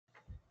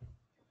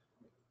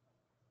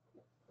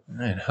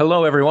Right.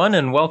 Hello, everyone,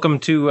 and welcome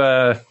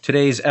to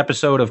today's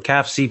episode of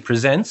CAFC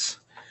Presents.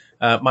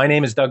 My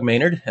name is Doug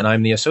Maynard, and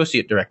I'm the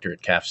Associate Director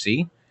at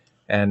CAFC.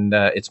 And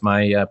it's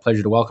my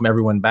pleasure to welcome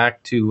everyone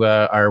back to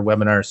our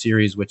webinar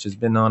series, which has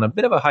been on a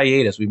bit of a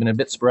hiatus. We've been a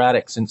bit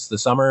sporadic since the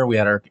summer. We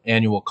had our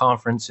annual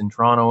conference in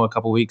Toronto a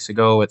couple weeks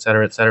ago, et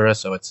cetera, et cetera.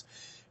 So it's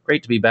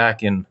great to be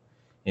back in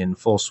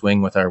full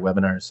swing with our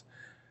webinars.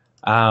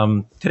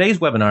 Today's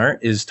webinar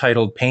is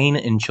titled Pain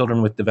in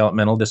Children with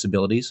Developmental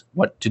Disabilities,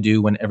 What to Do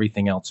When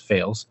Everything Else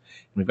Fails.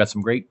 And we've got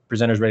some great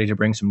presenters ready to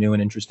bring some new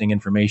and interesting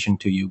information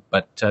to you.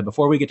 But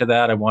before we get to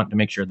that, I want to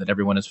make sure that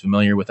everyone is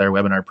familiar with our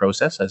webinar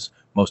process, as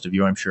most of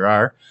you I'm sure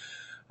are.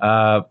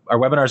 Our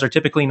webinars are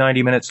typically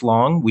 90 minutes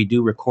long. We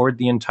do record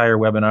the entire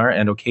webinar,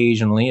 and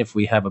occasionally, if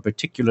we have a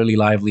particularly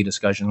lively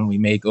discussion, we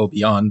may go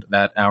beyond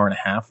that hour and a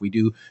half. We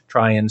do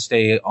try and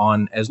stay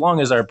on as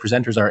long as our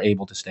presenters are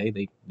able to stay.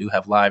 They do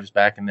have lives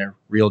back in their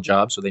real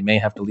jobs, so they may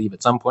have to leave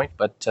at some point,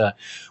 but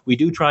we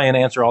do try and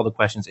answer all the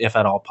questions if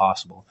at all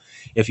possible.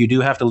 If you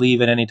do have to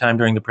leave at any time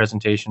during the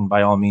presentation,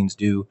 by all means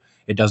do.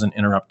 It doesn't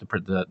interrupt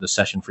the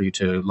session for you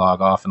to log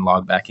off and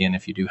log back in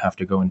if you do have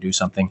to go and do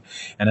something.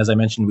 And as I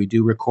mentioned, we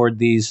do record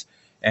these,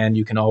 and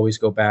you can always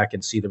go back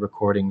and see the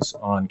recordings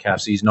on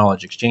CAFC's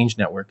Knowledge Exchange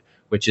Network,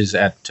 which is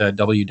at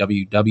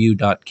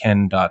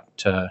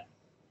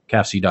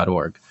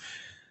www.ken.cafc.org.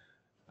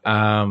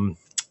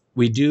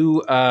 We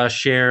do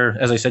share,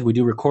 as I said, we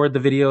do record the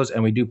videos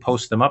and we do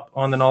post them up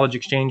on the Knowledge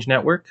Exchange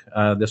Network.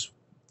 This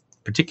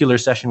particular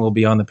session will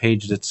be on the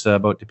page that's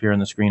about to appear on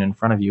the screen in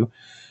front of you.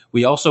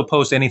 We also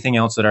post anything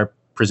else that our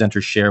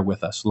presenters share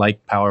with us,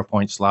 like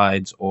PowerPoint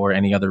slides or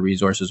any other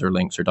resources or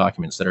links or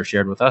documents that are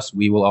shared with us.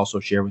 We will also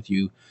share with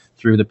you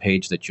through the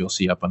page that you'll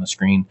see up on the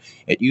screen.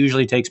 It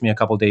usually takes me a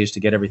couple days to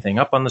get everything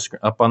up on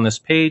this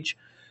page,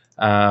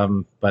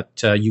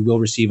 but you will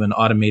receive an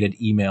automated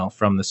email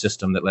from the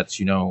system that lets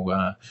you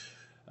know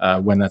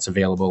when that's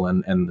available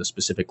and the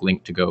specific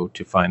link to go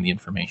to find the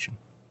information.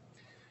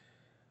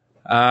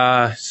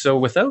 So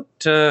with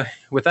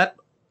that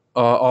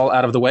all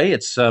out of the way,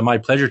 it's my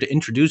pleasure to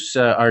introduce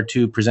our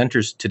two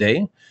presenters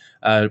today.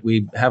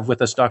 We have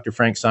with us Dr.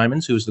 Frank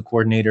Symons, who is the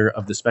coordinator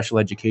of the Special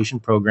Education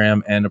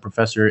Program and a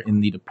professor in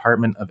the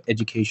Department of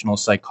Educational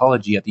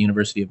Psychology at the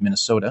University of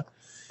Minnesota.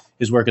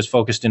 His work is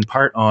focused in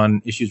part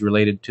on issues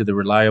related to the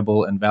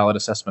reliable and valid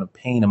assessment of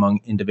pain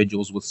among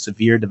individuals with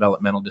severe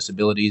developmental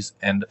disabilities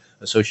and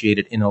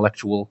associated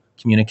intellectual,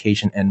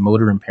 communication, and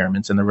motor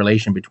impairments, and the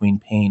relation between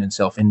pain and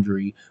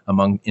self-injury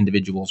among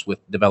individuals with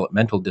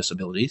developmental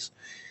disabilities.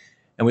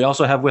 And we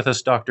also have with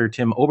us Dr.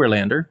 Tim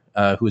Oberlander,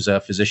 who is a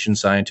physician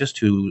scientist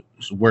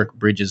whose work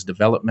bridges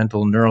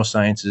developmental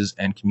neurosciences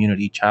and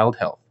community child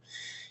health.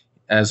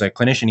 As a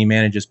clinician, he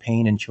manages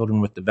pain in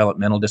children with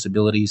developmental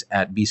disabilities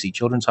at BC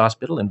Children's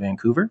Hospital in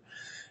Vancouver.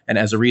 And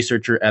as a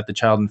researcher at the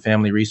Child and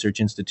Family Research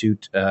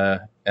Institute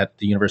at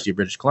the University of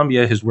British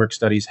Columbia, his work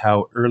studies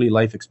how early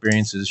life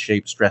experiences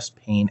shape stress,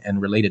 pain,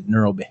 and related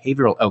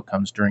neurobehavioral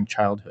outcomes during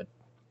childhood.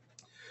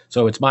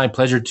 So it's my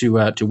pleasure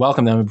to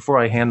welcome them. And before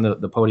I hand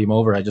the podium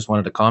over, I just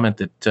wanted to comment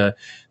that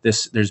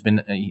there's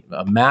been a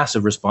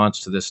massive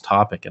response to this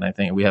topic, and I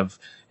think I was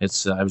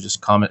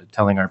just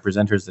telling our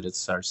presenters that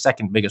it's our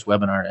second biggest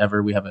webinar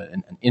ever. We have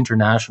an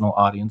international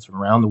audience from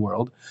around the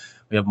world.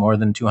 We have more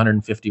than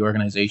 250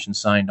 organizations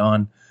signed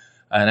on.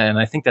 And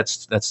I think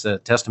that's a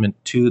testament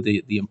to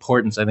the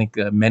importance. I think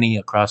many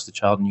across the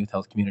child and youth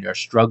health community are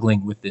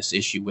struggling with this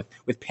issue,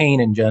 with pain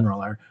in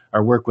general.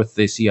 Our work with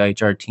the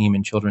CIHR team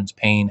in children's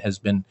pain has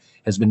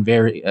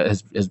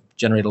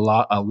generated a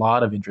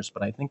lot of interest.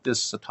 But I think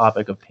this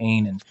topic of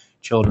pain in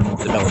children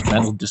with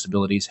developmental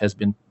disabilities has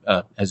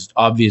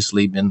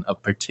obviously been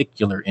of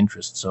particular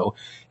interest. So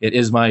it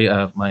is my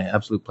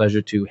absolute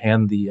pleasure to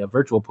hand the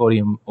virtual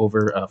podium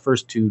over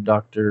first to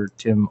Dr.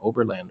 Tim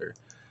Oberlander.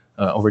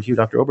 Over to you,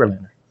 Dr.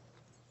 Oberlander.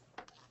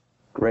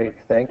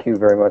 Great. Thank you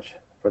very much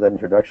for that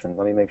introduction.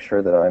 Let me make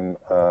sure that I'm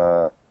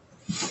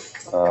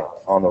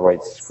on the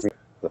right screen.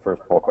 The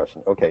first poll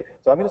question. Okay,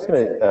 so I'm just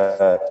going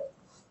to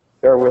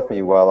bear with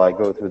me while I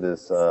go through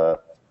this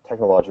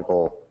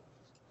technological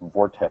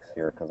vortex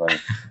here, because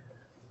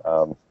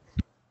I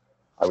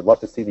would love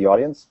to see the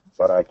audience,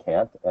 but I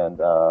can't, and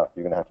you're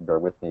going to have to bear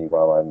with me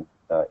while I'm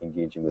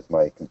engaging with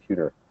my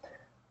computer.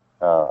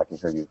 I can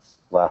hear you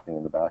laughing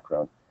in the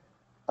background.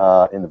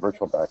 In the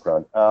virtual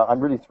background. I'm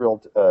really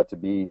thrilled to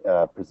be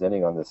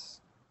presenting on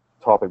this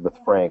topic with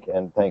Frank,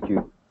 and thank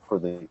you for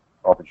the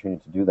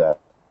opportunity to do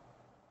that.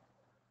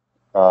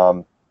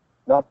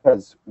 Not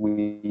because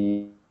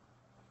we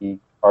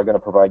are going to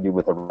provide you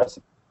with a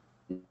recipe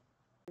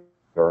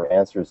or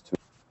answers to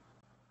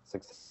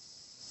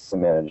success to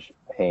manage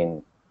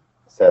pain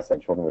assessing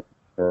children with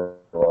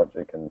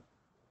neurologic and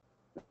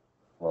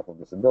developmental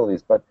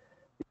disabilities, but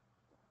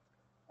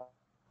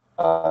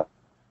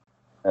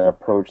an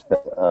approach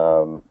that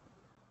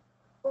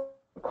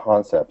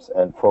concepts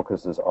and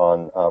focuses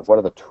on what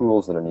are the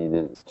tools that are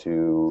needed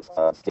to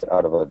get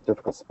out of a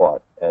difficult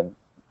spot. And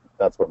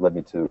that's what led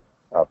me to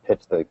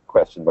pitch the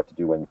question, what to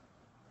do when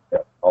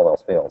all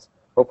else fails.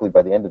 Hopefully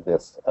by the end of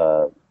this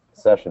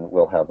session,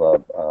 we'll have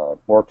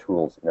more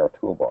tools in our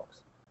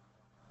toolbox.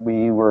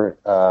 We were,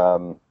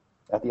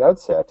 at the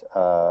outset,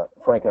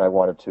 Frank and I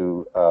wanted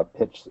to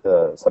pitch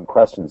some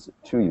questions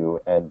to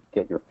you and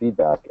get your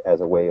feedback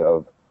as a way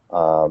of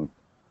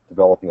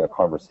developing a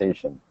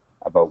conversation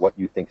about what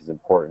you think is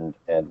important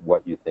and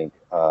what you think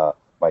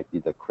might be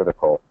the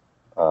critical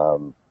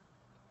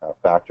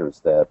factors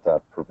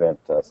that prevent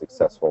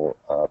successful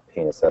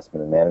pain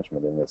assessment and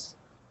management in this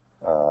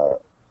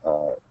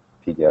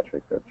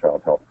pediatric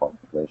child health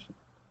population.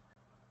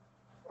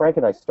 Frank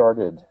and I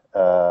started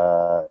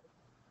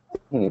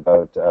thinking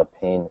about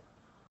pain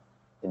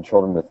in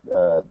children with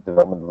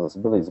developmental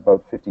disabilities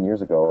about 15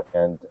 years ago,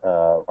 and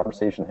our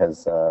conversation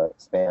has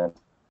spanned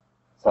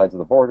sides of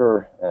the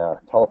border,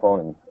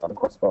 telephone and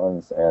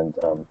correspondence, and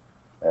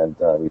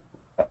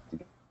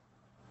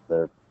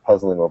they're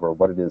puzzling over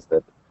what it is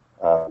that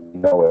we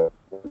know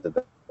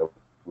that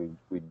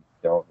we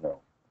don't know.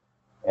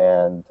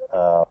 And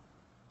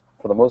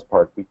for the most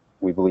part,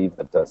 we believe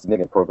that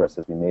significant progress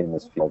has been made in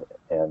this field,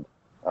 and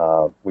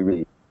we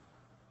really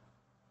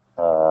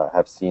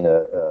have seen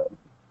a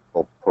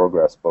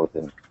progress both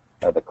in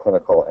the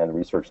clinical and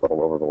research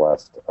level over the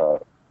last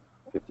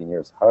 15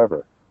 years.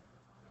 However,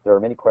 there are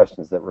many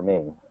questions that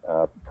remain,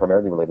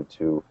 primarily related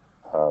to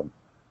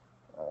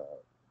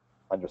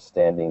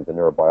understanding the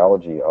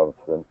neurobiology of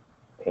the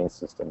pain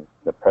system,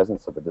 the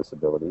presence of a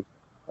disability,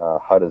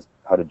 how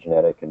do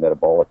genetic and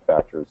metabolic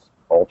factors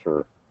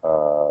alter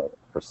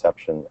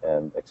perception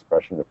and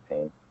expression of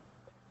pain,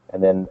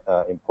 and then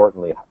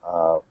importantly,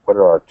 what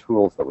are our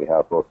tools that we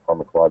have, both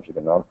pharmacologic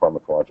and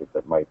non-pharmacologic,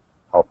 that might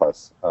help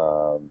us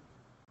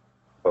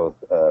both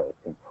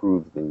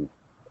improve the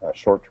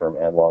short-term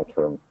and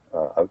long-term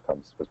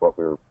outcomes, because what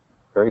we're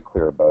very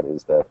clear about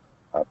is that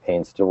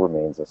pain still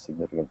remains a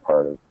significant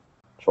part of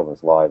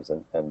children's lives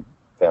and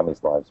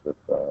families' lives with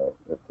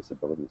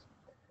disabilities.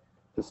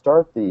 To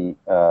start the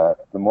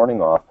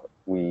morning off,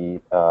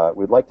 we'd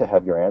like to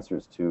have your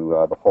answers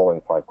to the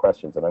following 5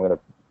 questions, and I'm going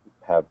to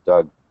have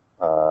Doug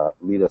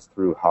lead us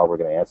through how we're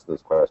going to answer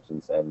those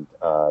questions. And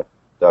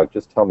Doug,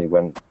 just tell me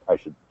when I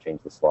should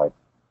change the slide.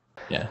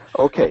 Yeah.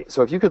 Okay,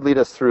 so if you could lead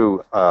us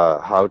through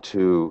how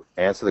to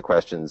answer the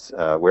questions,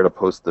 where to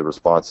post the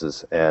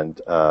responses,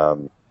 and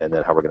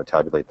then how we're going to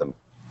tabulate them.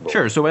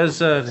 Sure. So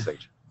as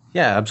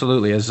yeah,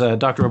 absolutely. As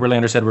Dr.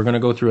 Oberlander said, we're going to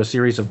go through a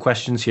series of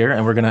questions here,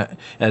 and we're going to,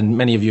 and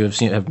many of you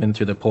have been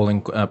through the polling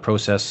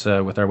process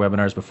with our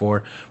webinars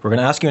before. We're going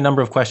to ask you a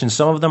number of questions.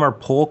 Some of them are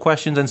poll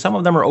questions, and some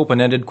of them are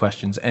open-ended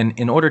questions. And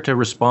in order to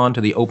respond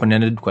to the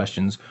open-ended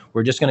questions,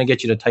 we're just going to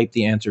get you to type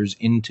the answers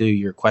into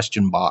your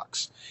question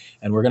box,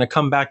 and we're going to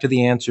come back to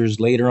the answers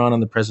later on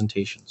in the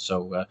presentation.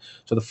 So,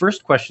 so the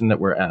first question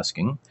that we're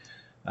asking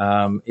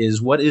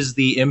is, what is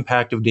the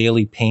impact of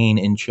daily pain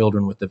in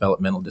children with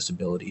developmental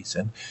disabilities?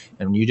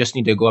 And you just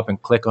need to go up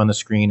and click on the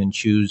screen and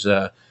choose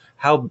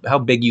how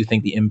big you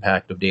think the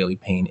impact of daily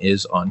pain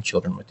is on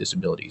children with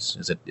disabilities.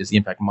 Is the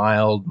impact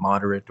mild,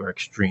 moderate, or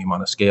extreme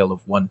on a scale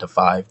of 1 to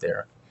 5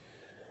 there?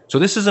 So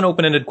this is an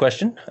open-ended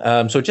question.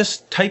 So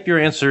just type your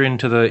answer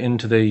into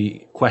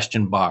the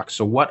question box.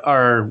 So what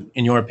are,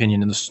 in your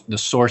opinion, the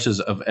sources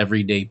of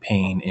everyday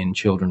pain in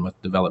children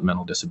with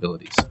developmental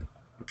disabilities?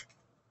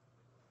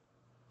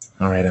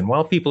 All right, and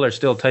while people are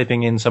still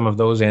typing in some of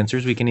those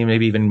answers, we can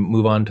maybe even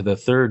move on to the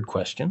third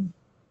question,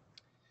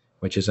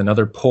 which is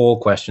another poll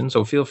question.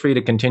 So feel free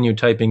to continue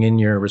typing in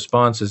your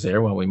responses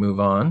there while we move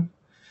on.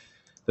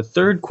 The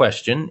third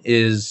question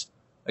is,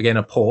 again,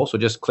 a poll, so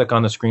just click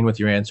on the screen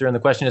with your answer. And the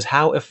question is,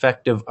 how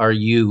effective are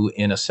you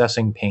in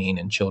assessing pain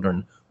in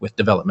children with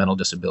developmental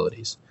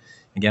disabilities?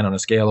 Again, on a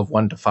scale of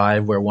 1 to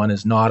 5, where 1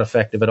 is not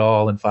effective at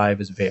all and 5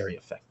 is very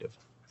effective.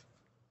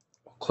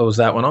 Close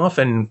that one off,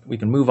 and we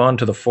can move on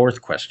to the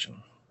fourth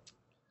question.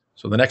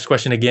 So the next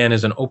question, again,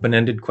 is an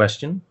open-ended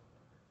question.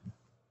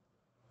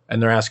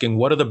 And they're asking,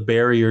 what are the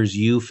barriers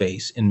you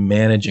face in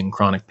managing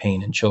chronic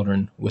pain in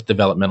children with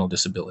developmental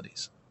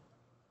disabilities?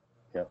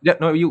 Yeah,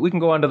 no, we can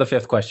go on to the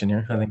fifth question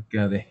here. I think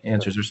the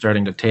answers are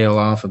starting to tail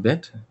off a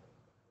bit.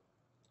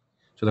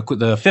 So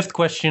the fifth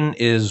question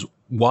is,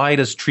 why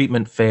does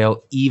treatment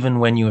fail even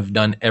when you have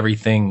done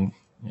everything,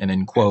 and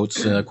in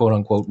quotes, quote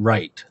unquote,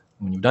 right?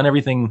 When you've done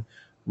everything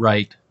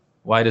right,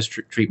 why does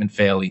treatment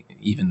fail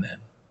even then?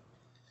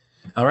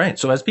 All right,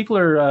 so as people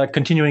are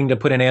continuing to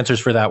put in answers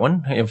for that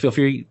one, feel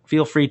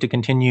free to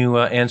continue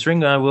answering.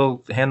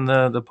 We'll hand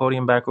the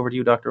podium back over to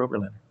you, Dr.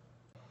 Oberlander.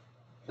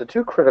 The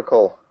two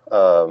critical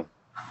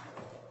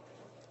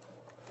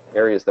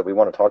areas that we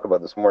want to talk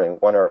about this morning,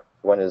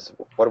 one is,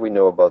 what do we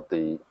know about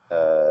the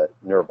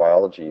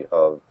neurobiology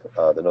of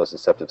the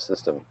nociceptive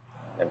system?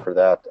 And for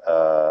that,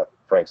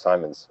 Frank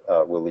Symons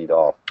will lead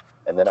off.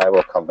 And then I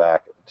will come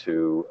back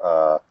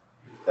to,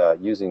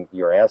 using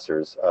your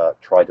answers,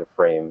 try to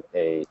frame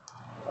a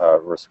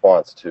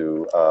response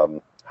to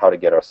how to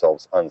get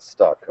ourselves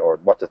unstuck, or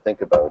what to think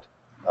about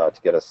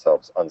to get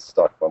ourselves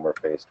unstuck when we're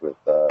faced with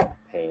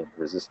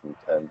pain-resistant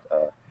and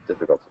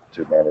difficult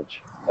to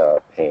manage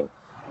pain.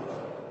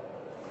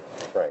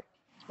 Frank.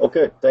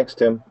 Okay, thanks,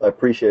 Tim. I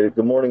appreciate it.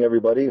 Good morning,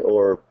 everybody,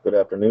 or good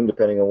afternoon,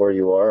 depending on where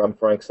you are. I'm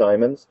Frank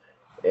Symons,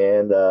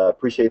 and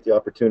appreciate the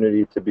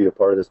opportunity to be a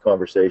part of this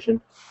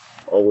conversation.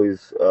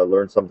 Always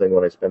learn something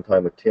when I spend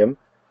time with Tim.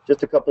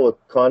 Just a couple of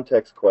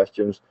context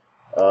questions.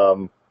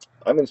 Um,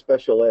 I'm in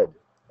special ed,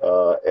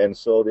 and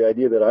so the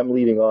idea that I'm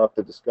leading off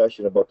the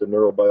discussion about the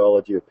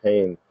neurobiology of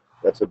pain,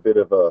 that's a bit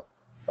of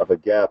a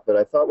gap. But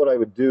I thought what I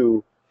would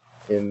do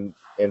in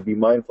and be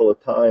mindful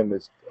of time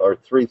are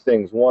three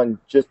things. One,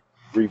 just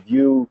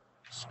review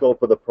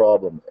scope of the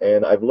problem.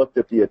 And I've looked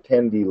at the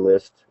attendee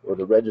list or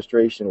the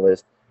registration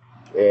list,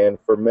 and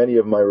for many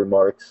of my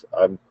remarks,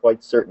 I'm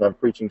quite certain I'm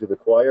preaching to the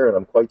choir, and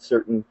I'm quite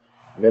certain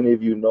many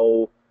of you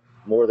know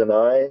more than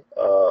I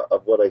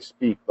of what I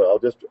speak. But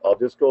I'll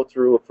just go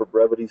through it for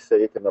brevity's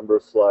sake, a number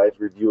of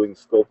slides reviewing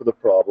scope of the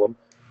problem.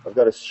 I've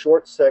got a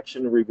short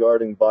section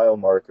regarding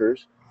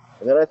biomarkers,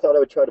 and then I thought I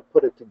would try to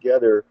put it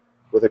together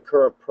with a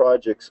current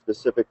project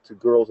specific to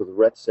girls with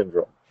Rett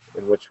syndrome,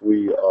 in which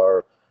we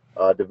are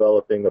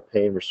developing a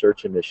pain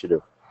research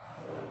initiative.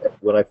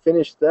 When I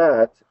finish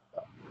that,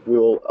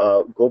 we'll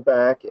go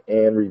back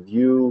and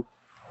review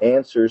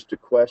answers to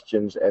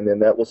questions, and then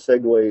that will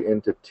segue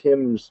into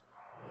Tim's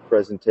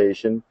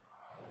presentation.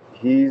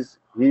 He's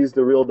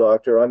the real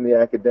doctor, I'm the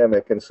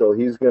academic, and so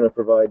he's going to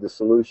provide the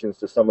solutions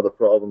to some of the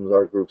problems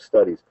our group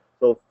studies.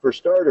 So for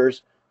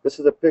starters, this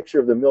is a picture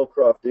of the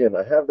Millcroft Inn.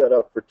 I have that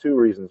up for two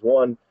reasons.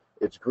 One,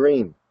 it's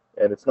green,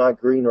 and it's not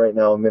green right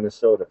now in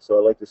Minnesota, so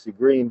I like to see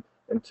green.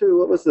 And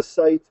two, it was the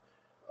site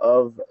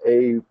of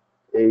a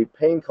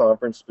pain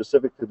conference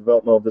specific to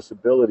developmental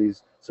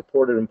disabilities,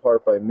 supported in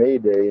part by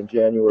Mayday in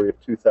January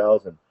of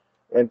 2000.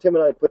 And Tim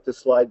and I put this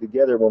slide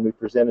together when we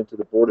presented to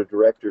the board of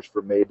directors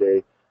for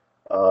Mayday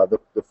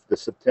the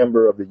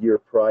September of the year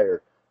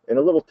prior. And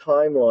a little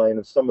timeline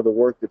of some of the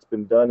work that's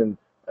been done, and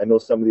I know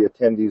some of the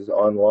attendees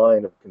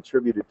online have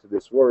contributed to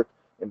this work,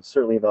 and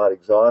certainly not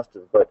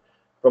exhaustive, but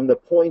from the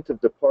point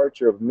of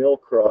departure of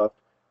Millcroft,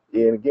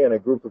 and again, a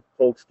group of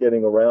folks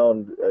getting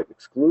around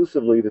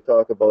exclusively to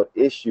talk about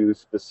issues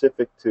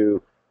specific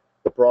to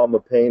the problem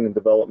of pain and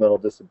developmental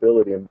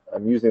disability, and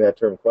I'm using that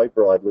term quite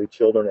broadly,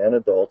 children and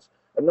adults.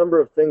 A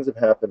number of things have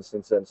happened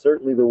since then.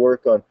 Certainly the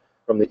work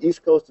from the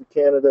east coast of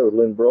Canada with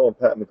Lynn Bro and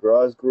Pat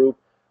McGraw's group,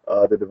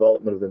 the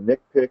development of the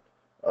NICPIC,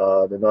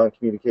 the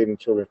non-communicating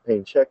children's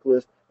pain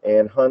checklist,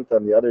 and Hunt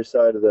on the other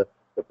side of the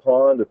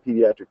pond, a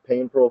pediatric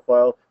pain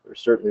profile. There's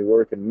certainly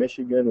work in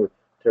Michigan with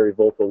Terry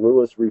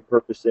Volpe-Lewis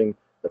repurposing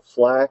the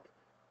FLAC.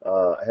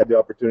 I had the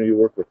opportunity to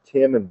work with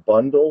Tim and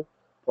Bundle,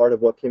 part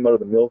of what came out of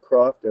the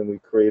Millcroft, and we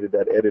created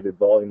that edited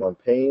volume on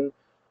pain.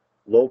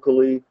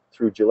 Locally,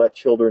 through Gillette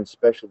Children's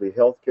Specialty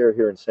Healthcare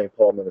here in St.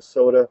 Paul,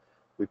 Minnesota,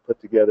 we put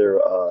together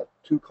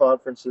two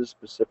conferences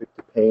specific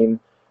to pain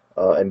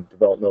and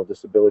developmental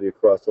disability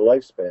across the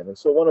lifespan. And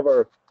so one of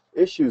our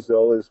issues,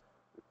 though, is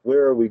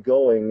where are we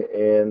going,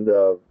 and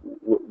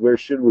where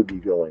should we be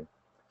going?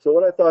 So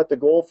what I thought the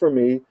goal for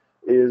me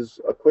is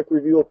a quick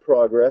review of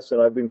progress,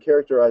 and I've been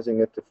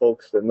characterizing it to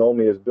folks that know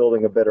me as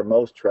building a better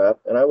mousetrap.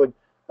 And I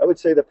would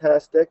say the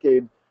past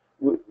decade,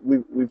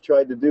 we've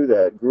tried to do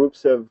that.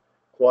 Groups have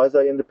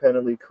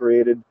quasi-independently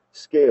created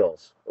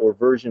scales or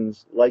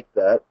versions like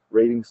that,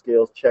 rating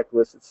scales,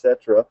 checklists,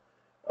 etc.,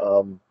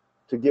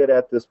 to get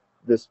at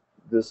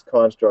this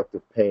construct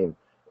of pain.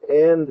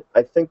 And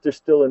I think there's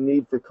still a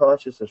need for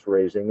consciousness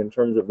raising in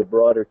terms of the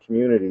broader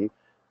community,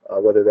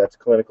 whether that's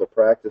clinical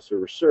practice or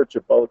research,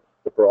 about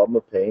the problem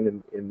of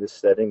pain in this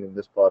setting, in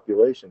this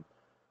population.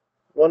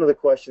 One of the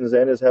questions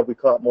then is, have we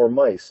caught more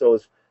mice? So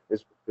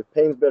if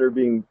pain's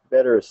being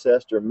better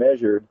assessed or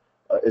measured,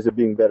 is it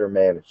being better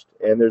managed?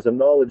 And there's a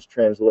knowledge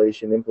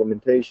translation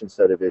implementation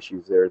set of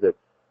issues there that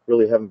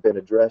really haven't been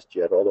addressed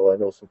yet, although I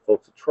know some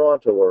folks at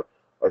Toronto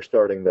are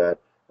starting that.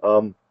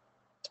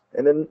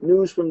 And then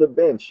news from the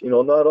bench,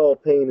 not all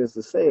pain is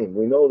the same.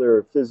 We know there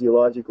are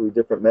physiologically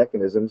different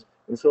mechanisms,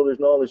 and so there's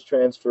knowledge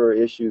transfer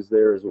issues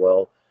there as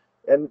well.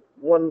 And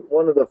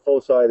one of the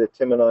foci that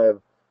Tim and I have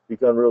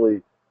begun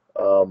really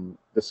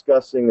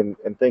discussing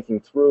and thinking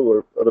through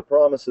are the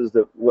promises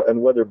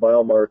and whether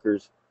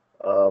biomarkers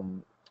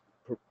and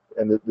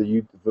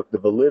the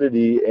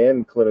validity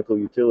and clinical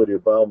utility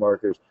of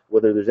biomarkers,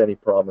 whether there's any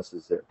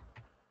promises there.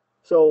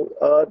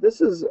 So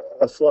this is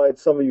a slide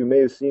some of you may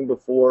have seen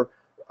before.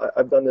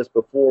 I've done this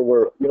before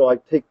where, I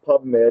take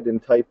PubMed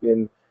and type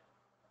in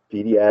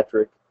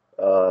pediatric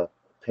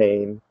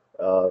pain,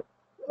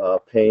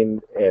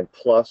 pain and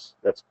plus,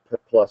 that's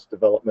plus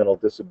developmental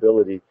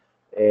disability,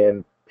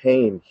 and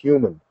pain,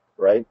 human,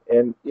 right?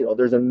 And,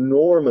 there's an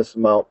enormous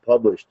amount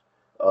published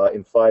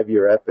in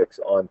 5-year epics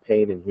on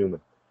pain in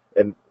human.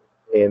 And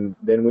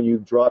then when you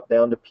drop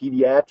down to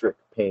pediatric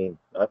pain,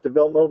 not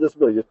developmental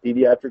disability, just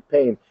pediatric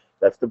pain,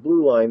 that's the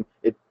blue line,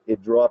 it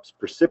drops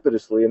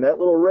precipitously, and that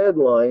little red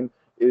line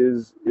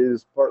is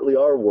partly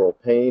our world,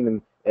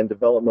 pain and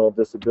developmental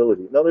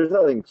disability. Now, there's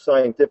nothing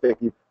scientific.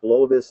 You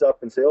blow this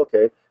up and say,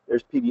 okay,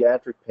 there's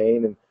pediatric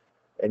pain,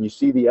 and you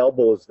see the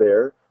elbows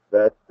there.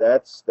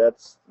 That's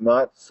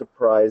not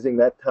surprising.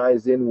 That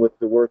ties in with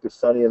the work of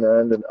Sunny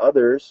Anand and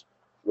others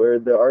where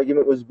the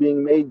argument was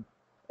being made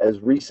as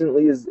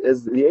recently as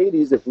the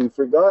 80s, if we've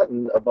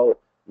forgotten about,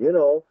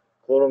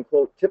 quote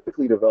unquote,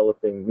 typically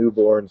developing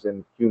newborns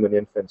and human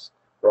infants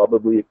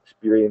probably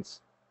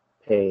experience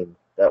pain.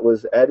 That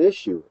was at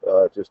issue,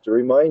 just to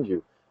remind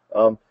you.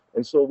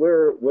 And so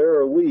where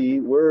are we?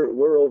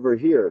 We're over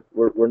here.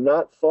 We're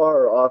not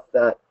far off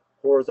that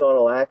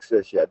horizontal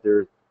axis yet.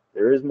 There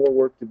is more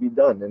work to be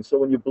done. And so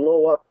when you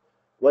blow up,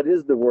 what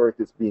is the work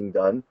that's being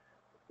done?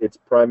 It's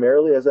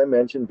primarily, as I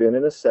mentioned, been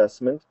in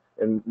assessment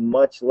and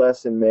much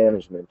less in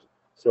management.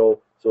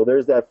 So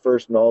there's that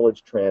first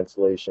knowledge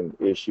translation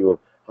issue of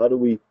how do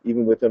we,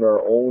 even within our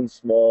own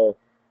small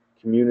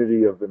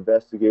community of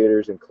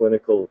investigators and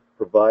clinical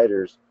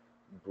providers,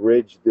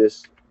 bridge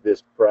this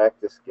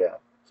practice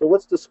gap. So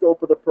what's the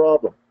scope of the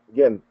problem?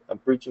 Again, I'm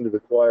preaching to the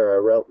choir.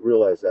 I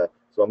realize that.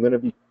 So I'm going to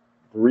be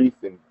brief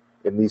in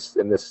this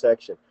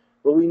section.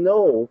 But we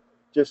know,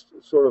 just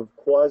sort of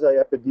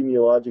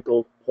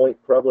quasi-epidemiological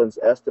point prevalence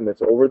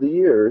estimates over the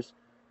years,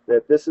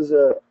 that this is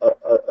a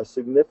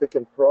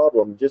significant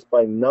problem just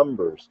by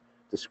numbers,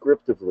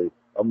 descriptively,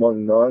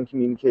 among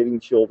non-communicating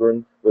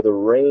children with a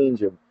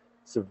range of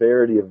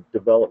severity of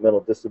developmental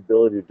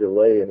disability,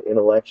 delay, and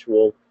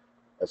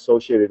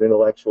associated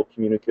intellectual,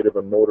 communicative,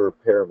 and motor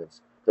impairments.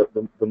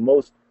 The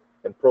most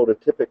and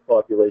prototypic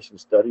population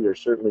studied are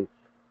certainly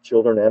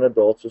children and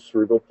adults with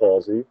cerebral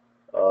palsy.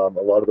 A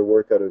lot of the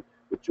work out of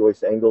with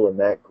Joyce Engel and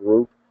that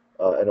group,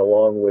 and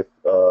along with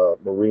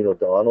Maureen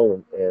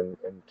O'Donnell and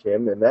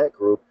Kim and that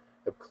group,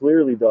 have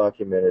clearly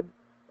documented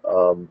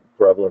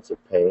prevalence of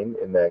pain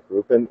in that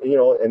group, and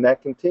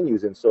that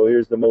continues. And so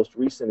here's the most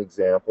recent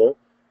example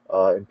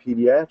in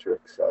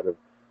pediatrics out of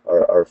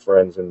our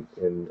friends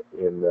in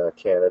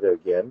Canada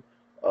again,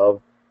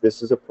 of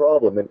this is a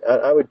problem. And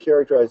I would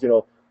characterize,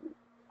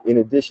 in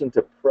addition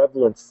to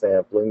prevalence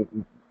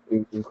sampling,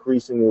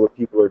 increasingly what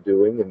people are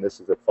doing, and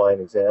this is a fine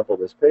example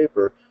of this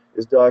paper,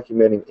 is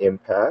documenting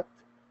impact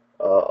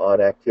on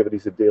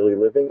activities of daily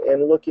living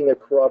and looking at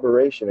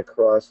corroboration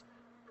across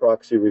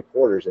proxy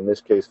reporters, in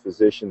this case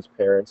physicians,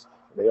 parents.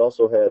 They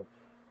also had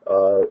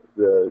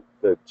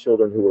the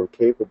children who were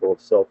capable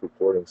of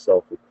self-reporting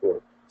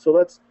self-report. So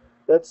that's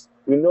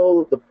we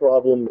know the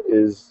problem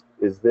is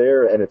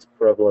there, and it's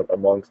prevalent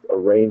amongst a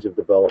range of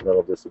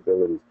developmental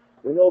disabilities.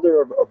 We know there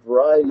are a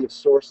variety of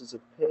sources of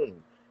pain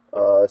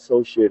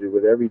associated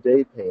with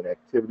everyday pain,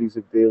 activities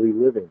of daily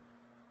living,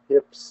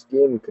 hips,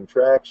 skin,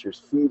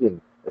 contractures, feeding,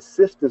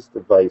 assistance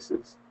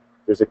devices.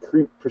 There's a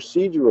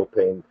procedural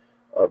pain.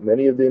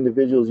 Many of the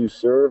individuals you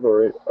serve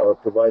or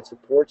provide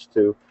supports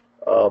to,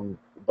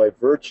 by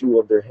virtue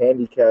of their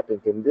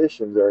handicapping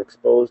conditions, are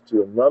exposed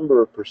to a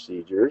number of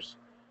procedures,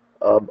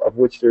 of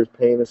which there's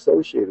pain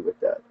associated with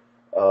that.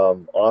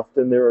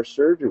 Often there are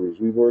surgeries.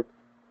 We work,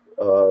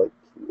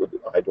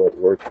 I don't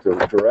work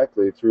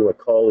directly, through my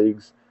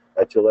colleagues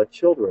at Gillette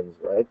Children's,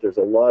 right? There's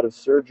a lot of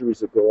surgeries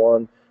that go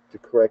on to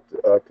correct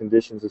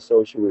conditions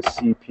associated with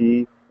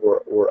CP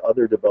or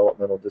other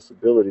developmental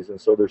disabilities. And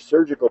so there's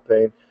surgical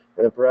pain,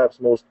 and then perhaps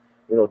most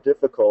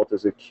difficult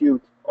is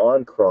acute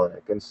on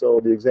chronic. And so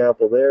the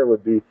example there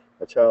would be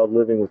a child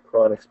living with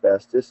chronic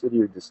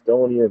spasticity or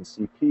dystonia and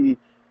CP,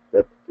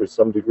 that there's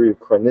some degree of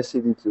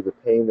chronicity to the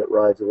pain that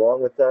rides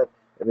along with that,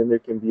 and then there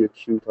can be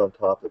acute on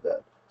top of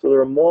that. So there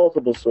are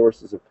multiple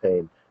sources of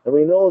pain, and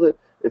we know that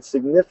it's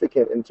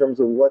significant in terms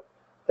of what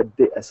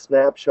a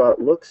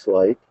snapshot looks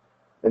like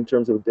in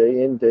terms of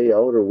day in, day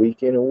out, or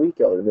week in and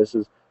week out. And this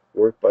is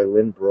work by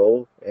Lynn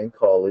Bro and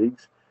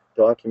colleagues,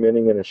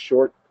 documenting in a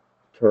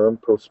short-term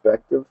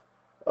prospective,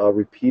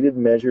 repeated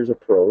measures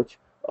approach,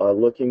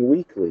 looking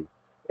weekly.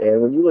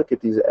 And when you look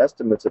at these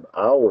estimates of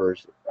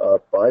hours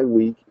by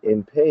week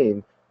in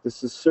pain,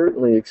 this is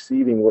certainly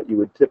exceeding what you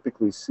would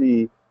typically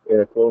see in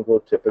a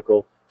quote-unquote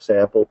typical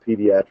sample,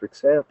 pediatric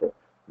sample.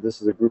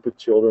 This is a group of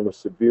children with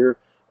severe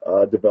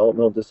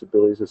developmental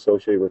disabilities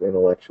associated with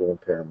intellectual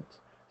impairments.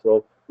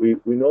 So we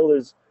know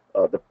there's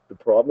the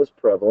problem is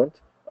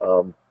prevalent.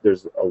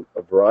 There's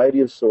a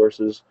variety of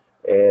sources,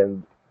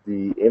 and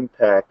the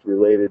impact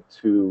related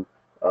to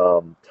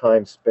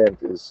time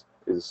spent is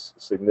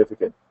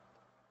significant.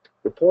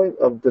 The point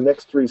of the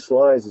next three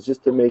slides is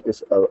just to make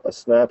us a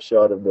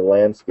snapshot of the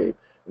landscape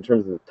in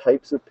terms of the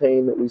types of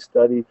pain that we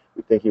study.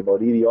 We're thinking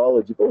about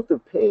etiology, both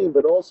of pain,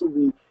 but also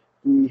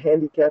the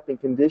handicapping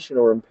condition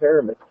or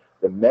impairment,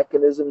 the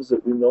mechanisms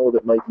that we know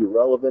that might be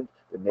relevant,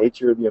 the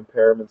nature of the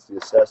impairments, the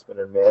assessment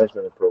and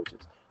management approaches.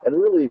 And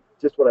really,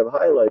 just what I've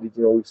highlighted,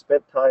 we've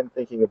spent time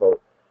thinking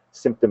about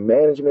symptom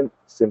management,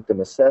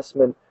 symptom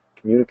assessment,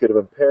 communicative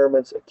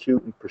impairments,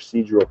 acute and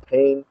procedural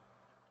pain.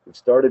 We've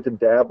started to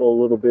dabble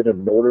a little bit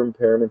in motor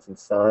impairments and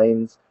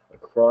signs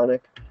and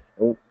chronic.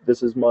 And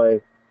this is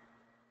my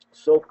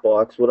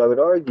soapbox. What I would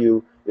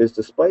argue is,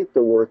 despite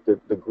the work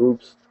that the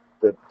groups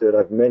that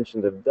I've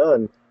mentioned have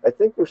done, I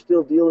think we're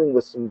still dealing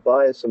with some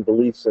bias and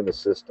beliefs in the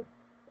system.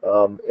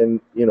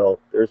 And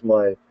there's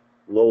my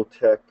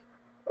low-tech,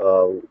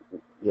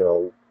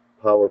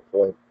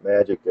 PowerPoint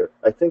magic there.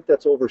 I think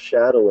that's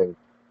overshadowing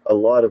a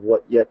lot of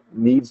what yet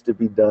needs to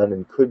be done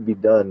and could be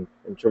done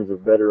in terms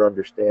of better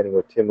understanding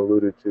what Tim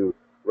alluded to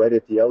right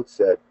at the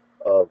outset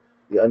of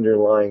the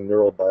underlying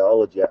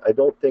neurobiology. I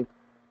don't think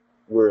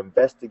we're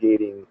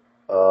investigating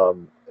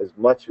as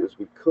much as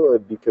we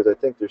could, because I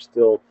think there's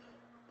still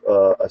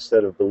a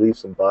set of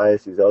beliefs and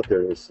biases out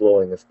there that are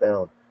slowing us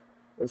down.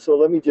 And so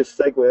let me just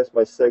segue, that's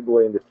my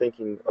segue into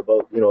thinking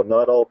about,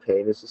 not all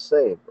pain is the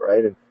same,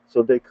 right? And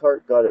so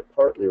Descartes got it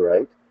partly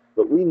right,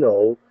 but we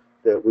know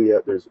that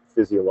there's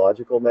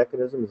physiological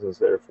mechanisms and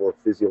therefore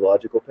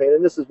physiological pain.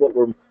 And this is what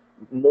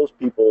most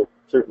people,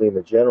 certainly in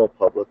the general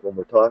public, when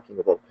we're talking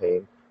about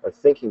pain, are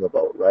thinking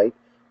about, right?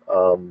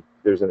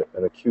 There's an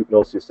acute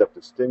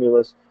nociceptive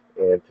stimulus,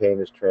 and pain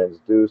is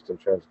transduced and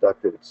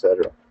transducted,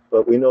 etc.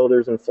 But we know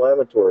there's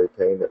inflammatory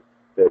pain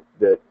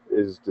that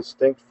is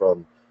distinct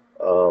from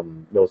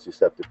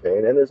nociceptive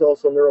pain, and there's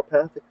also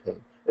neuropathic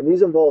pain. And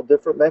these involve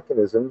different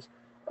mechanisms,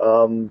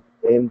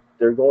 and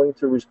they're going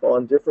to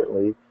respond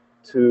differently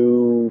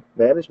to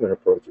management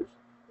approaches.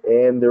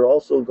 And they're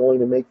also going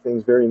to make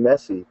things very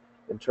messy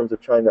in terms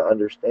of trying to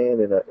understand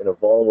in a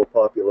vulnerable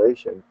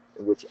population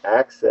in which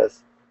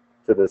access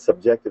to the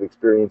subjective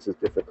experience is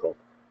difficult.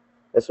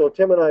 And so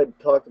Tim and I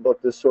talked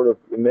about this sort of,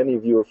 many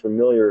of you are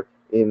familiar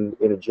in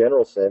a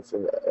general sense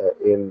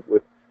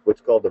with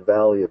what's called the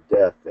Valley of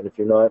Death. And if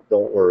you're not,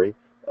 don't worry.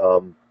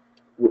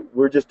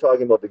 We're just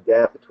talking about the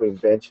gap between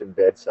bench and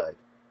bedside.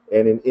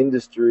 And in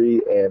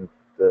industry and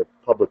the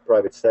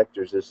public-private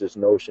sectors, there's this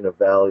notion of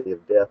Valley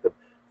of Death, of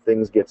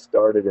things get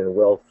started and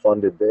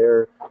well-funded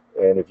there.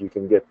 And if you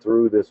can get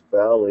through this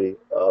valley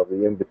of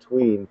the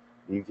in-between,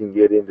 you can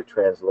get into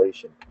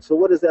translation. So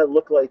what does that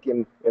look like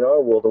in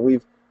our world?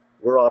 And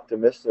we're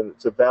optimists, and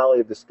it's a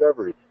valley of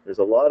discovery. There's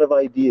a lot of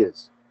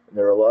ideas, and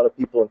there are a lot of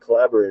people and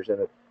collaborators,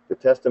 and the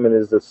testament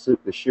is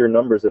the sheer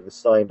numbers that have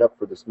signed up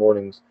for this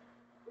morning's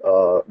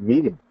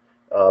meeting.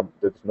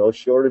 There's no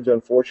shortage,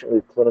 unfortunately,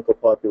 of clinical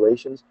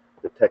populations.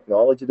 The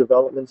technology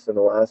developments in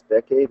the last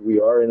decade, we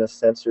are in a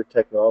sensor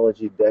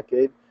technology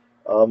decade,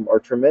 are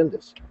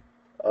tremendous.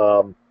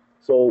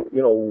 So,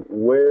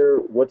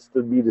 what's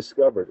to be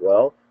discovered?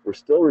 Well, we're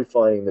still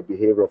refining the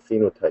behavioral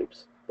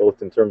phenotypes,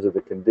 both in terms of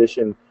the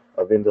condition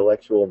of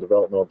intellectual and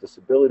developmental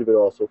disability, but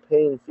also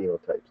pain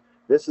phenotypes.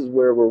 This is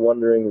where we're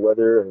wondering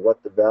whether and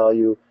what the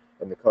value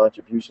and the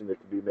contribution that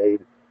can be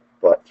made,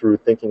 but through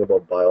thinking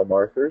about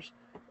biomarkers.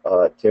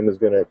 Tim is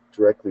going to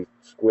directly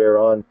square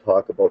on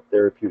talk about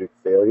therapeutic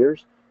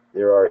failures.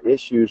 There are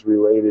issues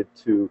related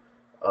to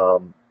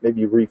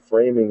maybe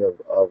reframing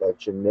of a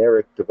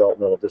generic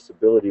developmental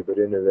disability, but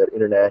into that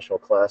international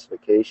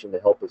classification to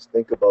help us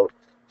think about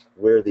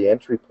where the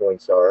entry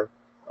points are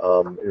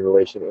in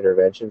relation to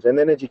interventions, and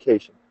then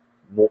education,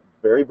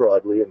 very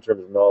broadly in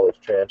terms of knowledge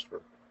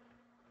transfer.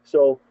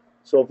 So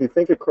if you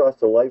think across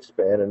the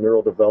lifespan, and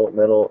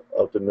neurodevelopmental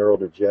up to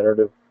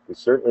neurodegenerative, we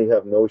certainly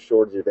have no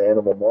shortage of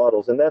animal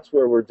models, and that's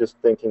where we're just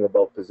thinking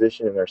about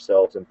positioning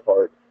ourselves in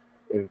part,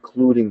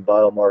 including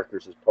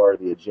biomarkers as part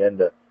of the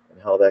agenda,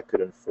 and how that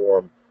could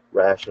inform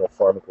rational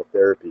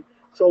pharmacotherapy.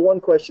 So one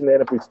question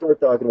then, if we start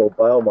talking about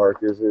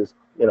biomarkers, is,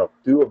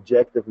 do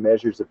objective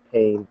measures of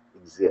pain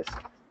exist?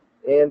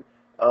 And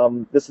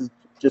this is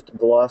just a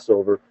gloss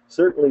over.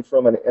 Certainly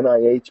from an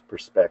NIH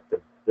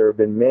perspective, there have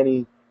been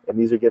many, and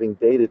these are getting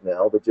dated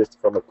now, but just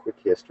from a quick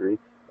history,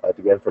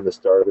 again from the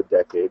start of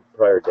the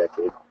prior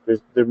decade,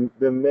 there have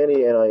been many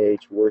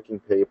NIH working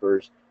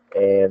papers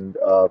and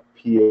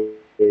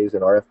PAs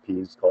and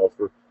RFPs called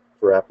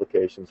for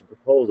applications and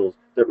proposals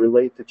that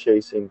relate to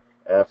chasing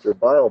after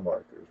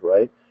biomarkers,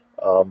 right?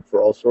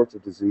 For all sorts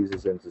of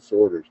diseases and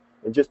disorders.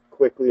 And just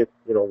quickly,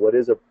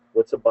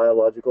 what's a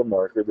biological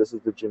marker? This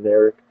is the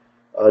generic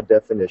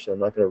definition. I'm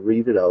not going to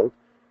read it out,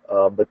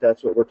 but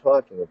that's what we're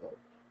talking about.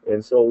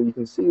 And so you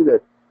can see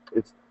that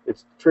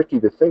it's tricky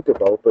to think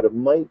about, but it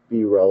might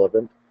be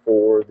relevant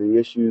for the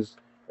issues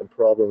and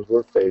problems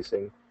we're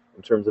facing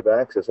in terms of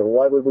access. And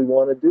why would we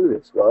want to do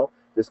this? Well,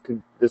 this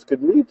could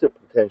lead to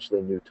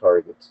potentially new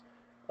targets.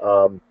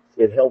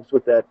 It helps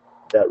with that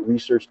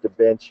research to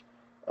bench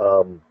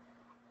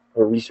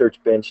or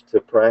research bench to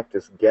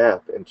practice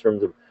gap in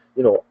terms of,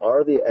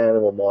 are the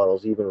animal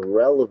models even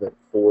relevant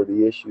for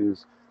the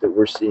issues that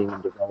we're seeing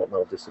in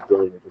developmental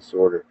disability and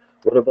disorder?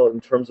 What about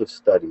in terms of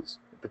studies,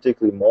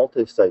 particularly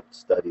multi-site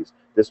studies?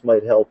 This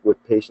might help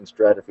with patient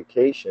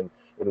stratification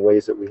in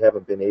ways that we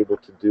haven't been able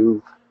to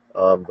do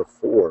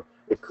before.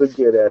 It could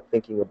get at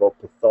thinking about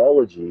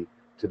pathology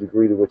to the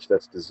degree to which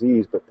that's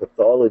disease, but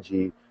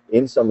pathology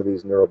in some of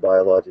these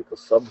neurobiological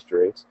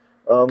substrates,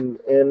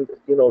 and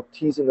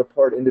teasing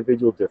apart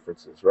individual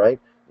differences, right?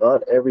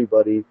 Not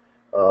everybody,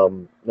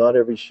 not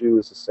every shoe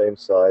is the same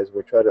size.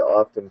 We try to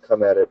often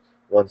come at it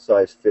one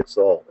size fits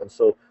all, and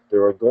so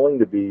there are going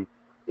to be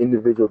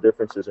individual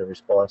differences in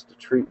response to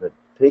treatment.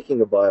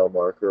 Taking a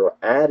biomarker or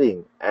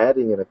adding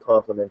in a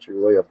complementary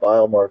way a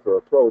biomarker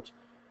approach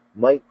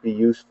might be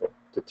useful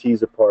to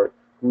tease apart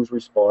who's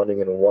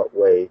responding and in what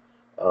way,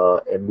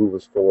 and move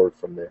us forward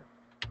from there.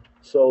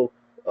 So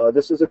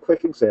this is a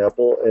quick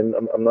example, and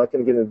I'm not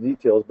going to get into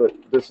details, but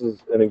this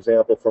is an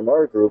example from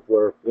our group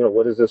where,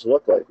 what does this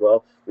look like?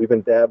 Well, we've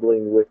been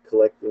dabbling with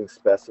collecting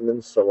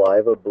specimens,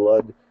 saliva,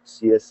 blood,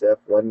 CSF,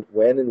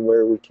 when and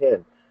where we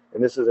can.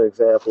 And this is an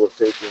example of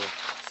taking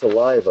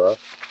saliva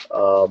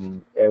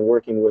and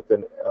working with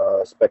a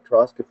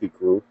spectroscopy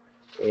group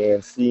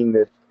and seeing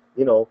that,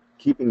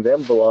 keeping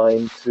them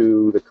blind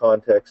to the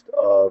context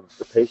of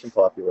the patient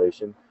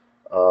population,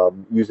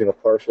 using a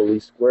partial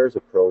least squares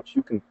approach,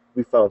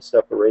 we found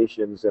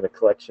separations in a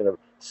collection of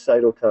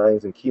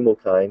cytokines and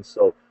chemokines,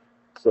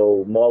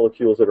 so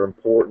molecules that are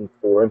important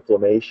for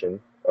inflammation,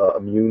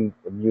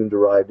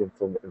 immune-derived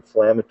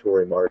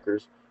inflammatory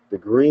markers. The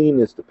green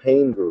is the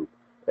pain group,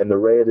 and the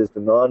red is the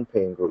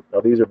non-pain group.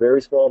 Now, these are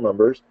very small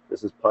numbers.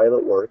 This is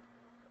pilot work.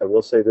 I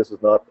will say this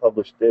is not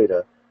published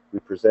data. We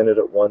presented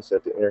it once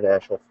at the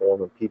International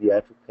Forum of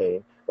Pediatric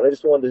Pain, but I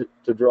just wanted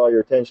to draw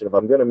your attention. If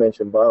I'm going to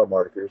mention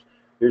biomarkers,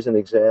 here's an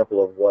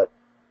example of what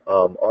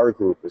our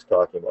group is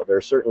talking about. There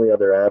are certainly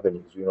other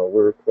avenues.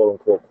 We're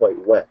quote-unquote quite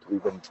wet.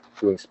 We've been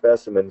doing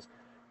specimens,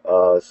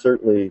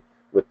 certainly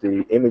with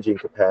the imaging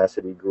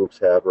capacity groups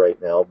have right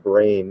now.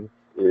 Brain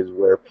is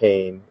where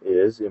pain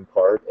is in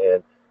part,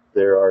 and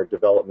there are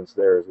developments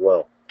there as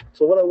well.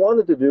 So what I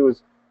wanted to do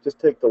is just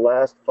take the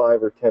last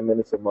 5 or 10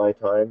 minutes of my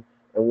time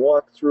and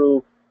walk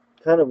through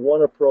kind of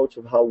one approach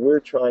of how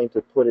we're trying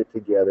to put it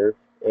together,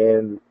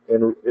 and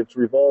it's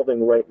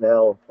revolving right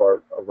now in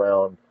part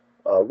around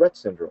Rett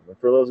syndrome. And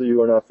for those of you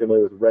who are not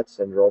familiar with Rett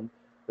syndrome,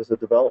 it's a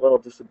developmental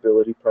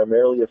disability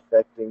primarily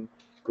affecting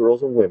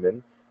girls and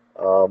women.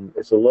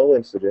 It's a low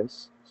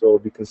incidence, so it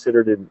would be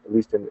considered, at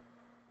least in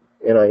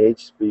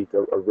NIH speak,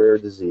 a rare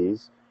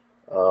disease,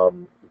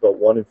 about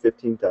 1 in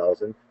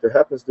 15,000. There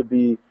happens to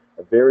be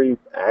a very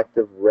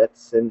active Rett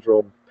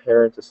syndrome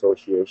parent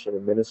association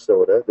in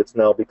Minnesota that's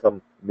now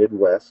become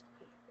Midwest,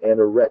 and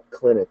a Rett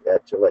clinic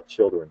at Gillette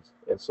Children's.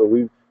 And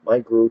so my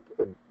group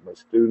and my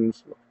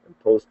students and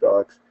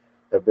postdocs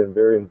have been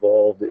very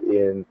involved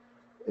in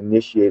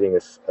initiating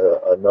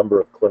a number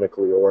of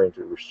clinically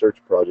oriented research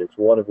projects,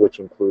 one of which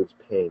includes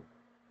pain.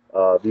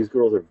 These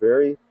girls are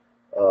very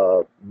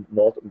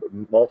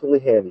multiply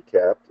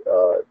handicapped.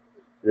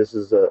 This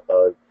is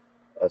a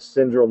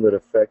syndrome that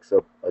affects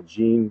a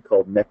gene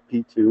called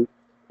MECP2,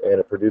 and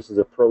it produces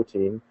a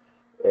protein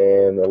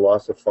and a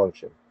loss of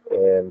function.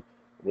 And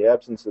in the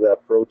absence of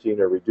that protein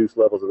or reduced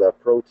levels of that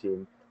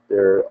protein,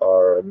 there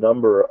are a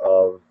number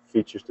of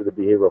features to the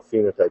behavioral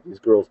phenotype. These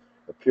girls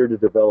appear to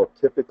develop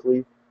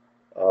typically,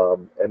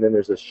 and then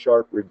there's a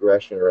sharp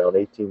regression around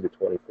 18 to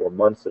 24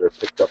 months that are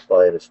picked up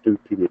by an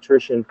astute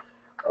pediatrician.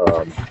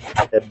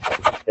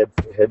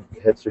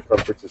 Head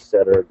circumference,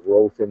 etc.,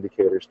 growth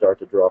indicators start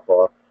to drop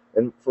off.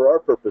 And for our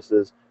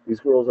purposes, these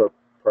girls are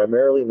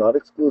primarily, not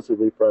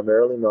exclusively,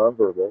 primarily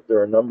nonverbal. There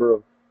are a number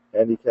of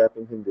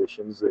handicapping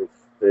conditions.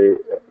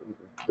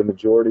 The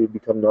majority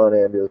become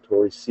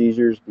non-ambulatory.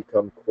 Seizures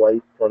become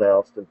quite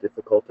pronounced and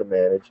difficult to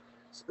manage.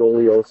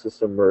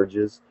 Scoliosis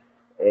emerges,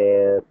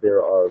 and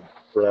there are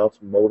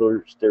pronounced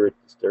motor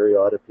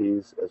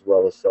stereotypies as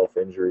well as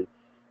self-injury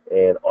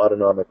and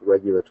autonomic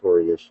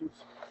regulatory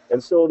issues.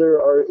 And so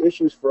there are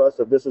issues for us.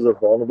 This is a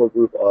vulnerable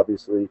group,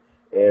 obviously,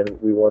 and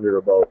we wonder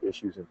about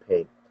issues in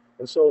pain.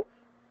 And so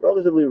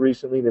relatively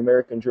recently, the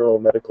American Journal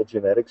of Medical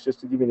Genetics, just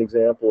to give you an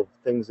example of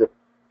things that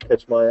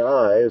catch my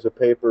eye, is a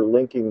paper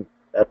linking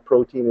that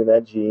protein in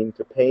that gene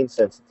to pain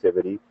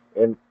sensitivity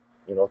and,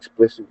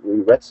 explicitly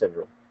Rett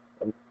syndrome.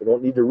 You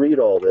don't need to read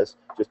all this,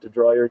 just to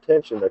draw your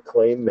attention. The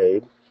claim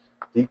made,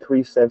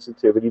 decreased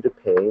sensitivity to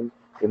pain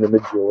in the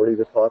majority of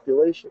the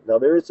population. Now,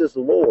 there is this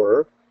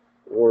lore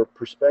or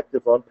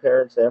perspective on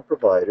parents and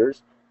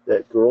providers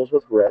that girls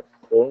with Rett,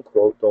 quote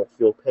unquote, don't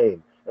feel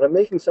pain. And I'm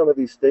making some of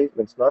these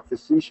statements not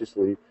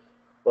facetiously,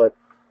 but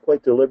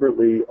quite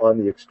deliberately on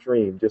the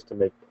extreme, just to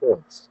make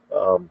points.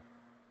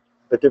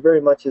 But there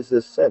very much is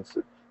this sense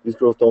that these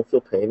girls don't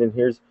feel pain, and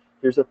here's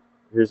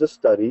a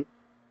study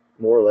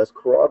more or less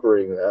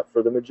corroborating that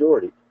for the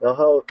majority.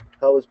 Now,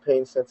 how is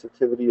pain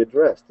sensitivity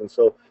addressed? And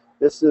so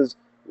this is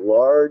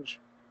large,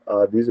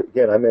 these,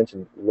 again, I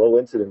mentioned low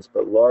incidence,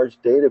 but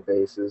large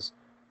databases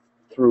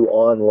through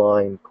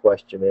online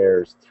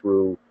questionnaires,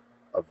 through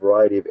a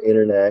variety of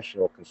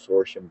international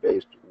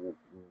consortium-based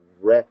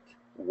Rett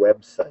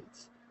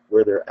websites,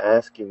 where they're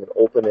asking an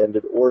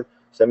open-ended or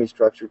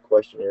semi-structured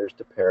questionnaires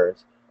to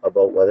parents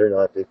about whether or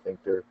not they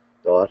think their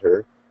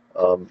daughter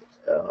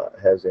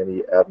has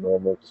any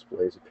abnormal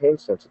displays of pain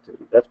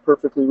sensitivity. That's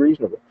perfectly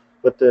reasonable.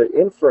 But the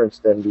inference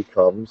then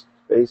becomes,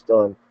 based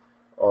on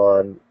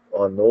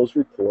those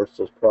reports,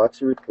 those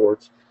proxy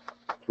reports,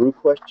 through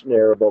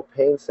questionnaire about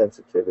pain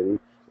sensitivity,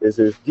 is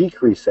there's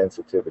decreased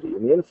sensitivity.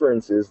 And the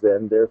inference is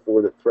then,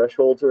 therefore, that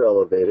thresholds are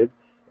elevated,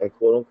 and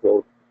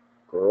quote-unquote,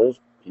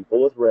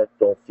 people with Rett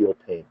don't feel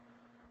pain.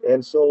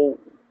 And so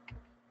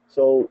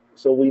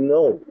we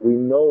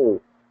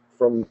know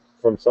from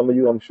some of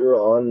you, I'm sure,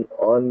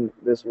 on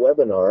this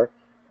webinar,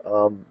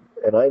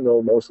 and I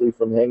know mostly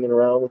from hanging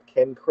around with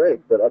Ken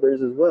Craig, but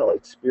others as well,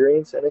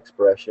 experience and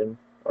expression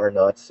are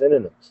not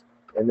synonyms,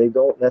 and they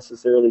don't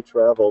necessarily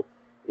travel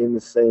in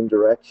the same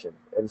direction.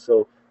 And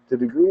so to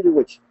the degree to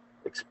which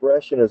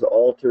expression is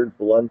altered,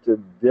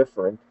 blunted,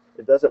 different,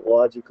 it doesn't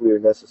logically or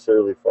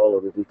necessarily follow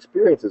that the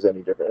experience is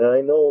any different. And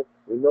I know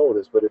we know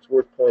this, but it's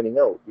worth pointing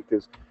out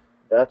because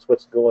that's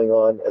what's going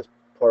on as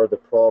part of the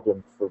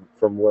problem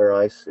from where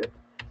I sit.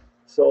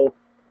 So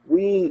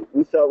we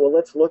thought, well,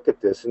 let's look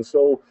at this. And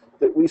so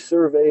that we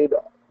surveyed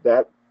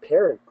that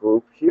parent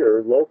group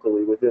here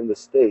locally within the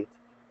state,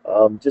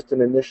 just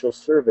an initial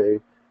survey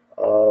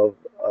of,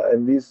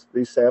 and these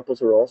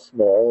samples are all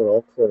small and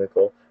all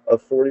clinical,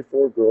 of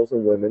 44 girls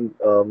and women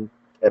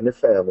and their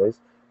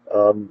families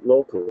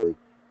locally,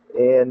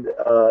 and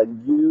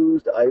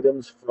used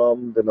items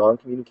from the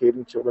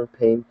non-communicating children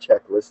pain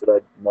checklist that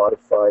I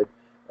modified,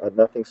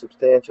 nothing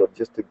substantial,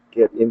 just to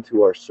get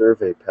into our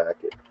survey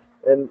packet.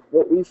 And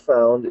what we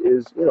found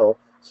is,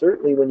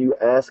 certainly when you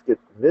ask it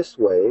this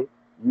way,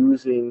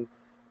 using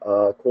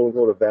quote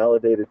unquote a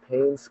validated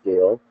pain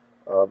scale,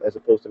 as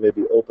opposed to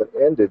maybe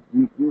open-ended,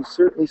 you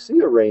certainly see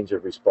a range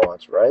of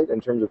response, right? In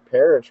terms of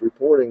parents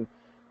reporting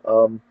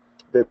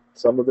that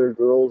some of their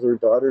girls or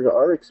daughters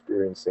are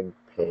experiencing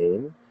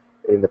pain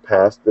in the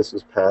past, this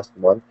was past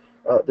month.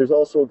 There's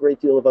also a great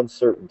deal of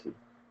uncertainty.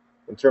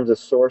 In terms of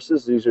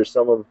sources, these are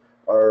some of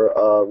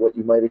our, what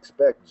you might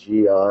expect,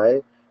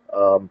 GI,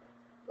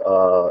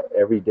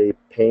 everyday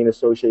pain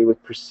associated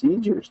with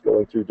procedures,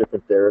 going through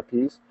different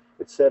therapies,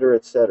 et cetera,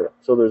 et cetera.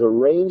 So there's a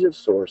range of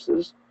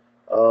sources.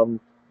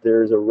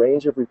 There's a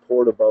range of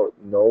report about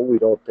no, we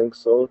don't think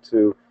so,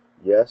 to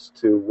yes,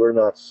 to we're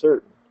not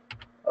certain.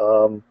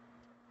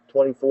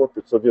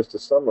 24%, so just to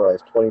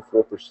summarize,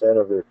 24%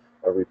 of their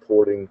are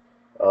reporting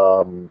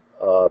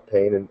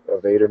pain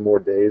of 8 or more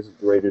days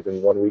greater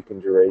than 1 week in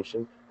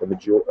duration.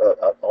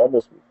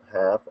 Almost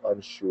half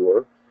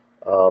unsure.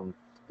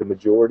 The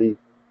majority,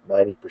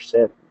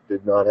 90%,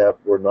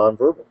 were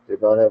nonverbal,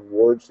 did not have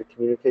words to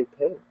communicate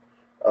pain.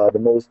 The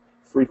most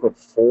frequent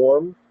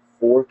form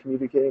for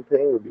communicating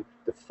pain would be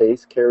the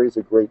face carries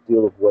a great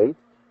deal of weight,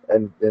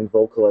 and then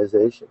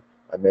vocalization.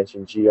 I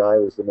mentioned GI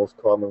was the most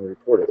commonly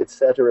reported, et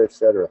cetera, et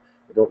cetera.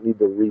 I don't need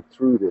to read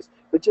through this,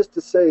 but just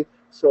to say,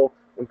 so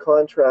in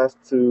contrast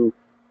to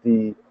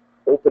the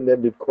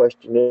open-ended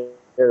questionnaire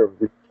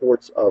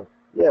reports of,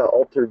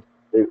 altered,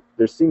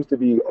 there seems to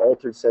be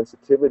altered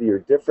sensitivity or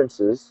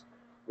differences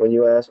when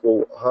you ask,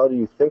 well, how do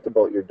you think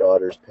about your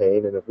daughter's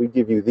pain? And if we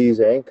give you these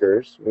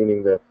anchors,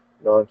 meaning the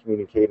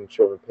non-communicating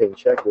children pain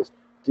checklist,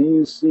 do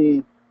you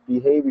see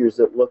behaviors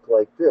that look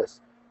like this?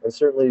 And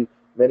certainly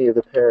many of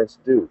the parents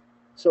do.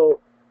 So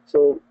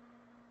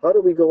how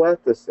do we go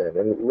at this then?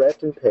 And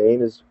rest and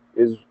pain is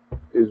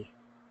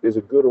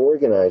a good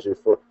organizer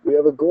for, we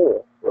have a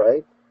goal,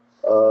 right?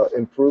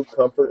 Improve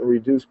comfort and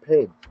reduce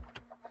pain.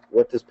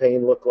 What does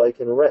pain look like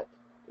in Rett?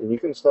 And you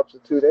can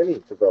substitute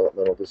any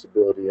developmental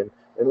disability in.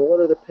 And what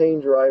are the pain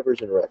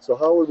drivers in Rett? So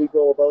how would we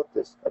go about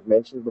this? I've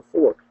mentioned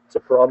before, it's a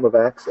problem of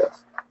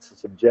access. It's a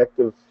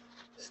subjective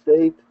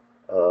state.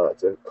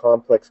 It's a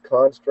complex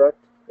construct,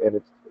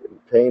 and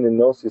pain and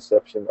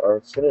nociception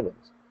aren't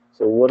synonyms.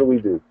 So what do we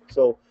do?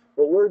 So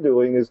what we're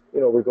doing is,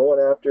 we're going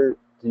after,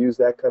 to use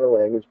that kind of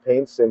language,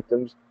 pain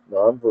symptoms,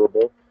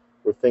 nonverbal.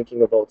 We're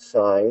thinking about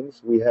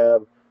signs. We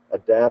have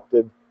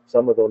adapted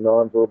some of the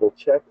nonverbal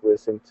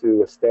checklists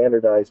into a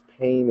standardized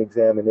pain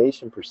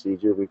examination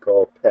procedure we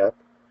call PEP,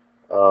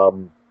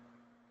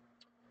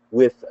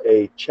 with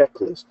a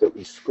checklist that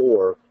we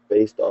score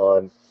based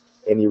on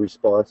any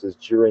responses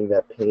during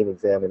that pain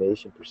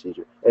examination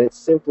procedure. And it's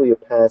simply a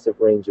passive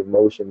range of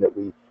motion that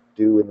we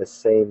do in the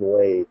same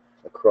way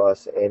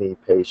across any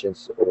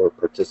patients or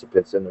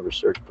participants in the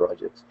research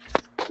projects.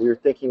 We are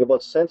thinking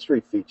about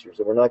sensory features,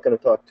 and we're not going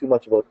to talk too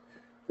much about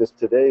this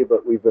today,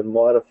 but we've been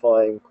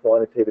modifying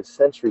quantitative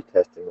sensory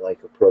testing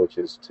like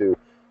approaches to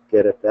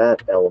get at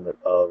that element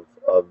of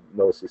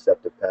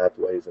nociceptive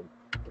pathways and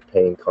the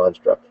pain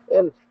construct,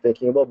 and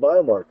thinking about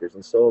biomarkers,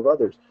 and so have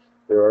others.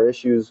 There are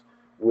issues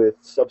with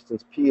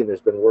substance P, and there's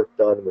been work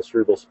done in the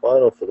cerebral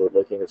spinal fluid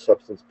looking at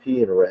substance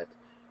P in Rett.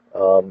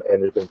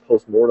 And there's been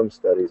post-mortem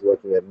studies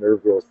looking at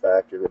nerve growth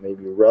factor that may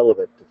be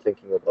relevant to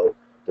thinking about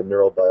the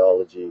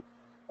neurobiology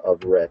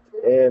of Rett.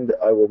 And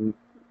I will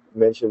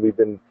mention we've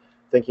been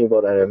thinking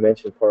about, and I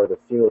mentioned part of the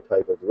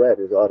phenotype of Rett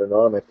is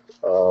autonomic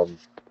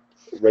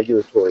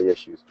regulatory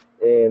issues.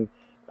 And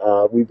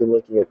we've been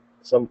looking at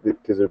some,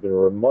 because there have been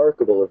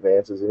remarkable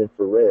advances in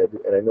infrared,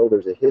 and I know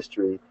there's a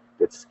history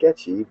that's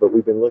sketchy, but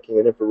we've been looking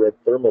at infrared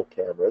thermal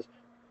cameras,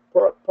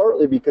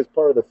 partly because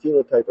part of the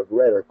phenotype of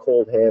Rett are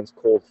cold hands,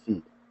 cold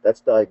feet.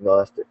 That's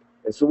diagnostic.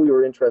 And so we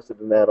were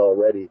interested in that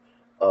already,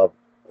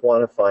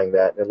 quantifying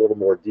that in a little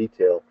more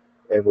detail.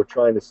 And we're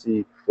trying to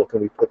see, well,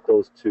 can we put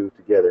those two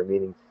together,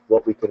 meaning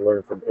what we can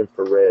learn from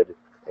infrared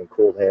and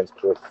cold hands,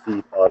 cold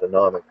feet,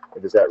 autonomic,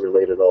 and does that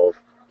relate at all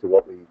to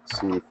what we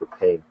see for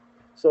pain?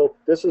 So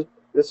this is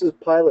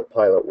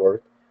pilot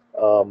work.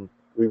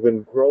 We've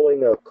been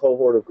growing a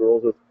cohort of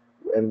girls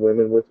and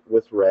women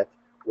with Rett,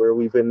 where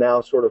we've been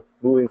now sort of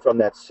moving from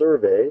that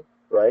survey,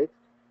 right,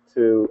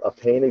 to a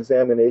pain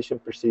examination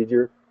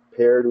procedure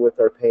paired with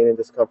our pain and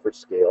discomfort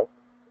scale.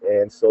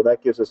 And so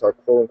that gives us our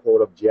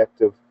quote-unquote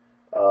objective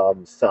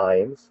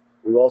signs.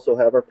 We also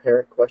have our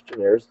parent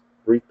questionnaires,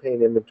 brief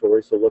pain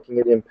inventory, so looking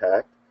at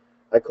impact.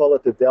 I call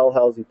it the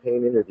Dalhousie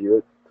pain interview.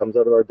 It comes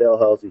out of our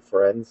Dalhousie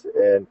friends,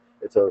 and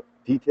it's a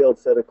detailed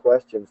set of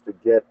questions to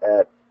get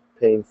at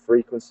pain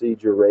frequency,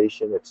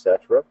 duration,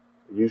 etc.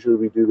 Usually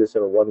we do this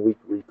in a 1-week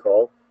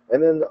recall.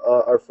 And then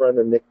our friend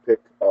the NICPIC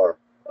R.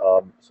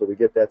 So we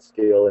get that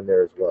scale in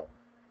there as well.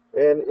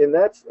 And in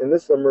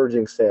this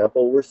emerging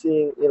sample, we're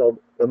seeing,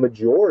 a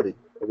majority,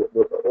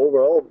 the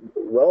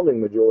overwhelming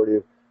majority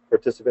of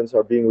participants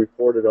are being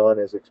reported on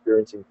as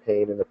experiencing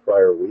pain in the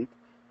prior week,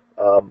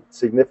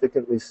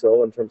 significantly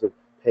so in terms of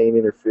pain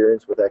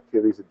interference with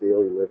activities of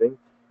daily living.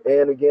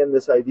 And again,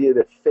 this idea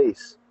that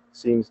face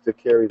seems to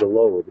carry the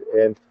load.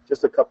 And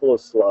just a couple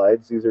of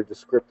slides, these are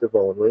descriptive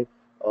only,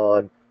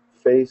 on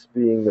face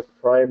being the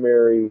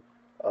primary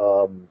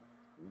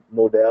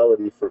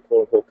modality for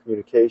quote-unquote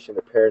communication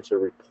the parents are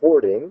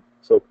reporting,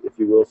 so if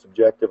you will,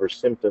 subjective or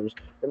symptoms,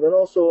 and then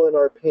also in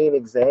our pain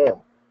exam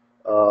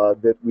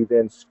that we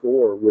then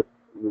score with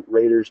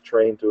raters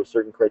trained to a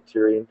certain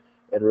criterion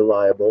and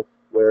reliable,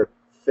 where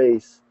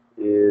face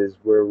is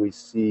where we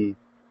see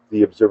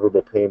the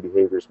observable pain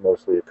behaviors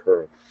mostly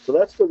occurring. So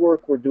that's the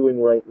work we're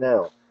doing right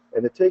now.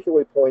 And the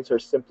takeaway points are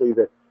simply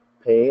that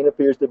pain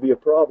appears to be a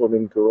problem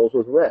in girls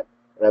with Rett.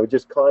 And I would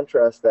just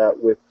contrast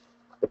that with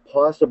the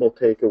possible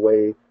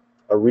takeaway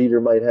a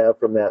reader might have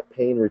from that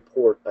pain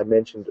report I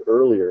mentioned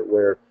earlier,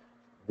 where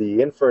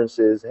the inference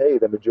is, hey,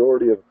 the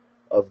majority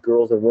of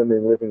girls and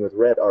women living with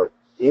Rett are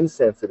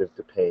insensitive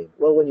to pain.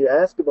 Well, when you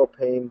ask about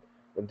pain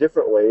in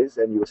different ways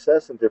and you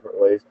assess in different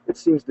ways, it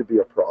seems to be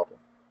a problem.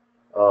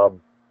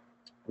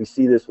 We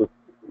see this with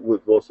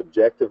both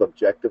subjective,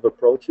 objective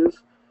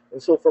approaches.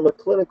 And so from a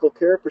clinical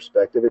care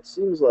perspective, it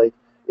seems like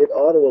it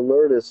ought to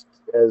alert us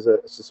as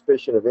a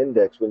suspicion of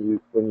index when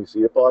you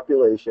see a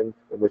population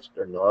in which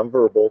they're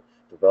nonverbal,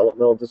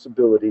 developmental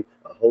disability,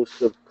 a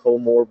host of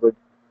comorbid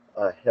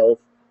health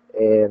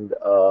and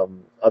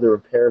other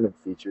impairment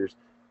features,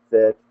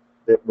 that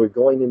we're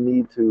going to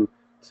need to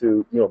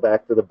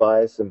back to the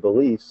bias and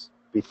beliefs,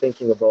 be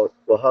thinking about,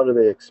 well, how do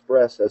they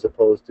express as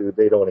opposed to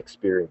they don't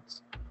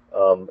experience.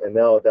 And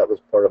now that was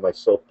part of my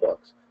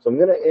soapbox. So I'm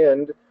going to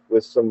end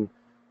with some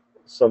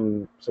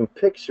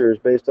pictures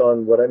based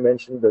on what I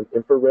mentioned, the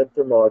infrared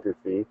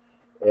thermography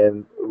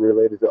and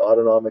related to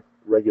autonomic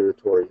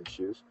regulatory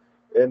issues.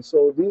 And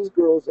so these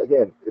girls,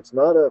 again, it's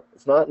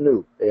not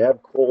new. They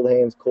have cold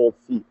hands, cold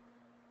feet.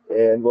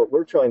 And what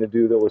we're trying to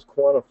do, though, is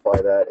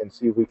quantify that and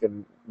see if we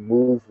can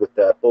move with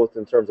that, both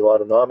in terms of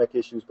autonomic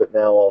issues, but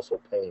now also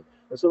pain.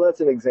 And so that's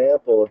an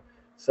example of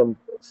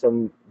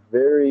some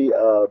very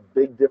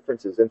big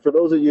differences. And for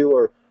those of you who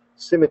are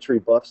symmetry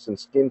buffs and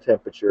skin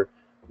temperature,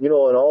 in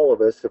all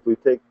of us, if we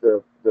take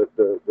the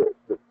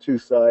two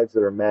sides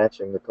that are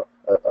matching,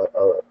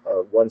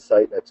 one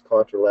site that's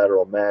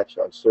contralateral match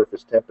on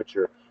surface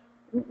temperature,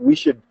 we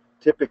should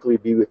typically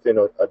be within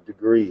a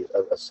degree,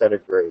 a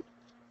centigrade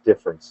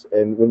difference.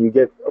 And when you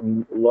get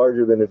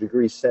larger than a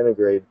degree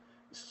centigrade,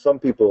 some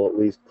people, at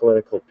least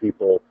clinical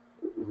people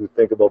who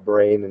think about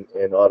brain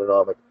and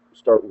autonomic,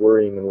 start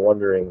worrying and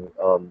wondering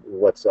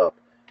what's up.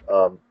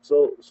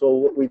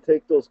 So we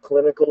take those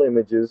clinical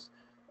images,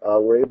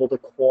 we're able to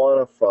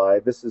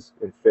quantify, this is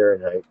in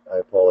Fahrenheit, I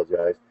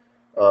apologize,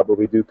 but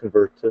we do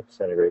convert to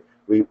centigrade.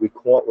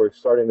 We're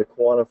starting to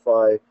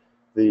quantify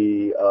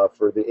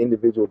for the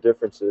individual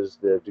differences,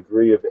 the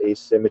degree of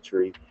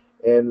asymmetry.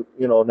 And,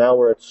 now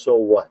we're at so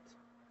what?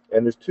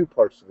 And there's two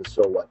parts to the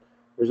so what.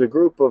 There's a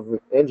group of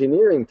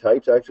engineering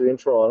types, actually in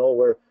Toronto,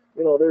 where,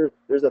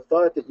 there's a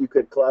thought that you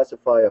could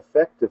classify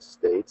affective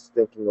states,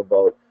 thinking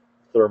about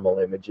thermal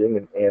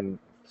imaging and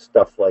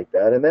stuff like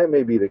that. And that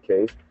may be the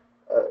case.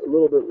 A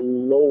little bit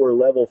lower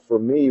level for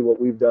me, what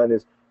we've done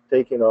is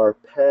taken our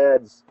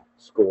PADS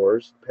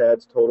scores,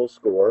 PADS total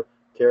score,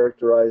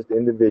 characterized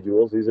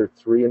individuals. These are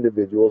 3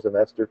 individuals, and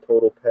that's their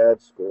total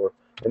PADS score.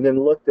 And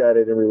then looked at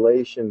it in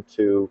relation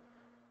to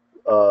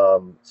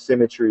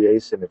symmetry,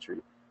 asymmetry.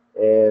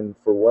 And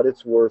for what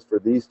it's worth for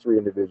these 3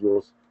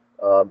 individuals,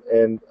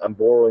 and I'm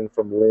borrowing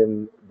from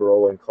Lynn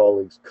Bro and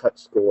colleagues' cut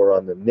score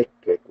on the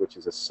NICPIC, which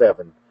is a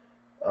 7.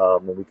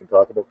 And we can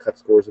talk about cut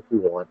scores if we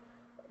want.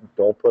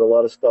 Don't put a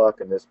lot of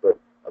stock in this, but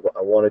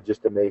I wanted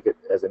just to make it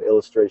as an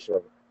illustration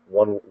of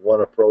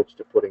one approach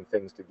to putting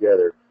things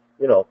together.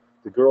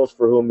 The girls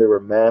for whom there were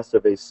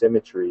massive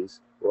asymmetries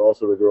were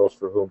also the girls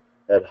for whom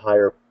had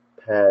higher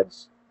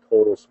PADS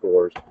total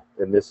scores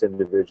than this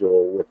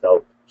individual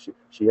without.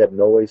 She had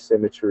no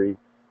asymmetry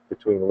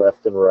between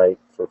left and right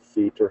for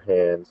feet or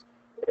hands,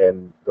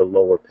 and the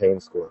lower pain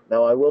score.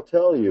 Now, I will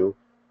tell you,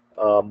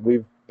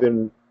 we've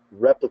been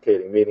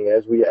replicating, meaning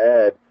as we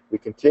add, we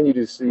continue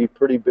to see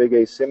pretty big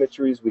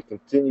asymmetries. We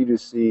continue to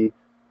see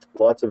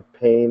lots of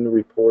pain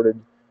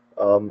reported,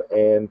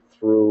 and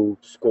through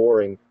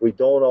scoring, we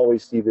don't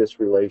always see this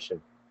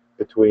relation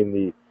between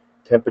the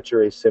temperature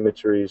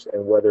asymmetries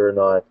and whether or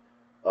not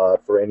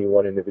for any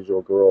one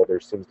individual girl there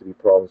seems to be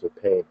problems with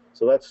pain.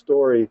 So that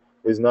story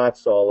is not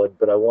solid,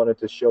 but I wanted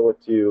to show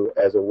it to you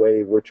as a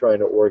way we're trying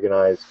to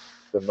organize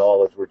the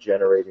knowledge we're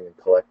generating and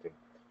collecting.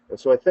 And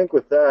so I think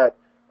with that,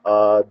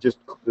 just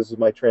this is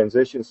my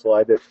transition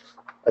slide, that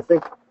I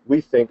think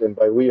we think, and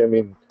by we I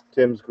mean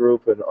Tim's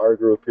group and our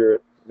group here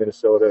at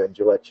Minnesota and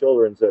Gillette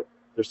Children's, that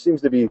there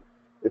seems to be,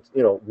 it's,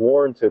 you know,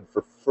 warranted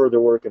for further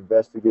work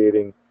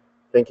investigating,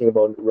 thinking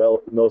about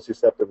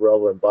nociceptive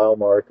relevant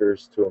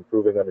biomarkers to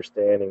improving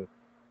understanding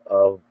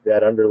of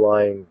that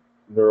underlying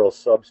neural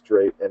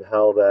substrate and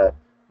how that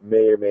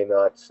may or may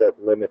not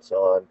set limits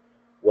on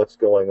what's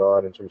going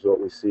on in terms of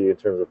what we see in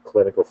terms of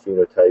clinical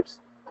phenotypes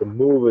to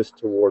move us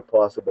toward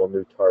possible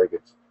new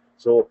targets.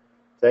 So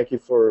thank you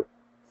for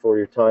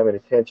your time and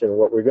attention.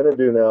 What we're going to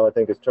do now, I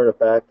think, is turn it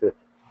back to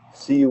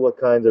see what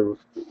kinds of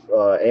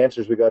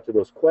answers we got to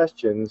those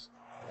questions,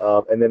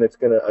 and then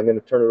I'm going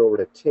to turn it over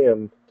to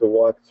Tim to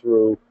walk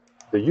through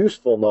the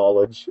useful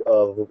knowledge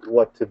of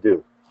what to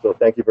do. So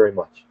thank you very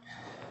much.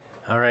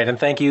 All right, and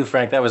thank you,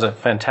 Frank. That was a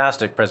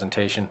fantastic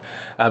presentation.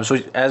 So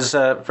as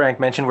Frank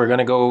mentioned, we're going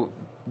to go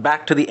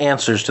back to the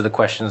answers to the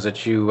questions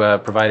that you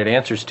provided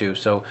answers to.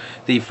 So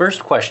the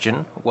first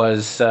question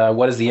was,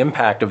 what is the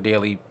impact of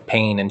daily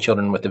pain in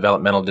children with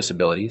developmental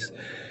disabilities?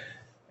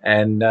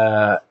 And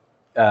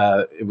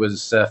it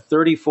was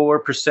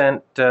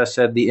 34%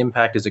 said the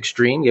impact is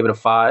extreme, gave it a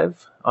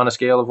 5 on a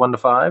scale of 1 to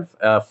 5.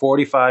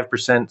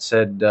 45%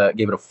 said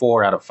gave it a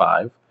 4 out of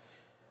 5.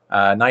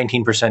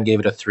 19%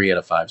 gave it a 3 out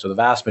of 5. So the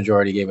vast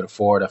majority gave it a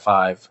 4 out of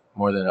 5.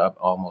 More than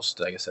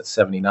almost, I guess that's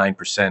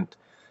 79%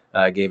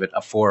 gave it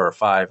a 4 or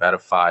 5 out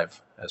of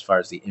 5 as far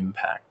as the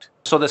impact.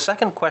 So the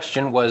second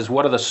question was,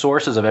 what are the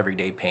sources of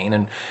everyday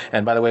pain?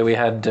 And by the way, we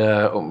had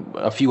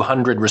a few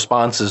hundred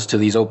responses to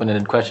these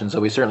open-ended questions,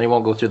 so we certainly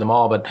won't go through them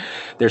all, but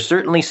there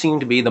certainly seem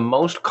to be, the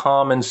most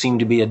common seem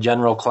to be a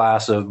general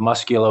class of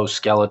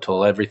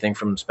musculoskeletal, everything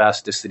from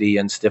spasticity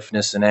and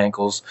stiffness in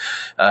ankles,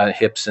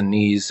 hips and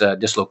knees,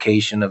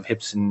 dislocation of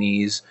hips and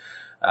knees,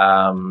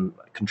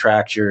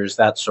 contractures,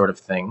 that sort of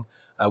thing.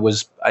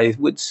 Was, I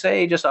would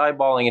say, just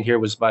eyeballing it here,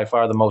 was by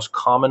far the most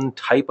common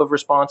type of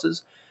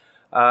responses.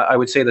 I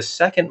would say the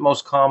second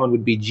most common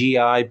would be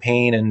GI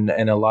pain,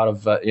 and a lot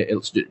of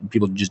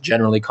people just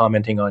generally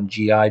commenting on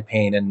GI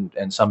pain,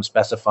 and some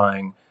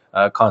specifying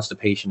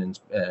constipation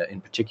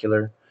in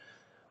particular.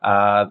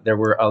 There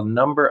were a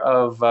number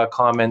of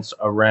comments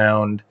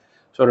around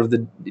sort of the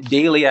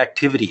daily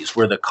activities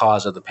were the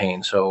cause of the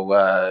pain.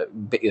 So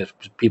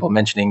people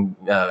mentioning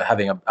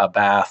having a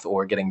bath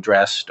or getting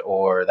dressed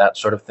or that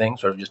sort of thing,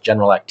 sort of just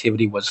general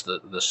activity was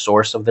the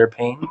source of their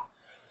pain.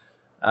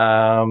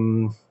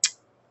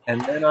 And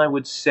then I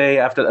would say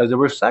after there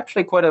was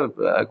actually quite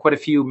a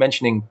few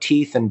mentioning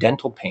teeth and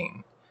dental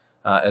pain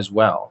as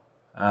well.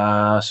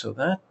 So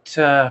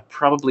that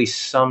probably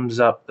sums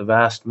up the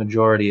vast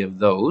majority of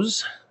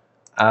those.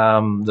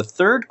 The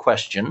third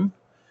question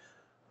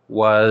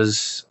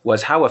was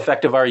how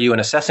effective are you in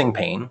assessing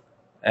pain?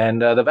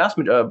 And the vast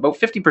majority, about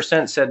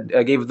 50% said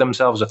gave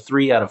themselves a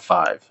 3 out of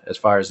 5 as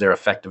far as their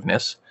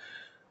effectiveness.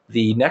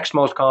 The next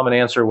most common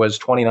answer was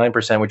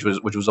 29%,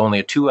 which was only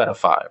a 2 out of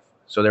 5.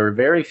 So there were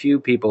very few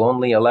people,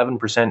 only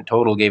 11%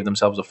 total gave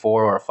themselves a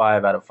 4 or a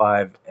 5 out of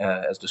 5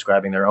 as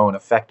describing their own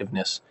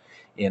effectiveness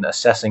in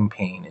assessing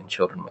pain in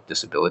children with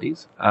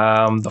disabilities.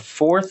 The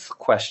fourth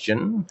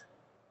question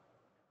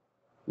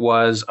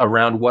was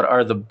around what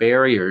are the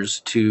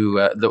barriers to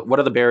what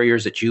are the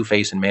barriers that you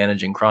face in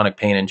managing chronic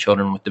pain in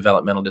children with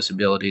developmental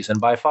disabilities?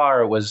 And by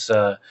far it was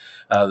the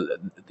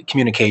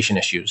communication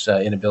issues,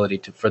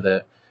 inability for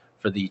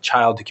the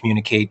child to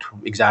communicate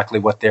exactly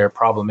what their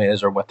problem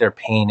is or what their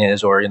pain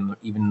is, or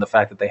even the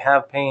fact that they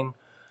have pain,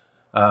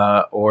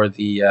 or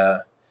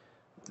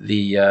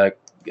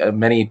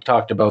many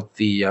talked about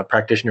the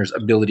practitioner's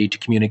ability to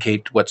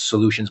communicate what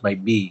solutions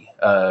might be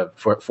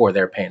for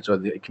their pain. So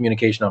the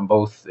communication in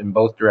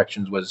both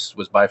directions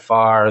was by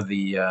far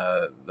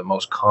the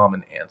most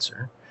common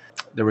answer.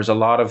 There was a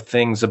lot of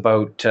things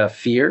about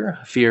fear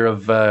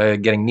of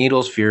getting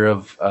needles, fear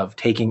of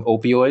taking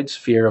opioids,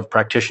 fear of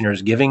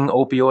practitioners giving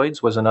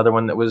opioids was another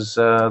one that was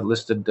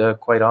listed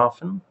quite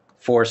often.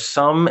 For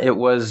some, it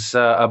was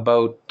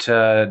about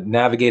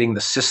navigating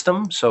the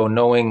system, so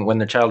knowing when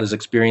the child is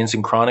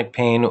experiencing chronic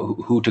pain,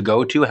 who to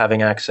go to,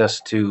 having access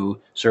to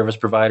service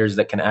providers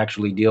that can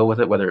actually deal with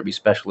it, whether it be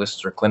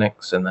specialists or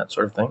clinics and that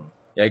sort of thing.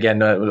 Yeah, again,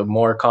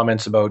 more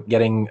comments about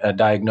getting a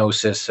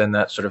diagnosis and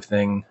that sort of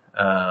thing.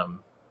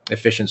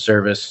 Efficient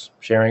service,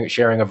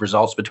 sharing of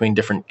results between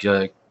different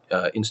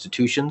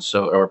institutions,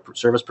 or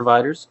service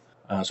providers.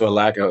 So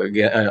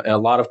a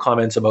lot of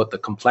comments about the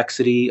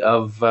complexity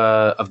of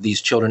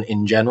these children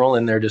in general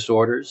and their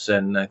disorders,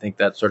 and I think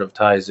that sort of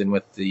ties in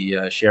with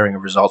the sharing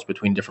of results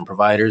between different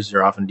providers.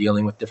 They're often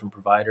dealing with different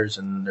providers,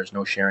 and there's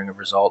no sharing of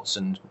results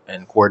and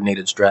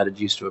coordinated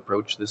strategies to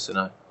approach this in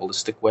a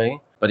holistic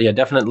way. But yeah,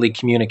 definitely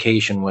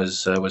communication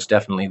was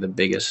definitely the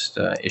biggest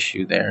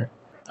issue there.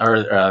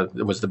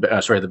 Was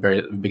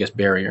the biggest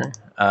barrier.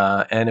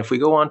 And if we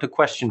go on to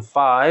question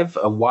 5,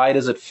 why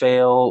does it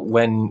fail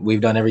when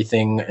we've done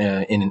everything,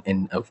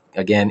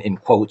 again in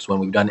quotes, when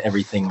we've done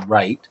everything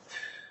right?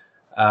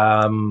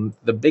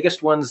 The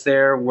biggest ones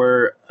there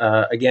were,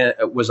 again,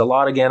 it was a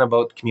lot again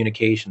about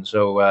communication.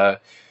 So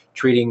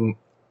treating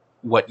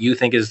what you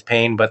think is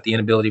pain, but the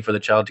inability for the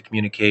child to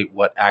communicate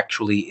what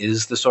actually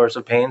is the source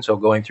of pain. So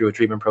going through a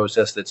treatment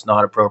process that's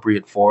not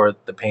appropriate for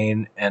the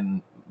pain,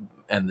 and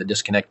the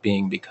disconnect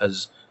being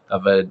because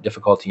of a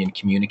difficulty in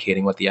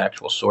communicating what the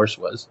actual source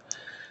was.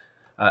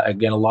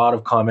 Again, a lot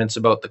of comments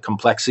about the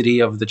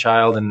complexity of the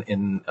child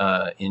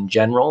in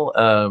general,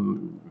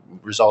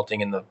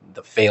 resulting in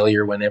the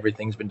failure when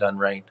everything's been done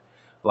right.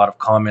 A lot of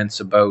comments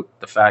about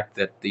the fact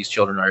that these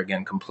children are,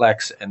 again,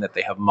 complex, and that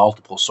they have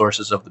multiple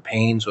sources of the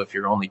pain. So if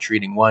you're only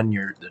treating one,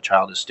 the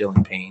child is still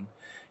in pain,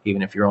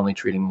 even if you're only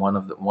treating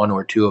one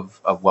or two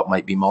of what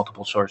might be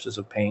multiple sources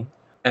of pain.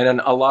 And then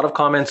a lot of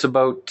comments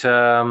about,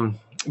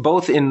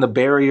 both in the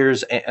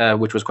barriers,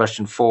 which was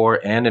question 4,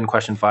 and in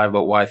question 5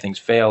 about why things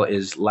fail,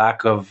 is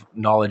lack of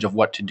knowledge of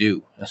what to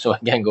do. So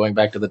again, going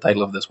back to the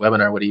title of this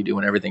webinar, what do you do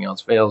when everything else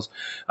fails?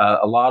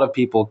 A lot of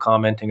people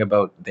commenting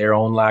about their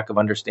own lack of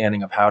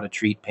understanding of how to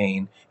treat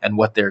pain, and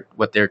what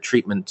their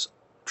treatment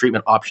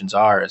options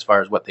are, as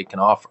far as what they can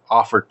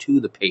offer to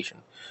the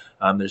patient.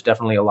 There's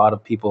definitely a lot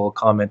of people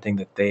commenting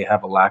that they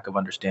have a lack of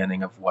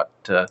understanding of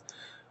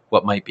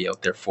what might be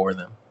out there for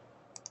them.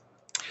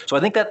 So I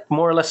think that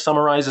more or less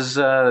summarizes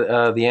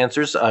the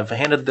answers. I've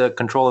handed the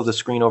control of the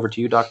screen over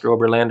to you, Dr.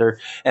 Oberlander.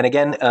 And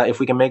again,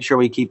 if we can make sure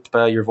we keep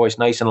your voice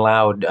nice and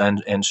loud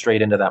and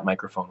straight into that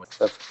microphone.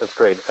 That's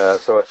great.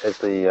 So it's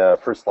the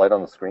first slide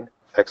on the screen.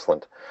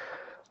 Excellent.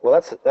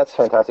 Well, that's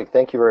fantastic.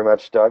 Thank you very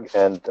much, Doug.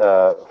 And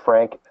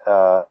Frank,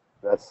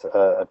 that's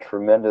a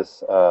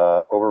tremendous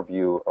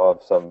overview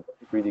of some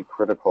really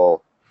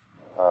critical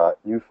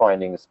new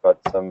findings, but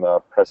some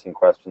pressing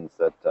questions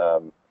that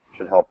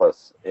should help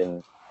us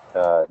in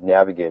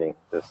navigating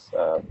this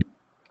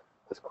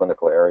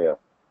clinical area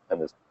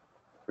and this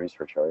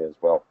research area as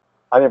well.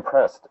 I'm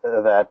impressed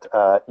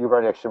that you've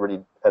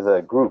already, as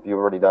a group, you've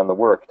already done the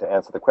work to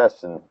answer the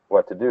question,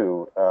 what to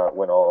do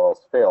when all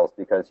else fails,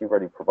 because you've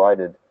already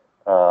provided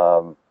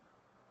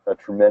a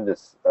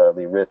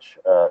tremendously rich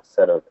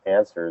set of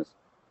answers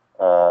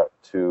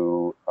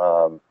to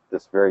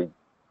this very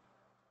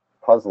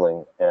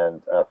puzzling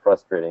and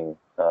frustrating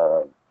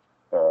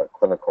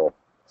clinical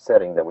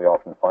setting that we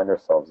often find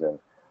ourselves in.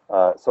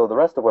 So the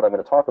rest of what I'm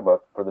going to talk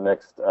about for the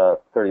next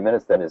 30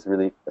 minutes then is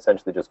really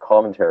essentially just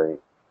commentary,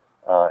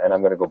 and I'm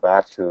going to go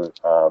back to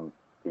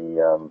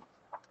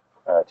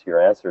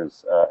your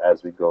answers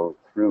as we go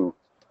through.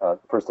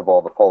 First of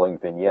all, the following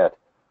vignette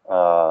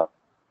of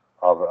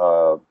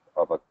a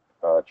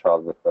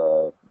child with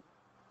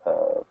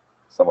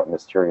somewhat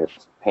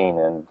mysterious pain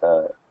and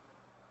a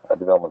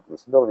developmental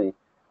disability.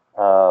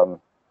 But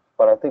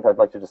I think I'd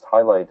like to just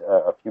highlight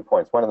a few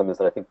points. One of them is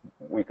that I think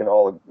we can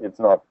all, it's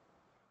not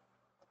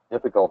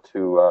difficult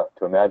to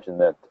imagine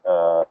that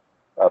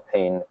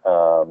pain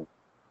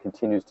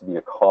continues to be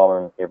a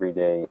common,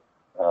 everyday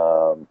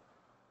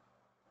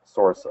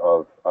source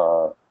of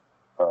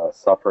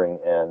suffering,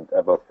 and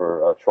both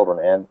for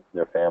children and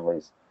their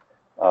families,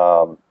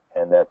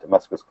 and that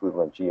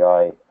musculoskeletal and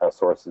GI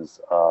sources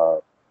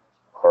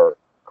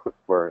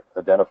were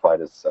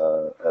identified as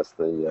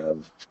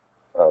the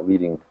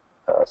leading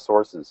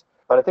sources.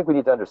 But I think we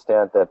need to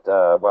understand that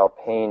while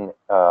pain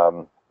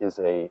is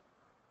a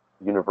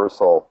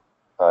universal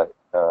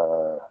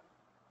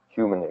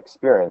human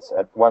experience,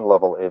 at one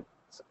level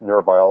its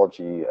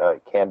neurobiology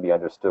can be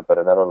understood, but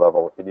at another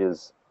level it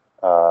is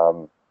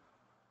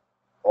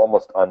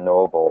almost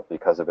unknowable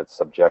because of its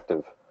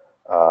subjective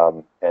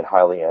and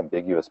highly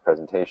ambiguous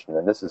presentation.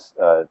 And this is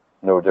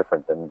no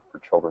different than for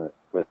children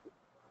with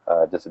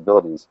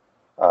disabilities,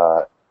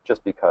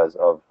 just because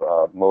of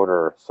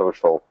motor,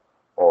 social,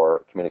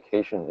 or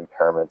communication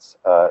impairments.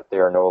 They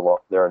are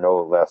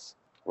no less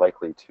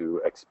likely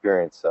to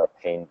experience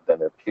pain than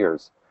their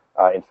peers.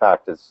 In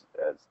fact, as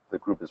the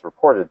group has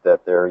reported,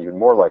 that they're even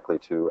more likely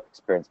to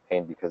experience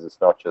pain because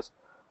it's not just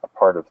a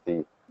part of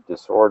the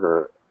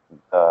disorder,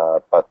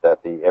 but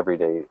that the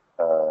everyday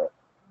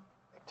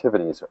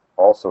activities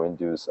also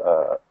induce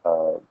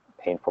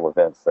painful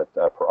events that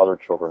for other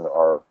children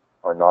are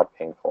not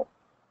painful.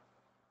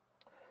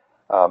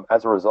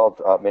 As a result,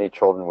 many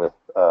children with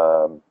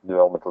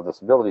developmental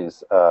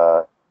disabilities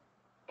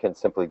can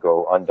simply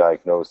go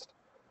undiagnosed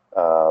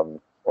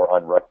or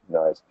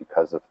unrecognized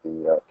because of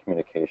the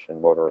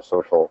communication, motor, or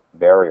social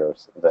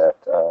barriers that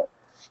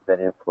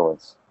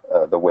influence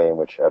the way in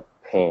which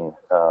pain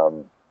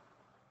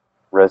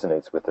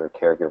resonates with their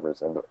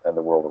caregivers and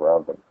the world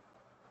around them.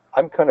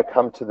 I'm going to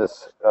come to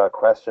this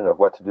question of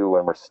what to do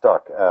when we're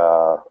stuck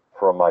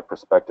from my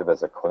perspective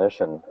as a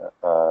clinician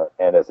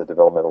and as a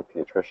developmental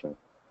pediatrician.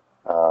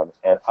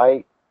 And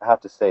I have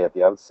to say at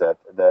the outset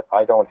that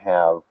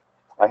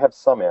I have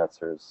some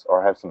answers,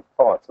 or I have some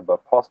thoughts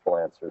about possible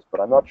answers, but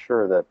I'm not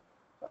sure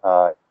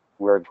that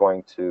we're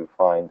going to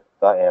find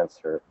the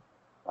answer.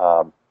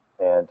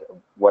 And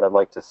what I'd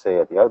like to say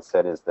at the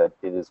outset is that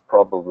it is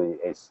probably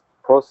a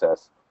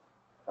process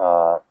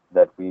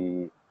that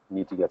we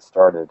need to get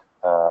started,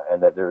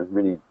 and that there's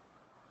really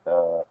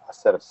a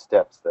set of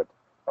steps that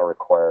are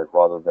required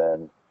rather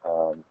than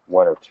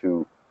one or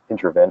two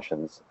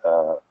interventions,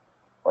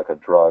 like a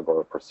drug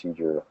or a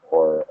procedure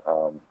or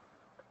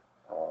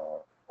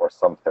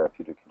some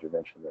therapeutic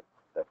intervention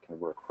that can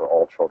work for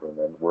all children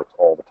and works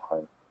all the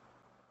time.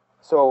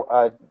 So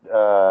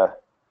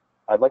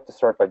I'd like to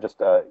start by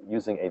just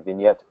using a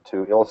vignette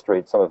to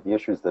illustrate some of the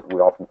issues that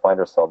we often find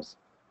ourselves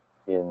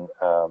in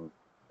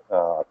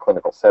a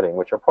clinical setting,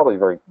 which are probably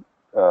very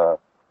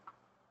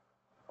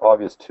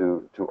obvious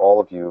to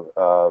all of you.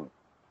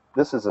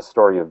 This is a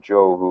story of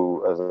Joe,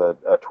 who is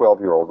a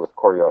 12-year-old with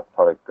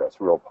choriotopic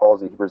cerebral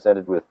palsy. He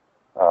presented with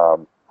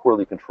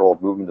poorly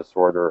controlled movement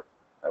disorder,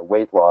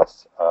 weight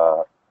loss.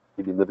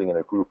 He'd be living in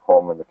a group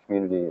home in the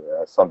community,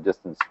 some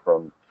distance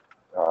from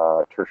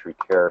tertiary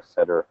care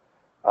center.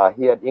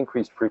 He had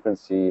increased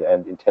frequency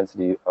and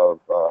intensity of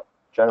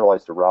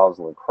generalized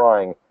arousal and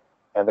crying,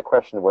 and the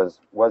question was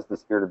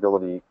this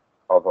irritability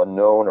of a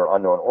known or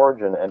unknown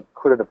origin, and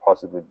could it have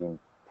possibly been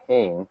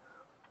pain?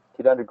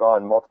 He'd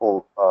undergone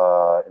multiple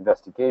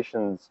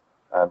investigations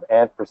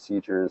and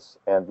procedures,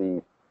 and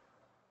the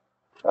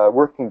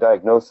working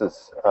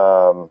diagnosis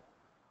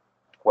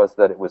was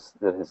that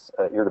his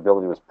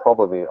irritability was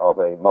probably of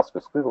a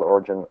musculoskeletal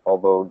origin,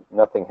 although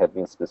nothing had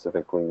been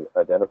specifically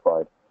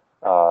identified.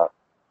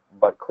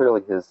 But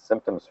clearly his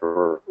symptoms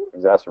were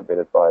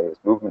exacerbated by his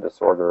movement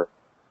disorder.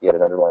 He had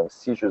an underlying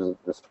seizure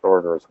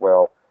disorder as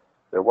well.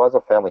 There was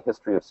a family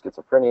history of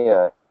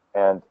schizophrenia,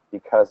 and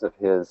because of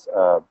his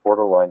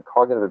borderline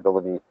cognitive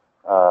ability,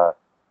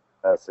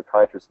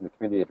 psychiatrists in the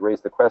community had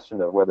raised the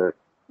question of whether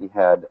he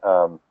had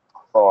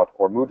thought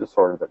or mood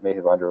disorder that may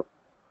have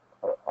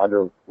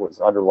was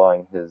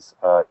underlying his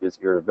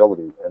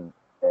irritability, and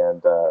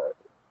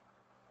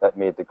that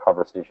made the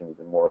conversation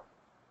even more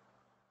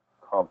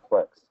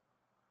complex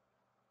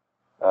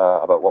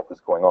about what was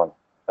going on.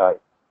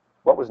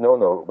 What was known,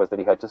 though, was that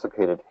he had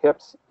dislocated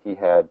hips. He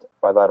had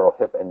bilateral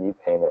hip and knee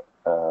pain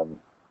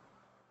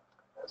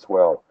as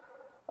well.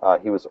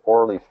 He was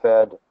orally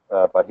fed,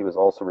 but he was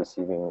also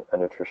receiving a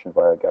nutrition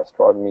via a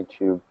gastrostomy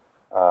tube.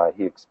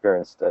 He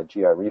experienced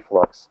GI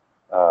reflux,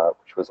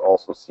 which was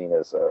also seen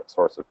as a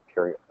source of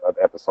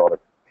episodic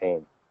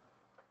pain.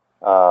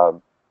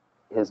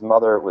 His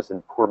mother was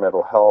in poor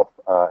mental health,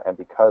 and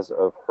because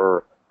of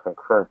her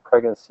concurrent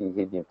pregnancy,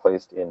 he'd been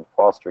placed in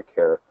foster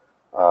care,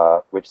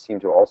 which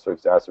seemed to also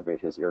exacerbate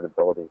his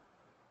irritability.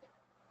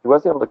 He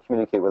was able to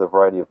communicate with a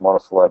variety of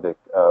monosyllabic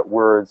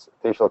words,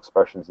 facial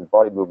expressions, and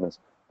body movements,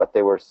 but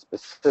they were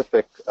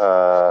specific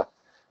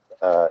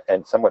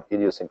and somewhat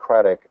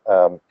idiosyncratic,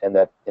 and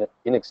that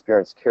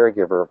inexperienced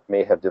caregiver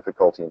may have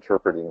difficulty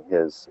interpreting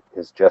his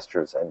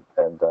gestures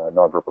and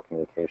nonverbal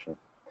communication.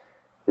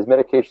 His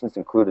medications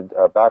included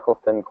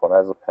baclofen,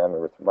 clonazepam,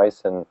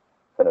 erythromycin,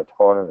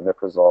 phenytoin,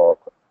 omeprazole,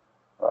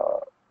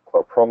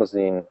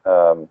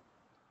 chlorpromazine,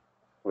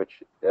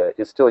 which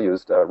is still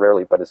used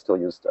rarely, but is still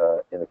used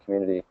in the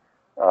community,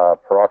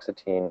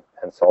 paroxetine,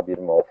 and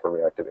salbutamol for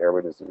reactive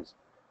airway disease.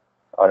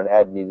 On an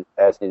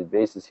as-needed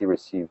basis, he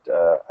received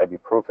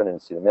ibuprofen and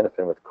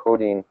acetaminophen with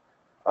codeine.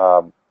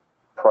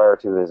 Prior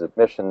to his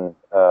admission,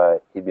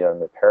 he'd been on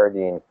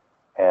meperidine,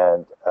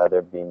 and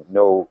there'd been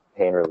no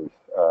pain relief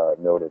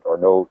noted or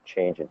no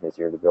change in his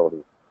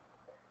irritability.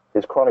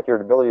 His chronic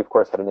irritability, of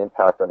course, had an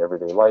impact on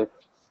everyday life.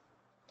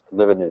 It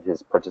limited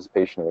his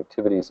participation in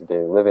activities of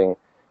daily living.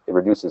 It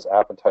reduced his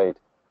appetite.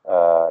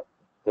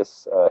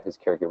 His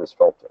caregivers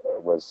felt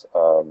was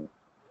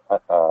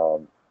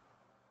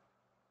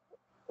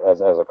as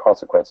a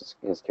consequence,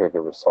 his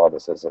caregivers saw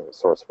this as a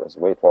source for his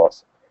weight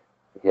loss.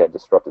 He had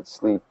disrupted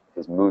sleep,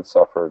 his mood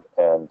suffered,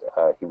 and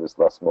he was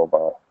less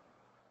mobile.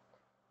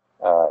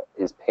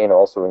 His pain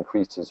also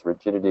increased his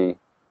rigidity,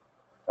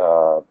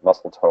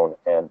 muscle tone,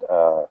 and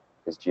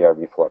his GI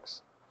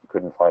reflux. He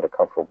couldn't find a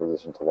comfortable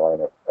position to lie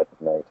in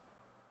at night.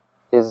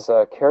 His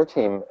care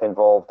team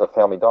involved a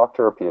family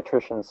doctor, a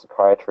pediatrician,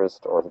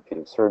 psychiatrist,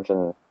 orthopedic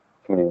surgeon,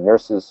 community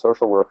nurses,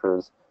 social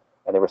workers,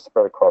 and they were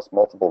spread across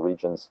multiple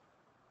regions.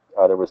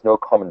 There was no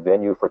common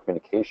venue for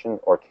communication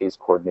or case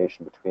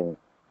coordination between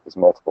his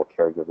multiple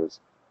caregivers.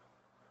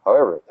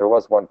 However, there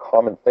was one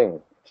common thing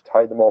which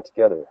tied them all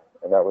together,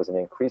 and that was an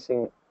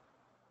increasing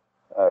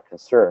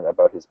concern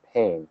about his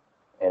pain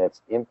and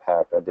its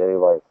impact on daily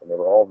life, and they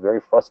were all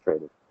very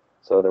frustrated.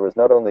 So there was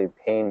not only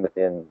pain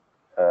within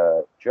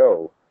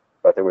Joe,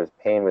 but there was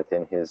pain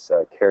within his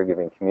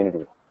caregiving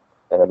community,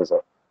 and it was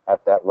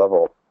at that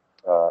level,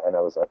 and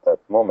it was at that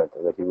moment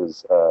that he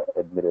was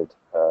admitted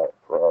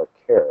for our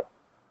care.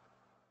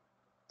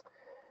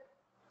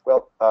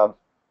 Well,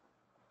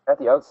 at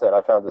the outset,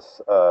 I found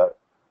this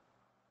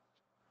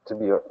to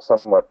be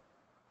somewhat,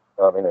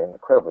 an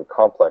incredibly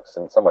complex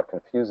and somewhat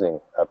confusing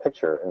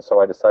picture, and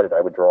so I decided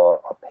I would draw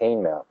a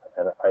pain map,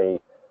 and I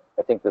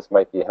think this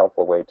might be a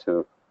helpful way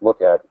to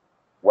look at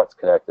what's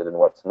connected and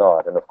what's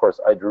not. And of course,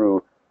 I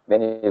drew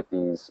many of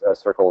these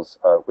circles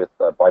with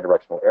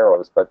bidirectional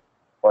arrows, but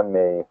one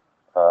may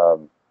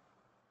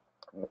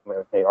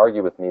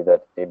argue with me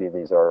that maybe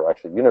these are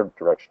actually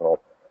unidirectional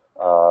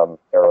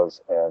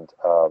arrows, and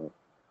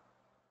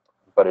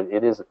but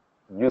it is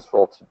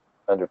useful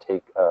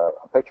undertake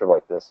a picture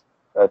like this,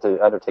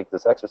 to undertake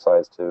this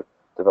exercise to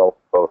develop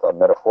both a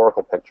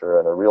metaphorical picture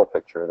and a real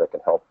picture that can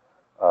help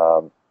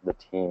the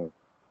team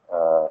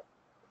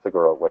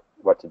figure out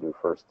what to do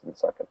first and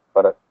second.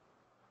 But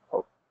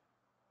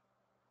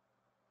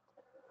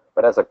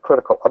as a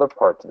critical other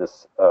part to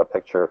this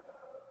picture,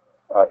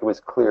 it was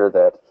clear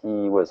that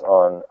he was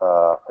on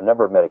a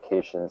number of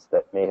medications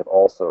that may have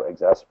also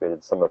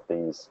exacerbated some of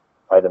these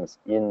items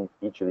in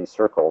each of these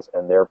circles,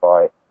 and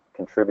thereby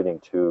contributing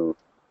to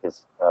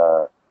his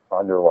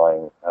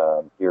underlying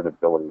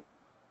irritability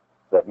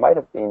that might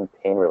have been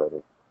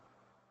pain-related.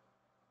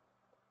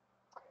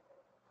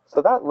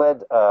 So that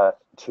led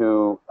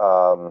to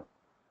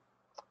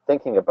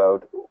thinking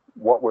about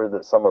what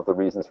were some of the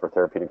reasons for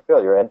therapeutic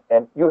failure,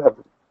 and you have,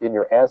 in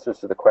your answers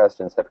to the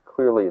questions, have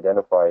clearly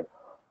identified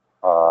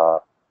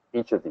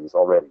each of these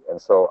already. And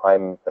so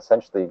I'm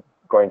essentially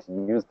going to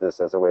use this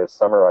as a way of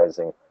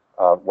summarizing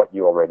what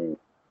you already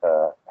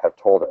have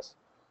told us.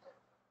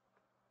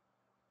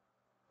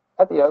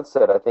 At the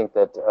outset, I think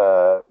that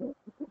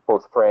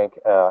both Frank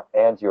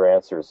and your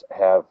answers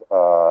have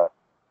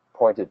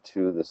pointed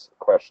to this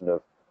question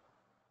of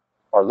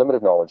our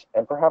limited knowledge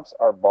and perhaps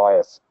our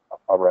bias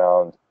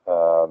around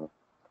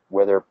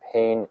whether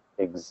pain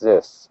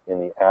exists in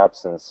the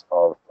absence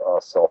of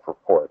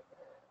self-report.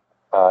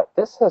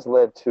 This has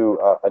led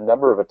to a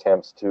number of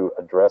attempts to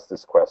address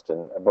this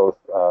question, both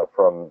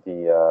from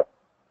the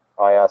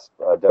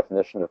IASP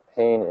definition of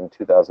pain in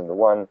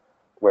 2001,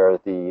 where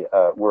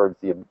the words,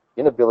 the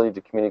inability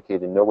to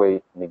communicate in no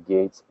way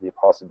negates the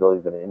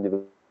possibility that an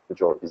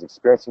individual is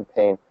experiencing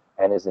pain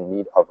and is in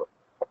need of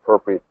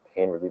appropriate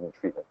pain-relieving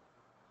treatment.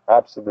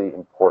 Absolutely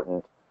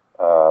important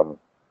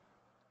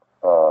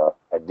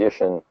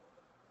addition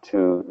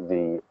to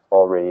the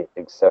already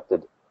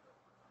accepted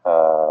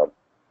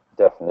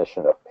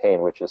definition of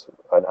pain, which is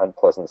an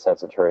unpleasant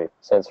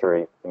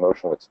sensory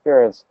emotional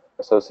experience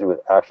associated with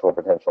actual or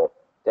potential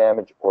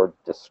damage or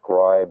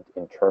described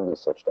in terms of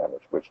such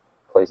damage, which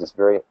places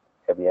very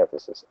heavy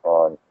emphasis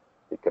on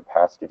the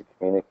capacity to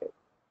communicate.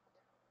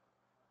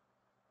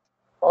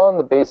 On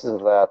the basis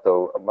of that,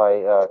 though,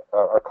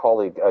 our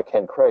colleague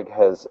Ken Craig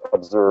has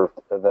observed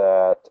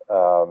that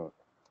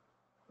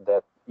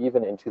that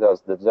even in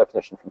the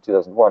definition from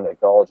 2001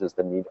 acknowledges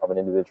the need of an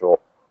individual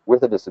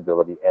with a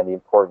disability and the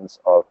importance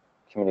of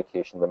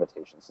communication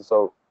limitations. And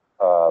so,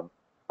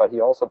 but he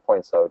also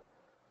points out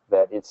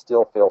that it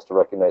still fails to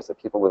recognize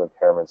that people with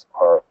impairments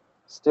are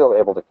still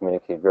able to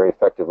communicate very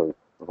effectively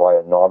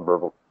via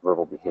non-verbal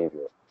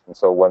behavior. And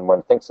so when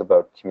one thinks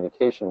about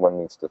communication, one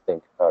needs to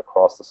think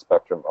across the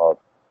spectrum of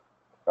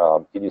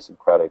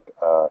idiosyncratic,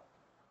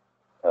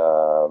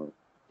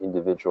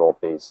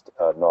 individual-based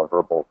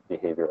nonverbal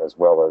behavior, as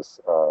well as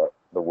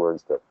the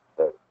words that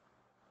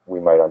we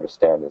might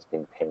understand as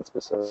being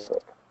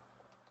pain-specific.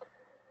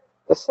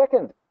 The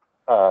second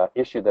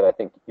issue that I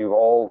think you've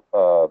all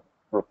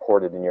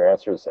reported in your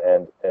answers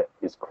and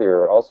is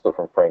clear also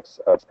from Frank's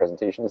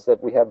presentation is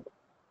that we have,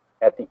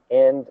 at the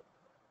end,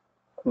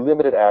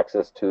 limited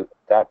access to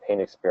that pain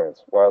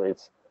experience. While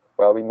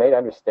we may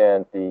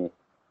understand the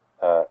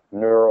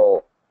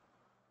neural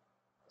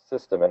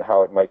system and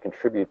how it might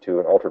contribute to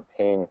an altered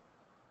pain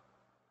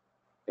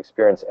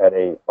experience at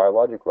a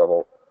biologic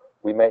level,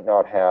 we might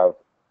not have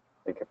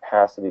the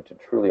capacity to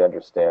truly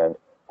understand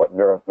what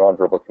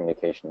nonverbal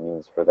communication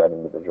means for that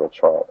individual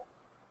child.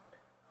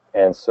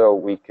 And so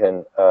we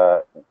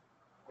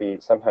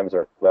sometimes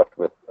are left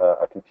with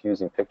a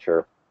confusing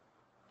picture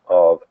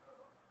of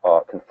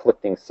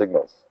conflicting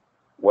signals.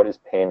 What is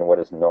pain and what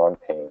is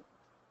non-pain?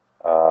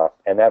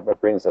 And that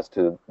brings us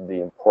to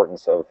the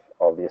importance of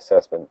the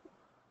assessment,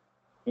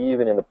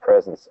 even in the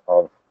presence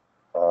of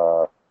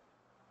a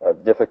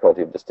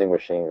difficulty of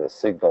distinguishing the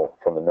signal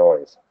from the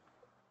noise.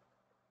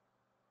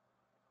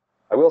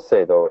 I will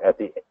say, though,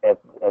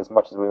 as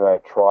much as we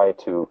might try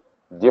to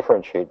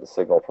differentiate the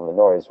signal from the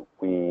noise,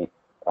 we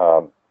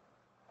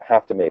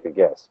have to make a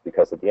guess,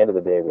 because at the end of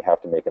the day, we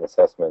have to make an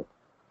assessment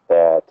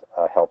that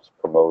helps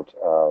promote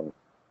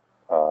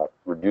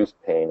reduced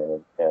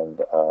pain and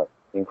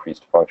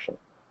increased function.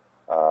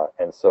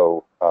 And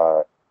so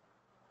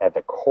at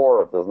the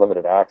core of the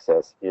limited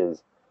access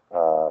is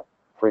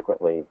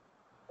frequently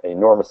an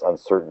enormous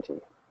uncertainty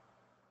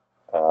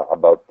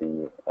about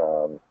the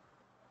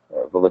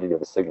validity of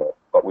the signal.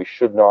 But we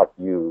should not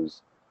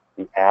use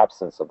the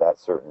absence of that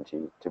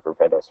certainty to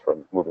prevent us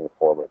from moving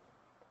forward.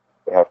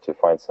 We have to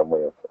find some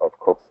way of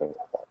coping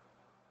with that.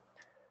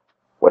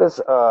 What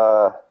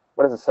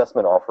does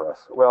assessment offer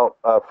us? Well,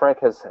 Frank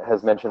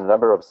has mentioned a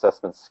number of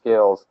assessment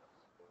scales,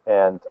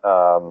 and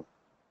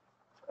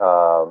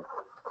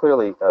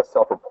clearly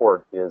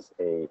self-report is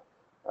a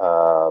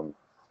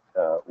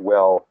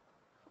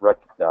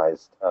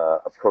well-recognized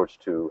approach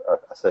to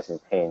assessing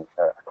pain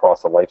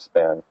across a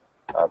lifespan,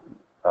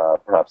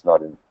 perhaps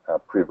not in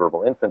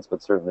pre-verbal infants,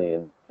 but certainly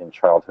in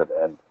childhood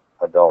and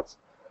adults.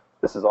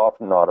 This is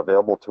often not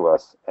available to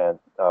us, and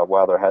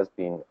while there has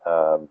been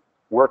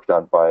work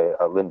done by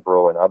Lynn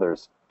Bro and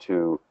others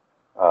to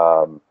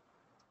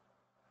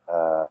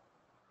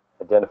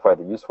identify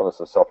the usefulness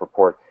of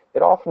self-report,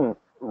 it often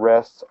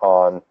rests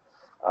on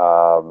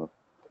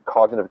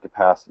cognitive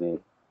capacity,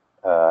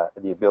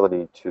 the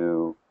ability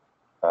to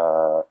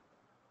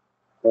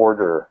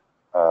order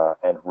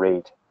and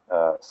rate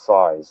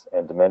size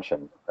and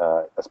dimension,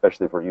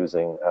 especially if we're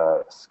using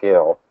a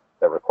scale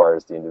that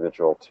requires the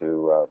individual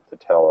to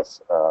tell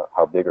us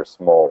how big or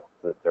small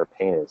their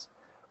pain is.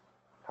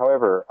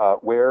 However,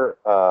 where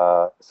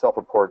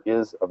self-report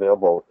is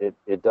available,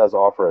 it does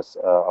offer us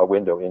a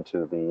window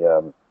into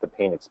the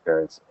pain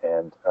experience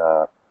and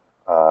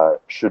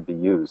should be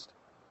used.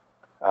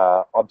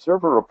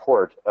 Observer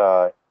report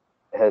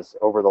has,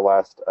 over the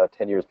last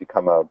 10 years,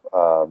 become a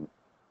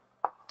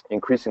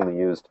increasingly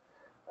used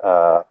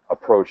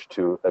approach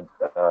to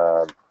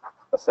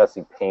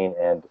assessing pain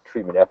and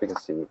treatment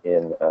efficacy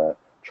in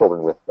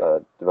children with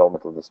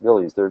developmental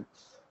disabilities.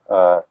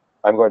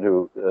 I'm going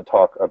to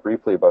talk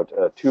briefly about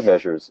two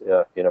measures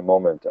in a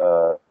moment,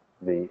 the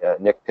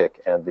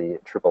NICPIC and the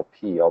Triple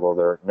P, although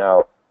there are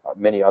now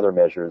many other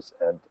measures,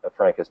 and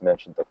Frank has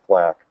mentioned the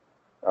FLAC,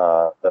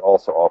 that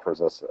also offers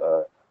us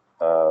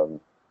an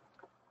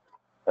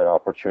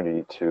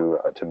opportunity to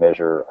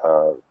measure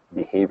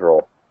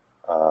behavioral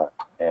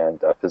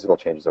and physical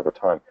changes over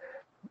time.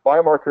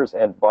 Biomarkers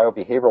and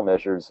biobehavioral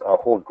measures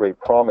hold great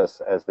promise,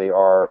 as they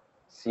are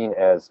seen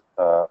as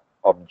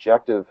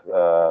objective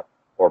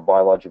or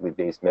biologically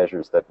based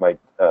measures that might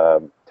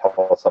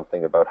tell us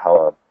something about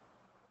how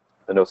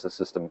the gnosis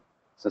system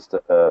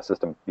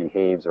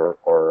behaves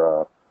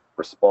or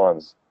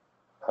responds.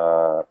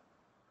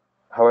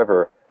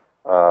 However,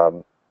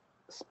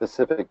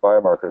 specific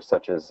biomarkers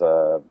such as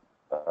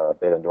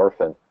beta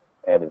endorphin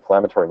and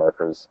inflammatory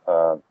markers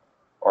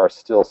are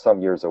still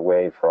some years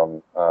away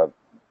from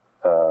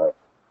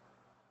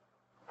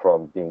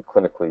being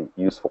clinically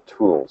useful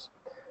tools.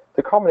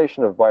 The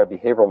combination of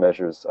biobehavioral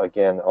measures,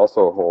 again,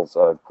 also holds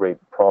great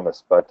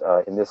promise, but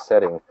in this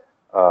setting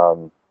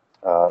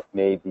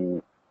may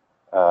be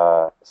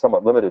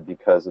somewhat limited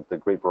because of the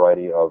great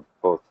variety of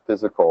both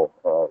physical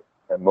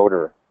and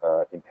motor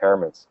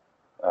impairments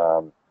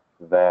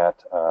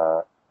that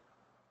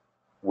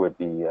would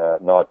be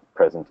not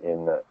present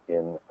in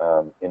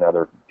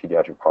other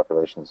pediatric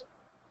populations.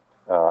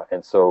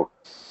 And so,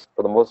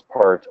 for the most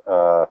part,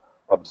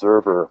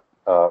 observer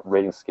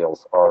rating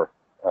scales are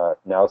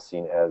now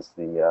seen as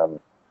the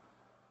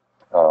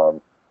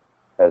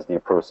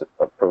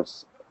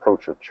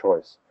approach of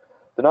choice.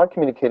 The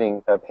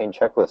non-communicating pain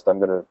checklist I'm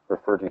going to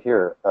refer to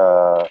here.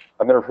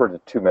 I'm going to refer to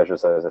two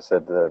measures, as I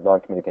said. The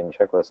non-communicating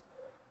checklist.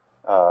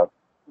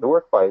 The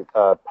work by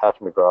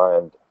Patrick McGrath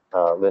and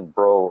Lynn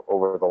Bro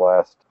over the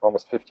last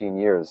almost 15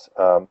 years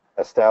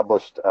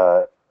established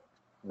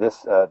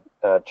this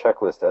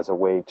checklist as a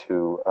way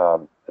to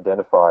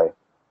identify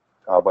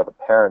what the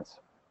parents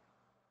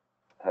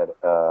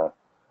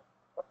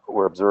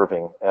were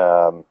observing,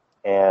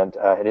 and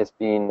it has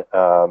been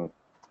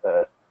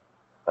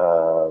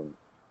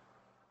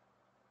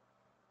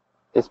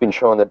it's been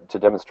shown that to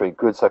demonstrate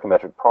good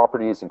psychometric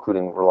properties,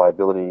 including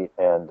reliability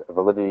and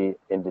validity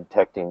in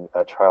detecting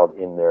a child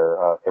in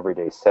their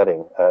everyday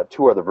setting.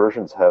 Two other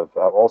versions have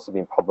also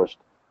been published,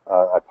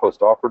 a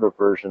post-operative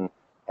version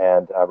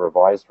and a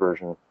revised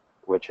version,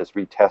 which has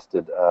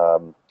retested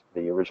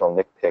the original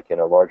NICPIC in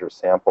a larger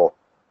sample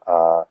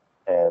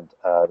and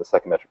the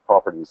psychometric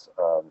properties,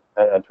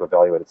 and to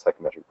evaluate its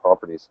psychometric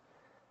properties.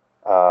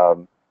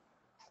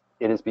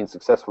 It has been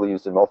successfully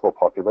used in multiple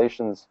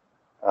populations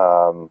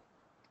and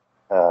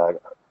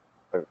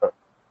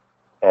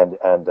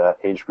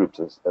age groups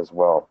as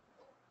well.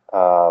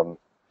 Both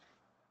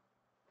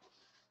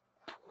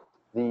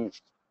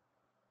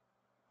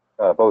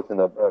in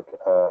the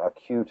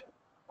acute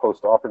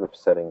post-operative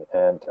setting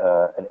and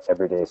an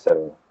everyday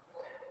setting.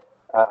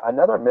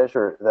 Another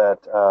measure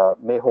that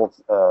may hold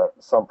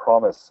some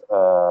promise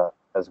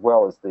as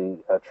well is the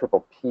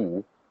Triple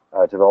P,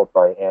 developed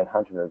by Anne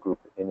Hunter and her group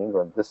in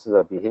England. This is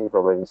a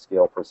behavioral rating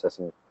scale for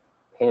assessing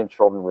pain in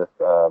children with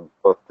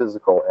both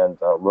physical and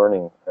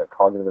learning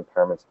cognitive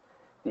impairments.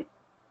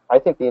 I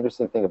think the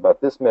interesting thing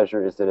about this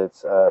measure is that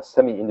it's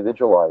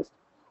semi-individualized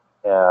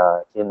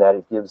in that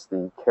it gives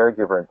the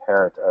caregiver and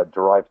parent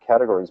derived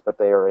categories, but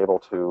they are able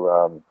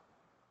to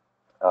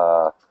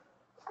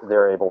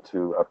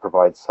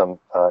provide some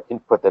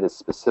input that is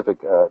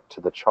specific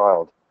to the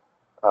child.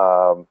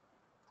 And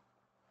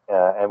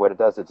what it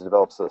does is it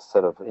develops a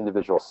set of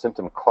individual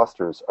symptom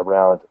clusters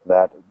around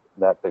that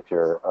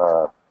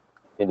particular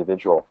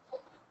individual.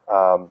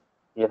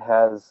 It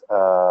has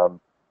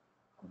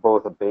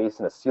both a base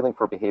and a ceiling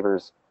for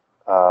behaviors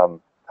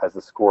as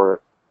the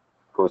score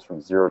goes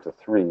from 0 to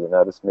 3.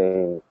 Now this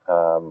may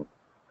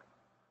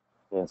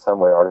in some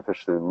way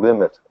artificially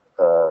limit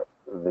or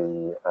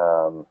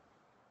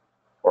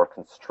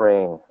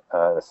constrain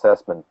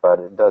assessment, but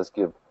it does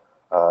give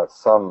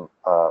some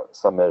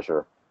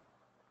measure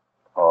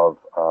of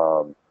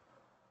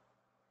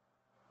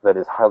that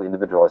is highly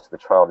individualized to the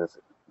child. It's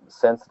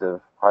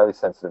sensitive, highly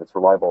sensitive, it's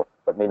reliable,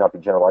 but may not be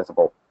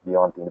generalizable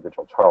beyond the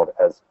individual child,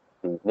 as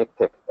the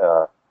NICPIC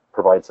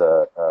provides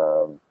a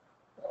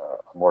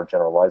a more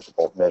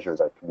generalizable measure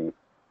that can be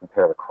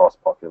compared across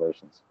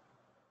populations.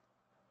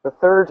 The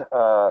third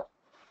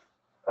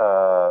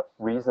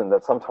reason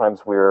that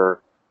sometimes we're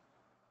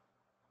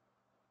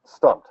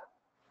stumped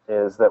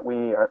is that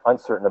we are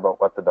uncertain about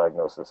what the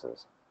diagnosis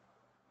is.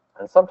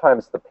 And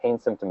sometimes the pain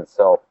symptom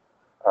itself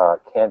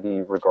can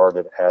be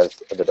regarded as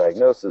the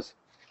diagnosis.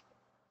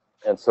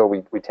 And so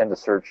we tend to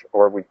search,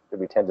 or we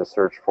tend to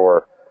search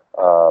for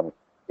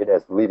it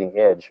as the leading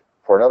edge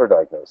for another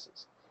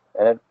diagnosis.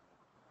 And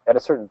at a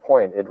certain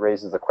point, it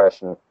raises the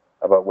question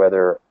about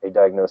whether a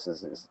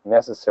diagnosis is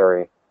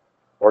necessary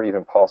or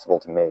even possible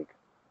to make,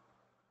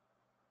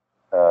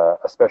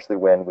 especially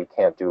when we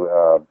can't do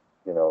a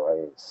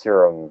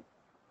serum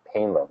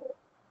pain level,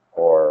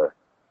 or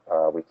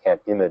we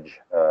can't image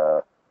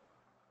the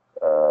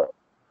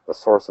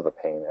source of the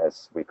pain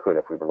as we could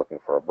if we were looking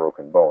for a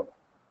broken bone.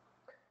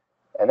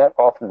 And that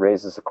often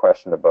raises a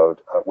question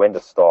about when to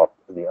stop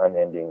the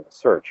unending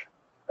search,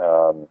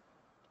 or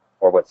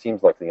what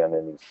seems like the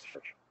unending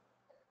search.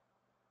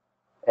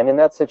 And in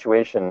that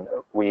situation,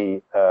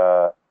 we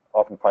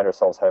often find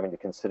ourselves having to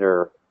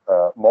consider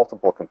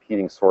multiple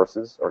competing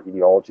sources or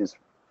etiologies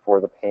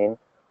for the pain.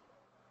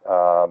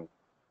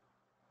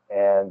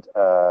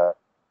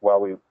 While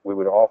we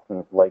would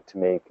often like to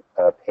make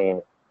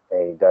pain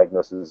a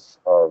diagnosis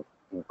of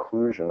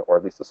inclusion, or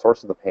at least the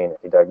source of the pain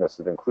a diagnosis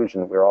of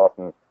inclusion, we're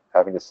often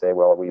having to say,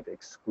 well, we've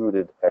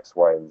excluded X,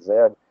 Y, and Z,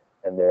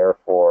 and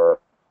therefore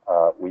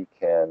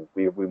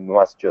we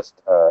must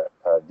just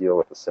deal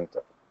with the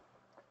symptom.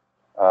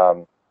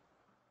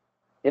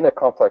 In a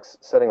complex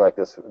setting like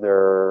this,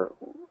 there's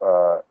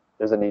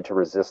a need to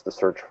resist the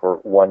search for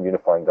one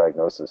unifying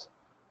diagnosis.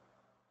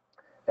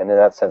 And in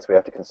that sense, we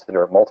have to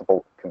consider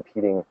multiple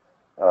competing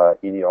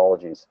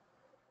etiologies.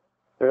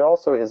 There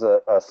also is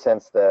a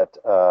sense that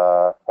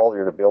all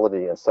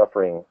irritability and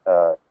suffering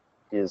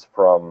is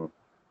from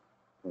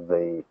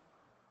the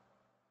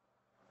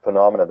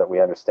phenomena that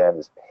we understand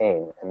as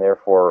pain, and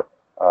therefore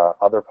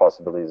other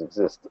possibilities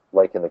exist,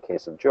 like in the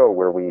case of Joe,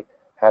 where we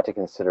had to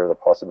consider the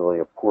possibility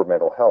of poor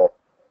mental health,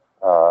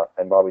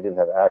 and while we didn't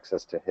have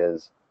access to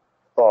his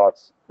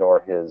thoughts nor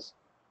his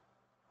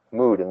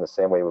mood in the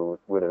same way we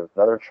would have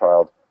another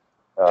child,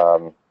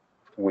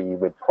 we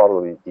would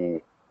probably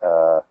be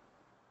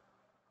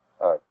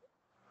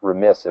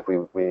remiss if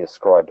we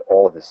ascribed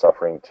all of his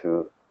suffering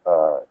to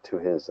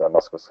his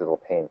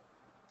musculoskeletal pain.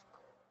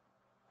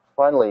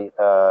 Finally,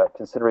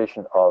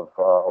 consideration of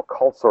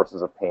occult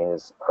sources of pain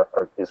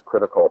is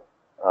critical,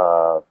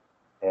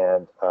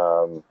 and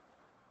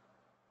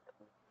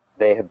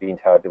they have been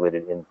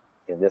tabulated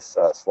in this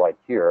slide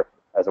here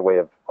as a way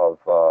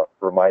of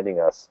reminding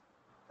us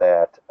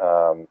that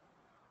not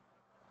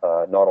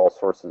all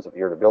sources of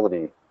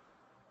irritability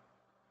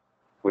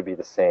would be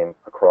the same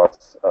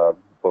across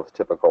both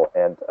typical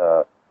and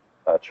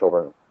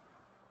children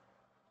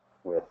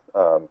with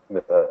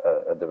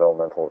a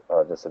developmental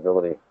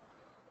disability.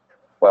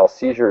 While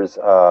seizures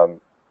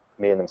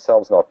may in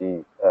themselves not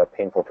be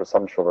painful for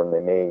some children,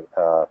 they may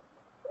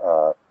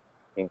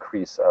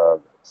increase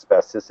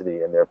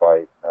spasticity and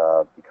thereby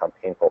become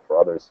painful for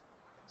others.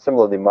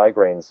 Similarly,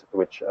 migraines,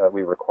 which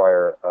we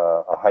require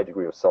a high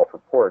degree of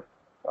self-report,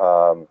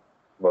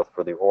 both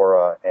for the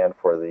aura and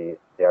for the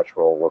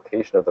actual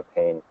location of the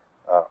pain,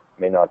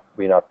 may not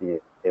be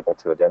able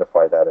to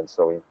identify that, and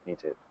so we need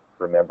to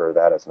remember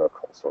that as an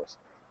occult source.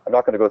 I'm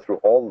not going to go through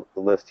all the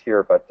list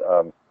here, but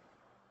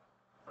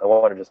I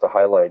wanted just to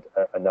highlight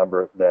a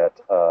number that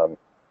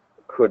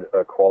could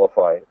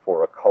qualify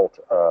for occult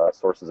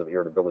sources of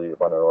irritability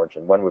of unknown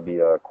origin. One would be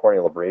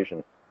corneal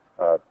abrasion.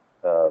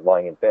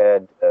 Lying in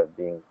bed,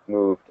 being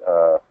moved,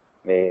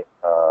 may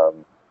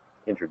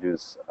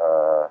introduce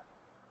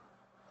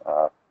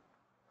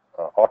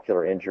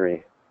ocular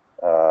injury.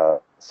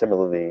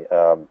 Similarly,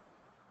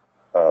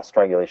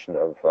 strangulation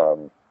of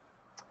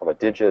a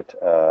digit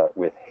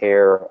with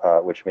hair,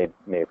 which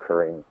may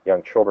occur in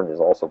young children, is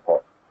also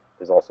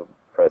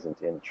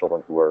present in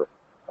children who are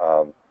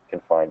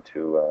confined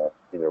to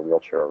either a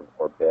wheelchair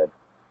or bed.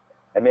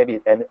 And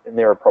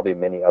there are probably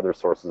many other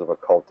sources of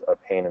occult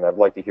pain, and I'd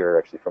like to hear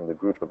actually from the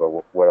group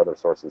about what other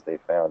sources they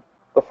found.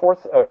 The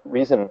fourth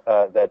reason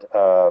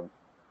that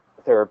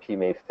therapy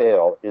may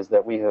fail is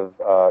that we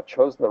have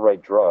chosen the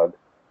right drug,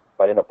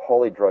 but in a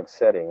polydrug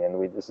setting,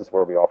 and this is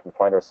where we often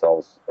find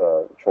ourselves,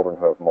 children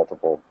who have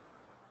multiple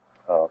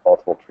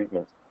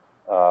treatments,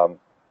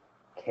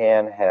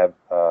 can have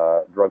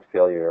drug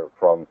failure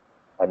from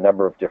a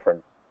number of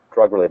different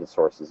drug-related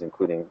sources,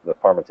 including the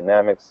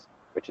pharmacodynamics,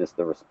 which is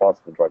the response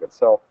to the drug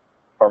itself,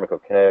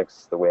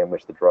 pharmacokinetics, the way in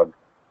which the drug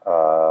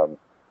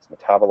is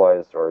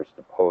metabolized or is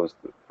deposed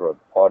throughout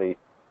the body,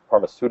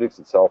 pharmaceutics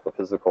itself, the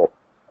physical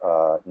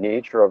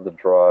nature of the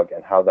drug,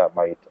 and how that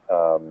might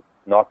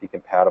not be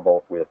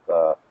compatible with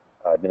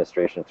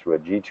administration through a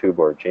G tube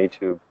or a J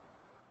tube,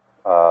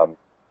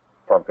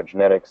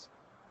 pharmacogenetics,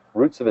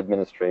 routes of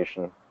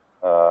administration,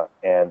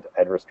 and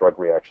adverse drug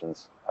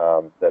reactions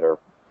that are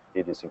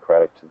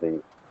idiosyncratic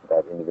to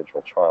that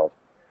individual child.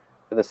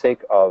 For the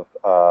sake of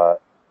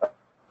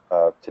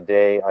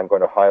today I'm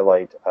going to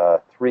highlight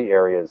three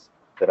areas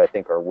that I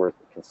think are worth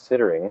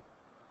considering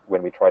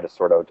when we try to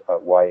sort out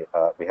why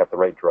we have the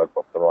right drug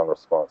but the wrong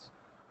response.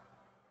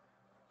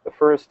 The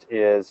first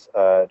is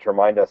to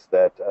remind us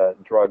that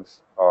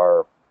drugs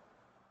are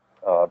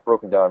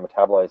broken down,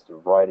 metabolized in a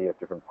variety of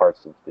different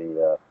parts of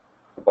the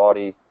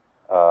body,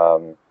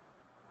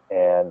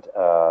 and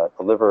the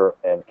liver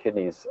and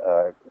kidneys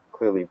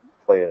clearly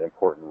play an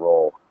important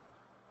role.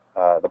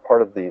 The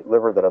part of the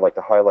liver that I'd like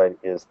to highlight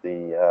is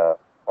the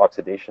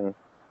oxidation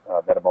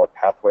metabolic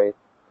pathway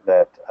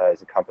that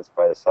is encompassed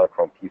by the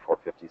cytochrome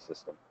P450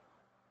 system.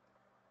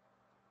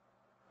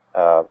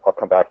 I'll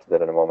come back to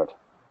that in a moment.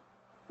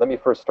 Let me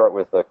first start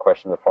with the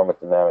question of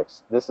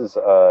pharmacodynamics. This is,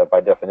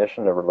 by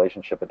definition, a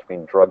relationship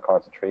between drug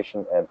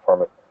concentration and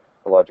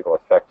pharmacological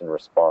effect and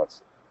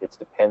response. It's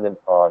dependent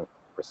on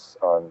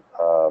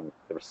the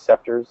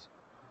receptors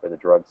where the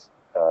drugs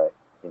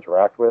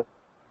interact with,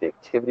 the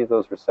activity of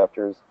those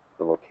receptors,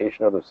 the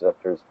location of the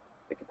receptors,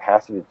 the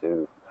capacity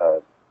to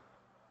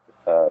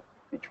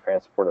be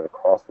transported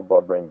across the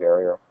blood-brain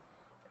barrier.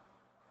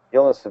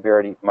 Illness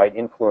severity might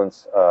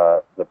influence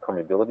the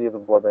permeability of the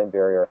blood-brain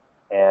barrier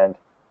and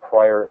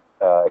prior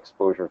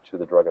exposure to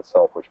the drug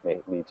itself, which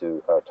may lead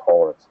to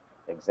tolerance.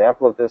 An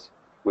example of this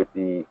would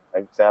be,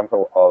 an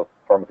example of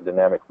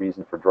pharmacodynamic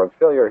reason for drug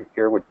failure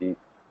here would be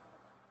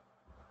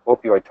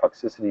opioid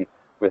toxicity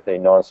with a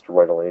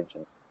non-steroidal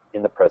agent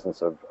in the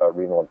presence of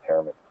renal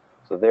impairment.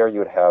 So there you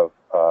would have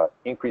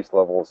increased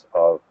levels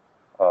of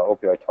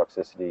opioid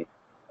toxicity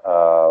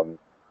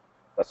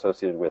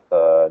associated with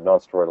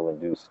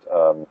non-steroidal-induced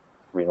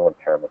renal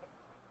impairment.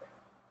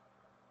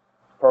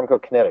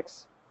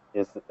 Pharmacokinetics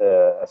is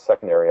a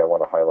second area I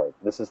want to highlight.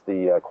 This is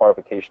the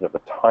quantification of the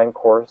time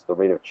course, the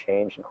rate of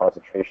change in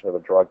concentration of a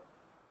drug,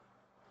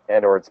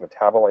 and or its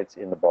metabolites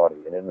in the body.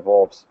 And it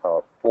involves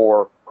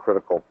four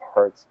critical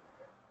parts: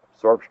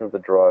 absorption of the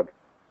drug,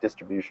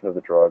 distribution of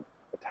the drug,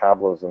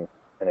 metabolism,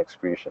 and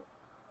excretion.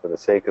 For the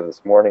sake of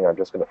this morning, I'm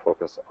just going to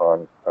focus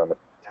on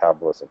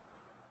metabolism,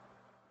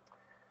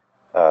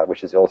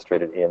 which is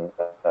illustrated in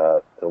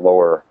the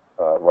lower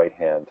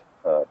right-hand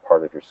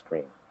part of your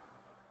screen.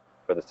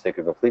 For the sake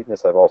of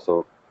completeness, I've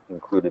also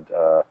included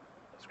a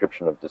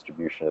description of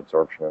distribution,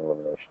 absorption, and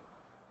elimination.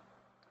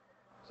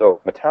 So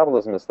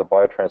metabolism is the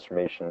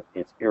biotransformation.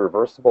 It's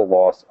irreversible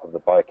loss of the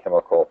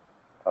biochemical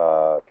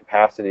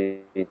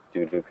capacity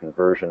due to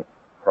conversion.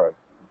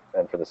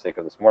 And for the sake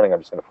of this morning, I'm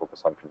just going to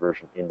focus on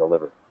conversion in the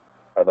liver.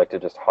 I'd like to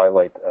just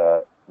highlight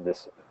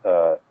this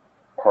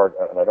part,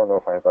 and I don't know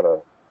if I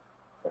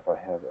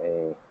have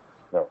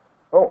no.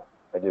 Oh,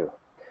 I do.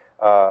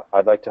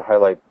 I'd like to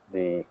highlight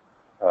the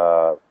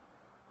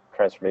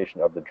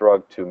transformation of the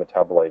drug to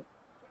metabolite.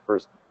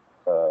 First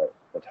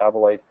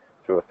metabolite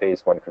through a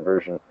phase 1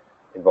 conversion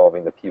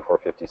involving the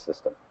P450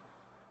 system.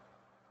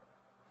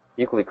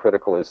 Equally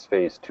critical is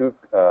phase 2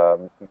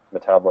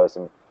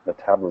 metabolism,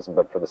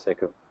 but for the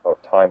sake of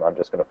time, I'm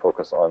just going to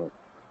focus on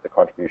the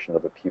contribution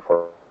of the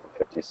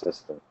P450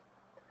 system.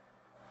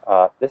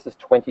 This is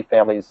 20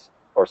 families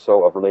or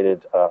so of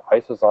related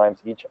isozymes.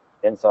 Each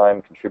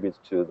enzyme contributes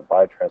to the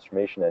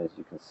biotransformation, and as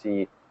you can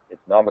see,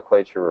 its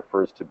nomenclature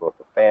refers to both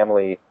the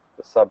family,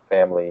 the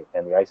subfamily,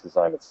 and the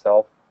isozyme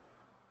itself.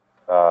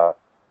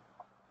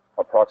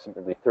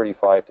 Approximately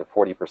 35 to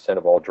 40%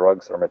 of all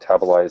drugs are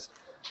metabolized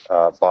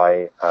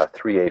by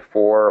 3A4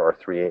 or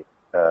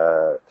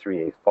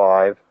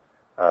 3A5,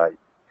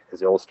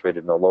 as illustrated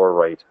in the lower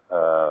right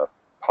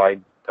pie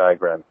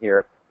diagram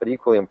here. But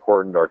equally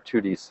important are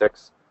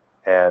 2D6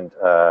 and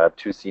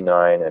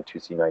 2C9 and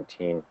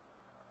 2C19.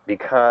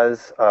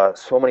 Because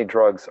so many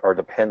drugs are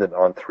dependent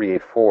on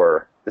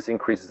 3A4, this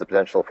increases the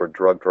potential for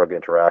drug-drug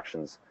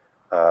interactions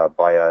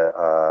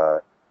by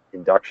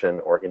induction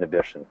or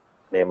inhibition.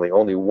 Namely,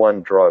 only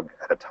one drug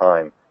at a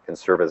time can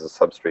serve as a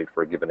substrate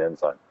for a given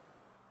enzyme.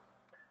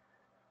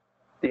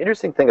 The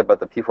interesting thing about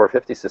the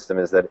P450 system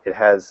is that it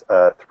has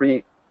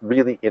three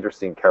really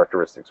interesting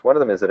characteristics. One of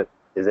them is that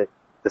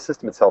the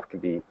system itself can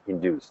be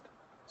induced.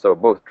 So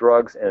both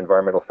drugs and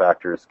environmental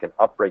factors can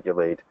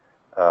upregulate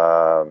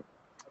the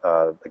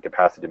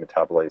capacity to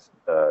metabolize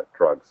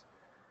drugs.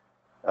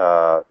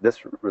 This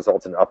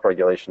results in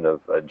upregulation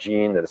of a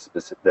gene that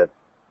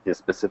is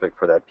specific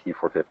for that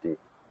P450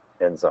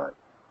 enzyme.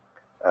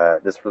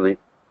 This really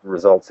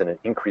results in an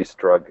increased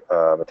drug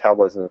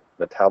metabolism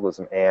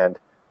and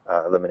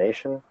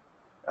elimination.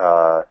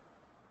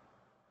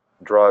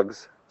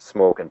 Drugs,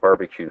 smoke, and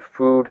barbecued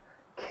food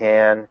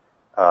can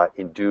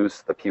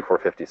induce the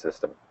P450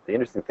 system. The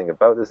interesting thing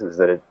about this is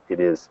that it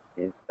is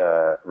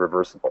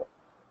reversible.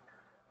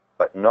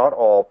 But not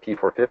all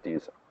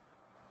P450s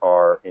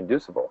are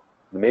inducible.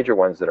 The major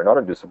ones that are not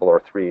inducible are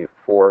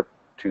 3A4,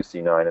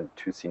 2C9, and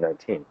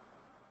 2C19,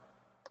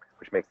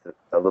 which makes it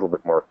a little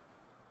bit more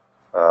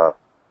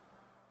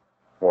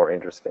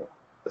interesting.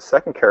 The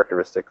second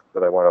characteristic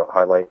that I want to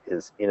highlight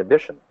is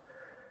inhibition.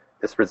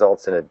 This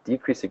results in a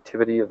decreased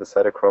activity of the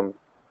cytochrome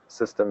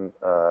system.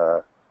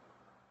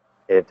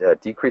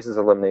 It decreases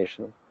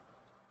elimination,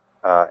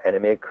 and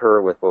it may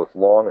occur with both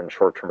long and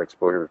short-term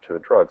exposure to a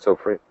drug. So,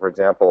 for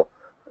example,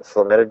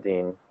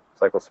 cimetidine,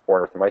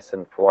 cyclosporin,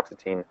 erythromycin,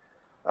 fluoxetine,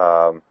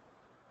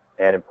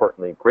 and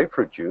importantly,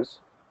 grapefruit juice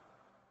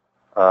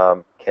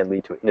can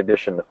lead to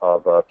inhibition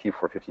of a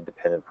P450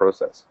 dependent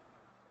process.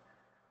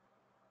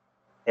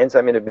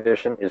 Enzyme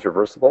inhibition is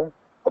reversible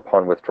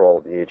upon withdrawal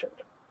of the agent,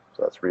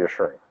 so that's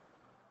reassuring.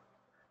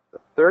 The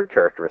third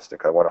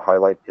characteristic I want to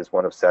highlight is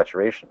one of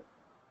saturation.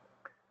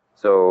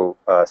 So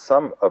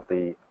some of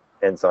the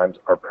enzymes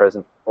are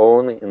present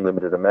only in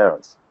limited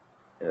amounts,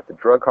 and if the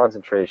drug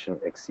concentration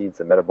exceeds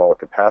the metabolic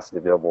capacity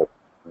available,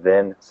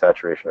 then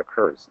saturation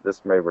occurs.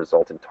 This may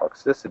result in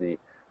toxicity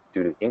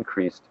due to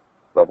increased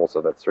levels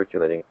of that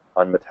circulating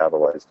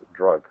unmetabolized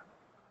drug.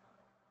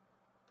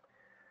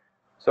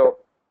 So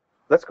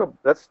let's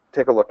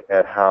take a look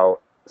at how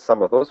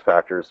some of those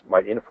factors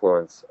might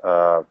influence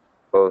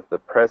both the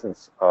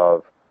presence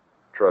of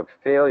drug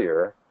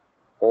failure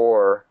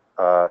or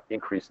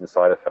increase in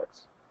side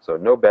effects. So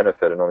no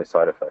benefit and only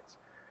side effects.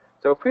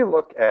 So if we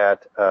look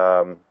at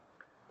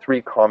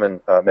three common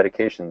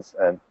medications,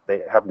 and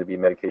they happen to be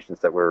medications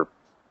that were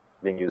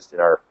being used in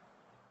our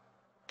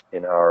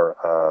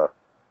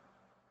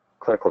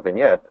clinical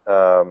vignette,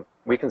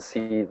 we can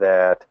see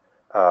that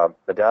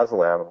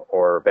midazolam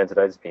or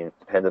benzodiazepine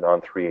depended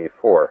on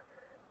 3A4,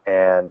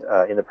 and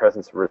in the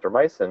presence of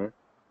erythromycin,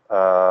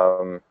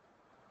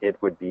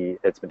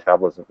 its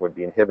metabolism would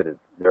be inhibited,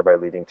 thereby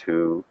leading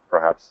to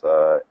perhaps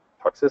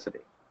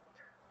toxicity.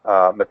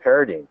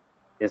 Meperidine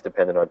is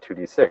dependent on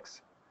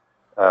 2D6,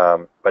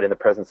 but in the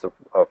presence of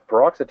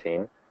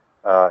paroxetine,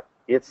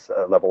 its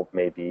level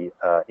may be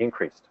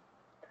increased.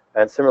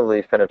 And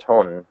similarly,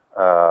 phenytonin,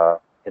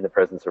 in the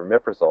presence of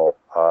omeprazole,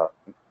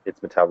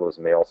 its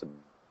metabolism may also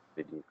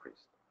be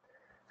decreased.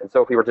 And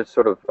so if we were to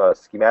sort of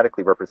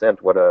schematically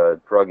represent what a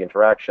drug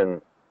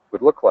interaction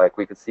would look like,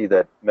 we could see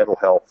that mental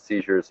health,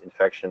 seizures,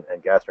 infection,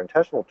 and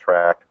gastrointestinal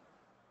tract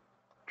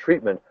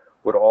treatment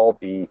would all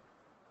be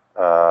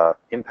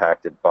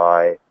impacted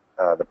by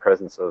the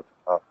presence of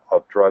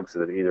drugs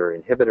that are either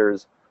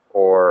inhibitors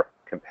or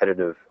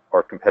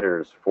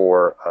competitors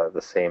for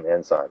the same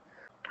enzyme.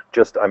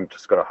 I'm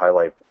just going to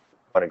highlight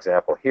one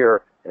example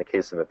here. In the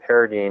case of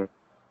meperidine,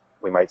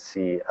 we might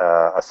see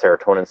a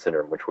serotonin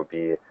syndrome, which would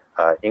be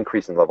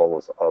increase in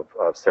levels of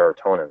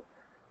serotonin.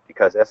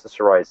 Because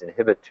SSRIs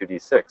inhibit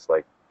 2D6,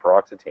 like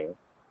paroxetine,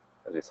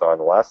 as we saw in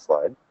the last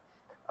slide,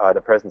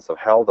 the presence of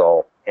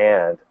Haldol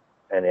and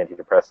an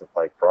antidepressant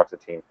like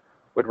paroxetine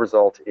would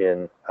result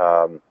in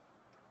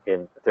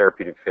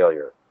therapeutic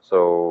failure.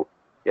 So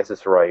the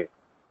SSRI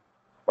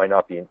might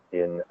not be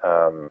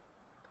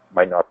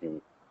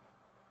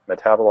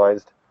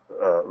metabolized,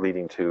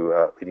 leading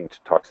to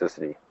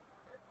toxicity.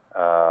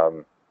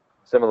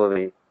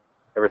 Similarly,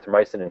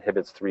 erythromycin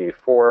inhibits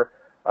 3A4.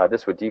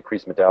 This would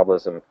decrease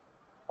metabolism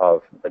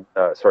of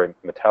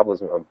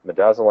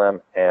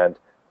midazolam and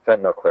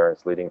fentanyl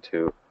clearance, leading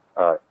to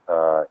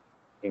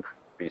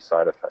increased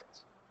side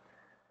effects.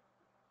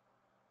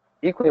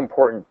 Equally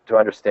important to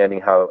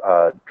understanding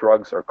how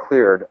drugs are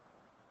cleared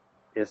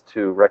is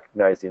to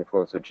recognize the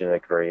influence of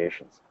genetic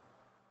variations.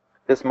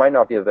 This might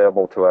not be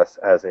available to us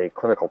as a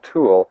clinical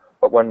tool,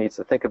 but one needs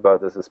to think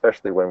about this,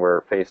 especially when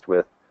we're faced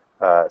with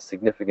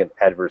significant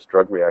adverse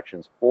drug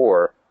reactions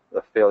or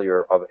the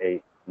failure of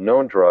a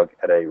known drug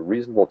at a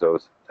reasonable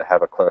dose to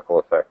have a clinical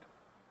effect.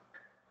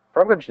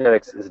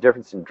 Pharmacogenetics is a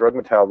difference in drug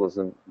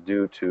metabolism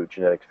due to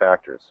genetic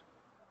factors.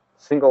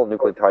 Single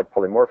nucleotide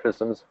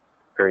polymorphisms,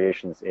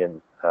 variations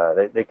in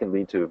they can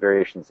lead to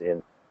variations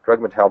in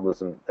drug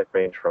metabolism that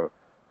range from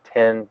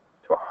 10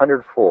 to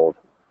 100-fold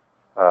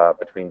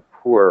between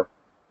poor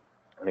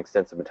and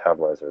extensive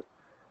metabolizers.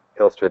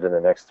 Illustrated in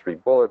the next three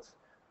bullets,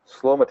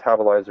 slow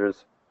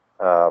metabolizers,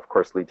 of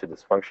course, lead to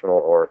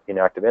dysfunctional or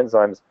inactive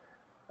enzymes,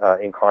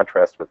 in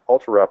contrast with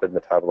ultra-rapid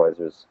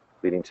metabolizers,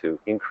 leading to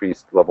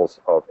increased levels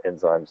of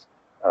enzymes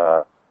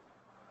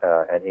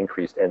and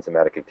increased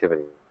enzymatic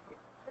activity,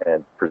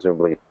 and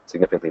presumably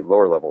significantly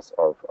lower levels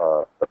of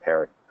the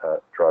parent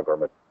drug or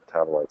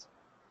metabolites.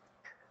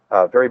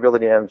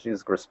 Variability in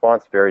analgesic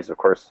response varies, of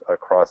course,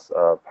 across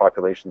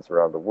populations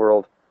around the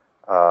world,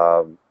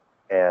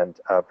 and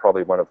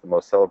probably one of the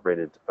most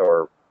celebrated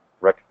or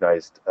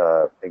recognized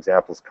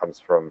examples comes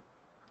from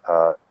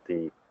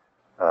the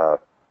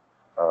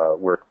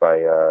work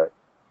by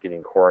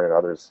Gideon Coren and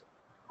others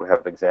who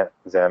have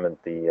examined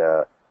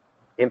the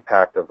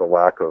impact of the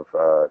lack of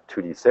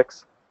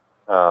 2D6,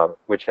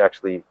 which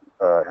actually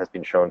has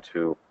been shown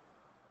to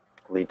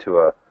lead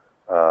to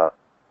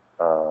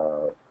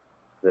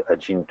a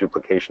gene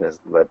duplication has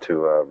led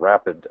to a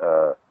rapid,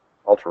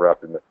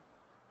 ultra-rapid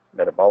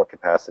metabolic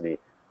capacity,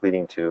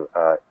 leading to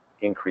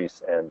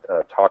increase and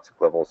toxic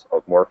levels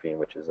of morphine,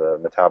 which is a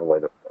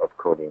metabolite of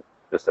codeine,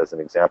 just as an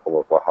example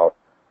of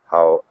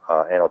how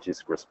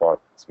analgesic response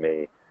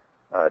may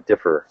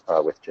differ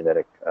with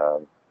genetic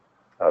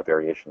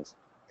variations.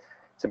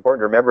 It's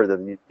important to remember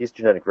that these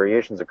genetic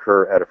variations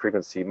occur at a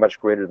frequency much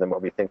greater than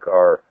what we think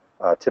are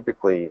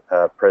typically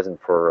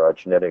present for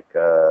genetic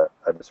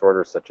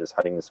disorders such as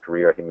Huntington's,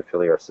 chorea,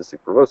 hemophilia, or cystic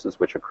fibrosis,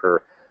 which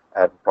occur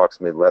at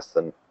approximately less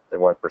than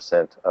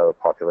 1% of the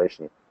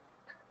population.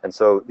 And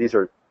so these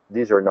are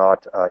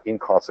not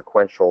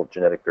inconsequential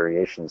genetic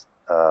variations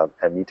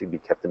and need to be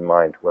kept in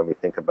mind when we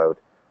think about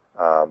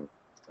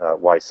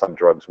why some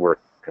drugs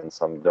work and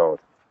some don't.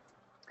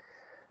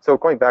 So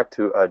going back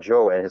to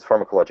Joe and his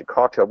pharmacologic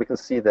cocktail, we can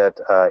see that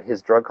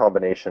his drug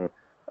combination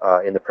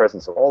in the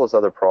presence of all those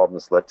other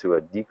problems led to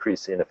a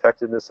decrease in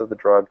effectiveness of the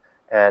drug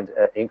and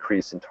an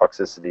increase in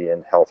toxicity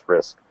and health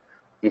risk.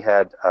 He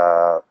had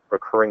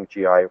recurring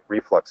GI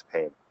reflux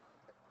pain.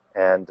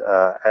 And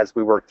as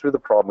we worked through the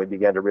problem, we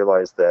began to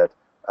realize that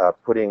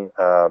putting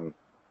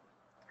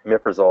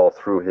miprazole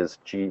through his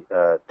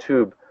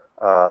tube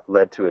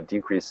led to a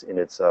decrease in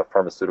its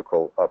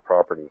pharmaceutical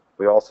property.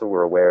 We also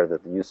were aware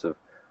that the use of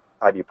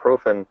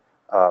ibuprofen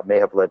may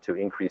have led to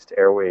increased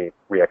airway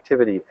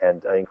reactivity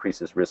and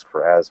increases risk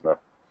for asthma.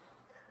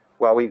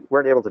 While we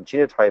weren't able to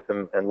genotype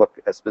him and look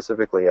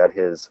specifically at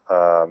his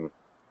 2d6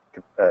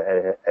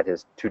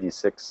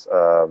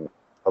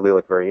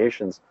 allelic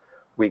variations,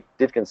 we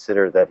did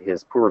consider that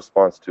his poor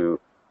response to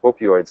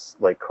opioids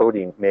like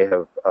codeine may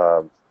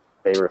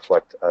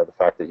reflect the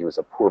fact that he was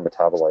a poor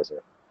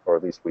metabolizer, or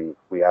at least we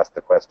asked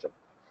the question.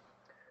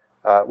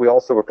 We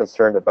also were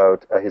concerned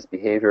about his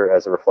behavior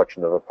as a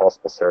reflection of a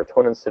possible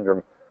serotonin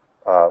syndrome,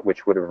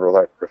 which would have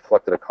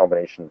reflected a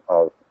combination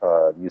of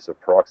use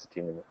of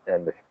paroxetine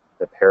and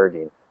the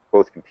pyridine,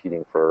 both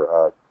competing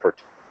for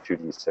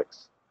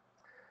 2d6.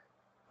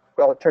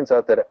 Well, it turns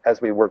out that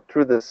as we worked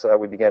through this,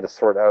 we began to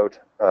sort out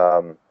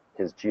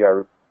his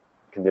GI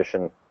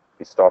condition.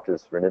 We stopped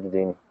his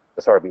ranitidine.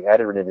 We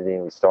added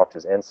ranitidine. We stopped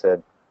his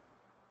NSAID.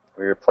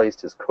 We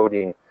replaced his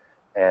codeine,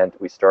 and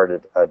we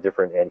started a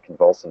different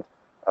anticonvulsant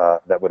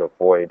that would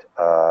avoid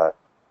the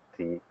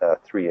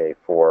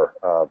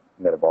 3A4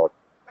 metabolic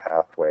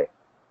pathway.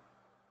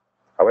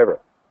 However,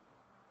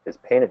 his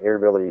pain and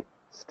irritability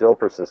still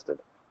persisted.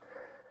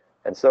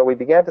 And so we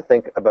began to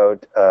think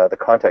about the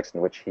context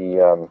in which he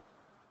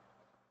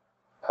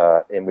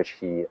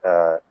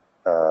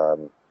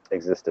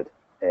existed,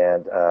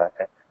 and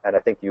I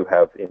think you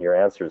have, in your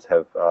answers,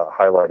 have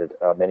highlighted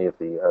many of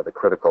the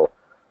critical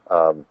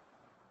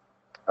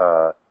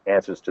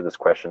answers to this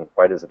question: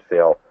 why does it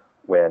fail?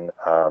 When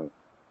and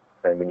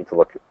we need to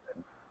look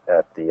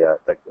at the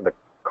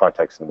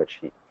context in which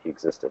he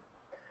existed.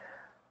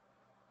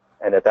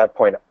 And at that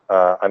point,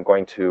 I'm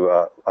going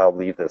to I'll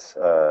leave this.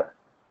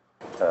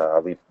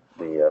 I'll leave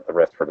the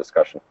rest for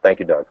discussion. Thank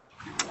you, Doug.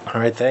 All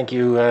right, thank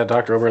you,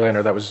 Dr.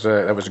 Oberlander. That was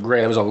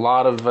great. That was a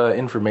lot of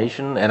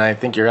information, and I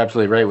think you're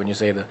absolutely right when you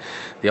say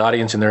the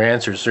audience and their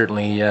answers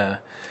certainly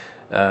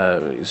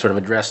sort of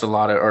addressed a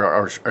lot of, or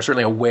are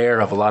certainly aware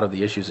of a lot of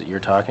the issues that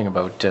you're talking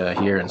about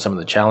here and some of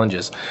the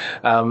challenges.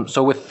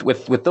 So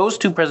with those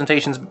two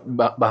presentations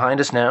behind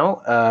us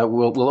now,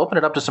 we'll open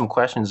it up to some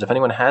questions. If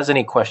anyone has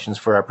any questions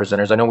for our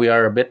presenters, I know we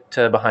are a bit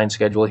behind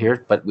schedule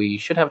here, but we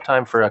should have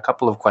time for a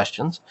couple of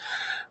questions.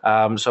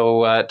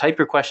 So type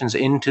your questions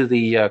into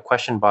the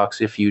question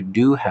box if you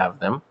do have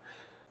them,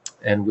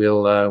 and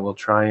we'll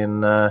try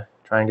and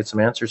get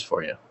some answers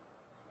for you.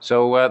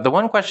 So the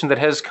one question that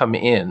has come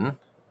in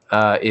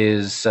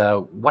is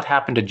what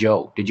happened to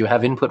Joe? Did you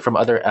have input from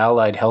other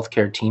allied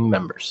healthcare team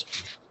members?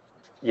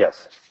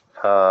 Yes.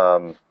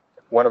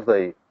 One of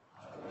the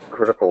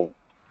critical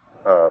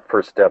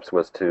first steps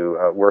was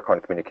to work on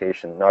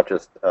communication, not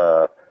just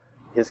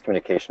his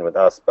communication with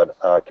us, but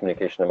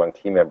communication among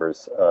team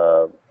members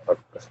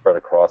spread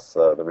across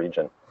the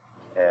region.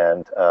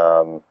 And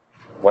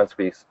once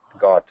we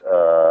got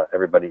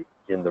everybody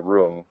in the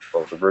room,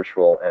 both the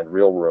virtual and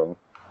real room,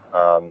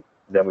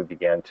 then we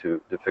began to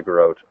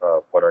figure out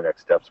what our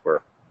next steps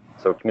were.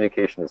 So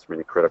communication is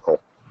really critical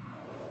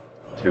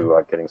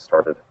to getting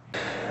started.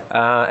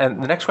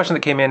 And the next question that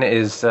came in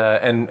is,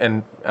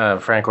 and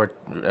Frank, or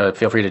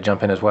feel free to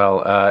jump in as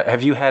well.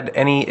 Have you had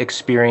any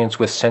experience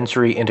with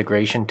sensory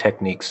integration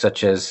techniques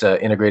such as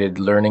integrated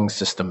learning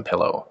system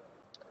pillow?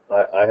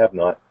 I have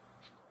not.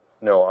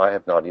 No, I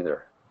have not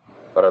either.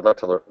 But I'd love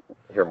to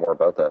hear more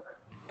about that.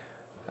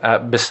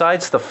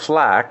 Besides the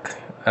FLAC,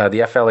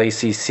 the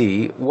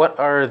FLACC, what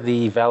are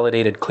the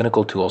validated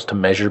clinical tools to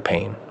measure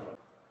pain?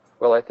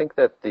 Well, I think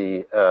that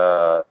the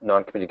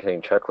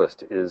non-communicating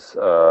checklist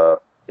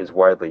is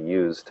widely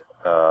used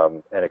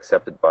and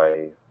accepted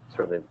by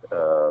certainly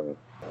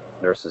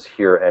nurses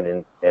here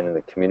and in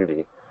the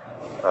community.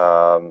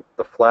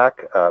 The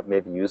FLAC may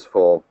be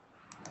useful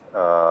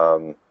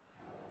in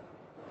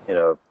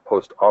a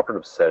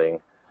post-operative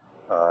setting,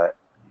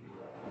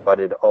 but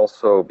it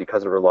also,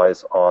 because it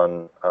relies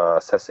on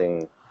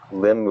assessing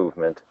limb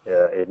movement,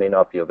 it may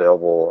not be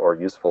available or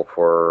useful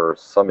for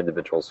some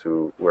individuals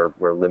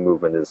where limb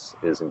movement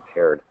is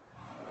impaired.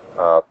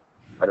 I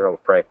don't know,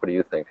 Frank, what do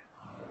you think?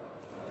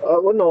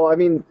 Well, no, I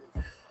mean,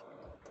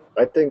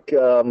 I think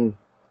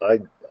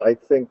I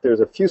think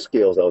there's a few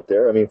scales out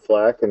there. I mean,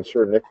 FLAC and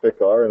sure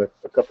NICPIC are, and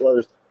a couple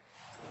others.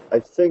 I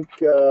think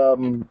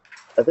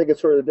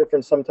it's sort of the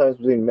difference sometimes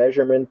between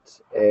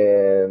measurement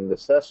and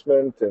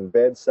assessment and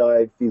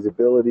bedside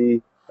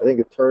feasibility. I think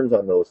it turns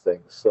on those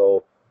things.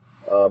 So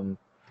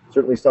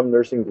certainly some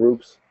nursing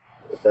groups,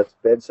 that's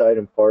bedside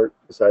in part,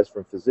 besides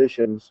from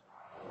physicians,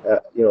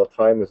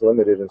 time is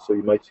limited, and so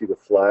you might see the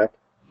FLAC.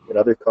 In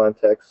other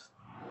contexts,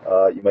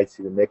 you might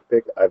see the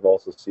NICPIC. I've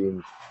also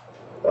seen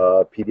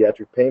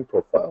pediatric pain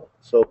profile.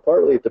 So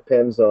partly it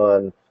depends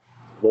on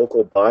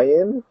local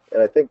buy-in,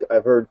 and I think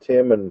I've heard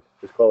Tim and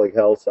his colleague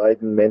Hal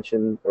Seiden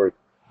mention or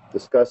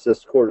discuss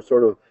this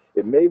sort of,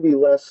 it may be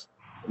less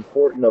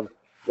important of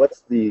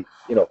what's the,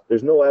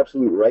 there's no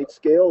absolute right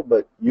scale,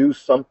 but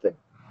use something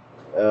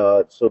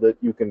so that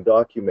you can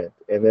document,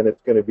 and then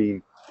it's going to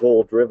be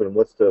goal-driven.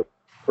 What's the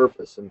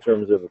purpose in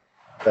terms of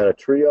kind of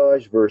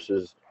triage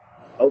versus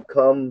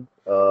outcome?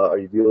 Are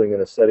you dealing in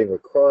a setting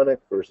with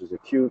chronic versus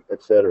acute,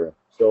 etc.?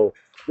 So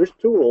there's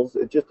tools.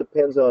 It just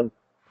depends on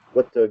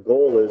what the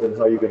goal is and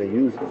how you're going to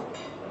use it.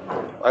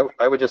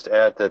 I would just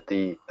add that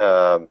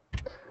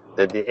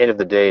at the end of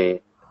the day,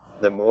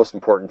 the most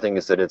important thing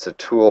is that it's a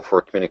tool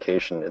for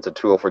communication. It's a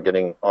tool for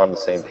getting on the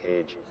same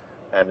page,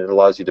 and it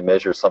allows you to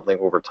measure something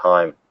over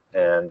time.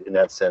 And in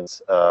that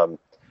sense,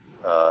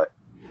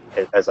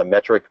 as a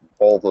metric,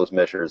 all those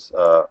measures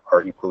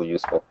are equally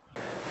useful.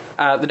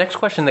 The next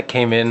question that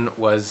came in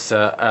is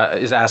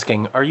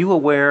asking, are you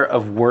aware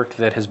of work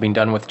that has been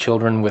done with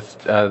children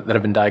that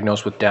have been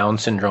diagnosed with Down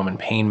syndrome and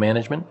pain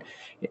management?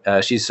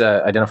 She's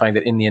identifying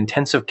that in the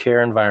intensive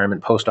care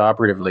environment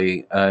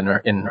post-operatively,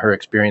 in her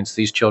experience,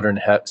 these children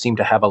seem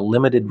to have a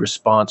limited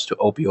response to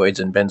opioids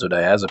and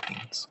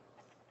benzodiazepines.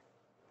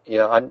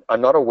 Yeah,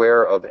 I'm not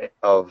aware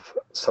of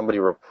somebody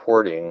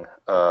reporting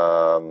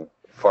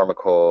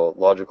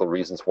pharmacological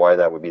reasons why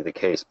that would be the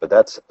case, but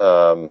that's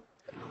a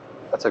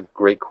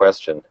great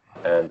question,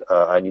 and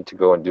I need to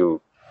go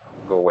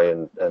away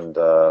and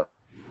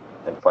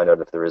find out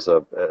if there is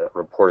a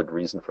reported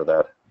reason for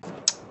that.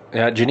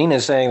 Janine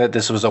is saying that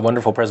this was a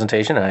wonderful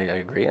presentation. I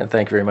agree, and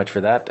thank you very much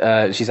for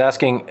that. She's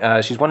asking,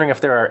 she's wondering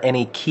if there are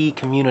any key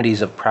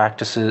communities of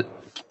practice or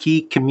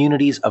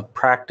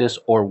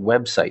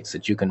websites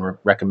that you can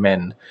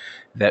recommend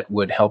that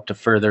would help to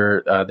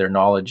further their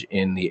knowledge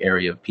in the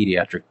area of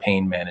pediatric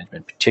pain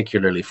management,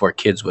 particularly for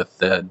kids with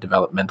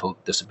developmental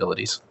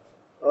disabilities.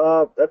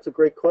 That's a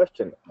great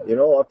question.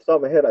 Off the top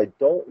of my head, I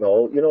don't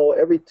know.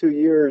 Every 2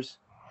 years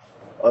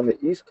on the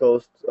East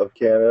Coast of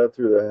Canada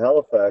through the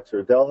Halifax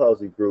or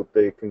Dalhousie group,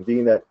 they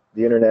convene at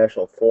the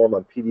International Forum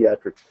on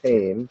Pediatric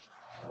Pain,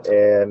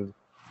 and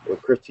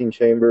with Christine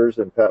Chambers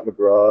and Pat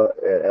McGraw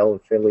and Alan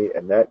Finley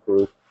and that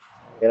group.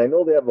 And I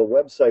know they have a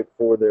website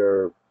for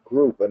their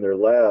group and their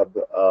lab,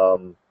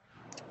 and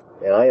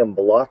I am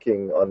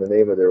blocking on the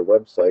name of their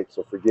website,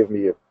 so forgive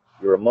me if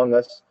you're among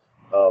us.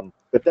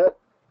 But that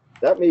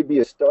may be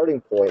a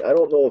starting point. I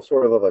don't know if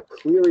sort of a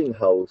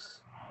clearinghouse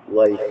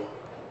like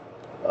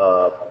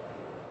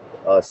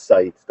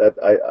site that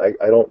I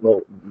don't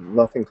know.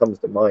 Nothing comes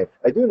to mind.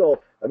 I do know.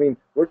 I mean,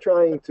 we're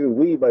trying to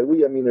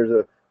I mean,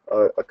 there's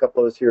a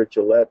couple of us here at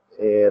Gillette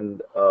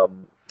and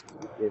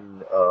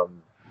in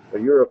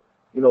Europe.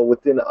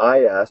 Within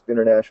IASP,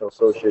 International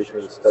Association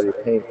of the Study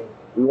of Pain,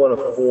 we want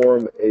to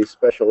form a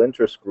special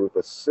interest group,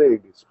 a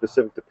SIG,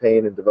 specific to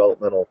pain and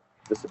developmental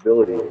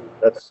disability.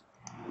 That's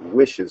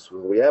wishes.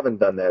 We haven't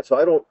done that, so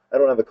I don't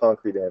have a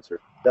concrete answer.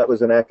 That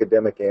was an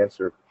academic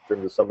answer in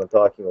terms of someone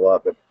talking a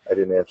lot, but I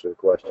didn't answer the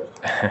question.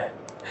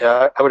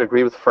 Yeah, I would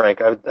agree with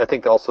Frank. I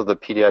think also the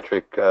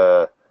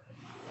pediatric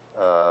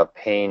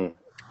pain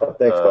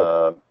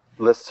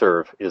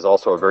listserv is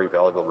also a very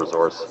valuable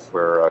resource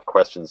where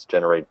questions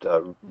generate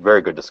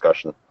very good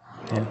discussion.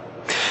 Yeah.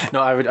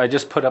 No, I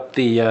just put up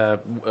the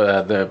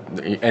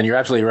and you're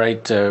absolutely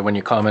right when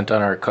you comment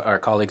on our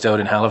colleagues out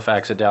in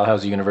Halifax at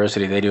Dalhousie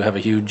University. They do have a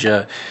huge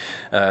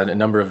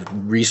number of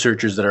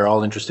researchers that are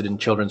all interested in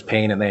children's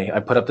pain, and I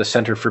put up the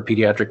Center for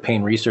Pediatric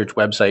Pain Research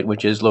website,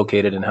 which is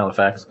located in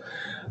Halifax.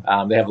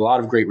 They have a lot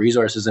of great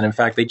resources, and in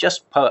fact, they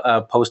just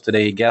posted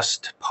a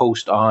guest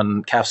post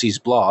on CAPC's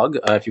blog.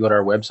 If you go to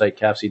our website,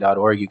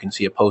 capc.org, you can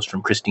see a post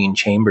from Christine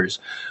Chambers,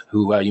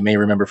 who you may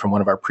remember from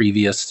one of our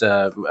previous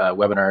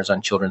webinars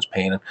on children's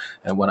pain,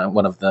 and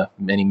one of the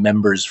many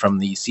members from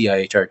the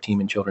CIHR team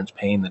in children's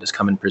pain that has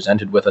come and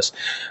presented with us.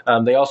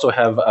 They also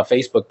have a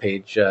Facebook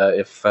page,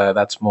 if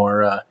that's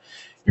more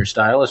your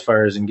style, as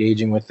far as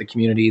engaging with the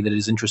community that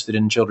is interested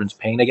in children's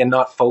pain. Again,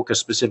 not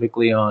focused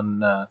specifically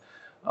on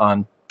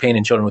pain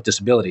in children with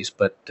disabilities,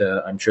 but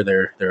I'm sure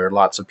there are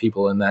lots of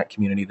people in that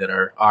community that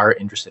are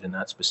interested in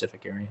that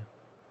specific area.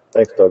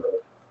 Thanks, Doug.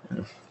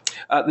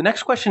 The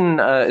next question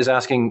is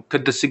asking,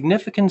 could the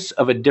significance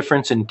of a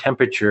difference in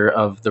temperature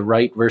of the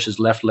right versus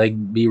left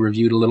leg be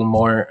reviewed a little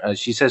more?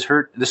 She says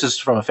this is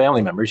from a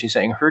family member. She's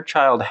saying her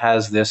child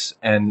has this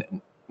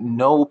and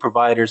no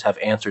providers have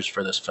answers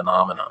for this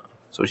phenomenon.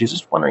 So she's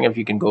just wondering if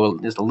you can go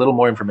just a little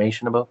more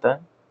information about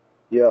that.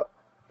 Yeah.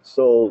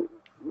 So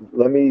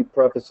let me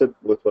preface it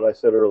with what I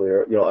said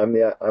earlier.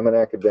 I'm an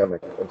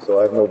academic, and so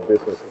I have no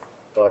business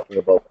talking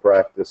about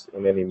practice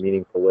in any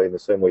meaningful way in the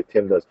same way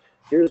Tim does.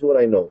 Here's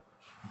what I know,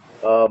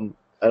 and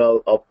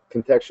I'll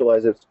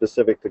contextualize it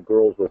specific to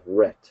girls with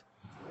Rett.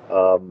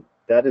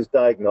 That is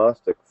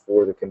diagnostic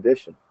for the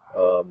condition.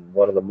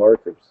 One of the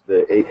markers,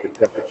 the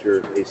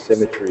temperature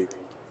asymmetry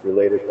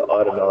related to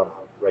autonomic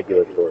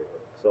regulatory.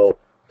 So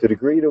the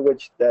degree to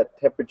which that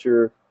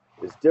temperature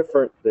is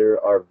different,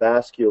 there are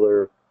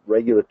vascular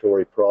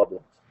regulatory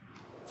problems.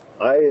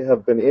 I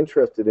have been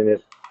interested in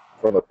it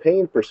from a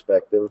pain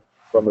perspective,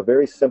 from a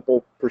very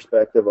simple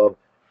perspective of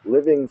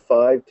living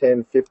 5,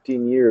 10,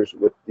 15 years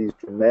with these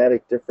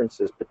dramatic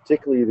differences,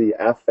 particularly the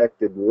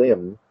affected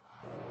limb,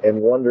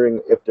 and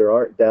wondering if there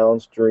aren't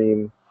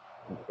downstream,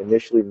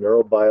 initially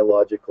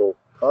neurobiological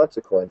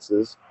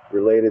consequences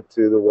related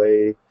to the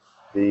way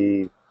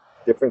the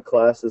different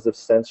classes of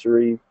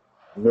sensory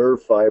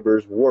nerve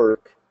fibers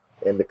work,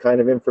 and the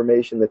kind of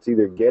information that's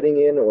either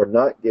getting in or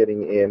not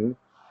getting in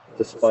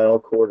to spinal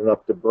cord and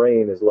up the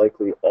brain is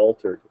likely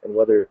altered, and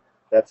whether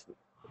that's,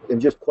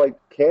 and just quite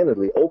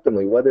candidly,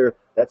 openly, whether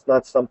that's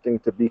not something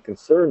to be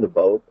concerned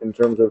about in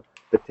terms of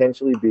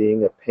potentially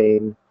being a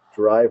pain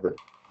driver.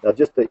 Now,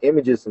 just the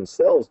images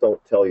themselves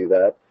don't tell you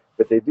that,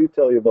 but they do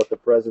tell you about the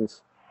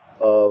presence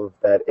of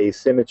that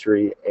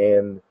asymmetry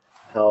and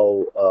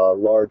how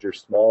large or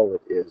small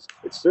it is.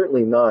 It's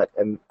certainly not,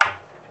 and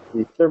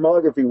the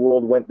thermography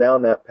world went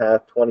down that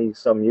path 20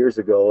 some years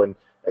ago, and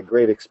at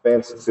great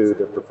expense to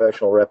the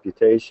professional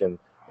reputation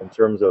in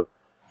terms of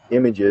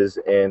images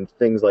and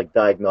things like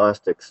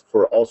diagnostics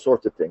for all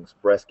sorts of things,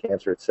 breast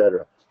cancer,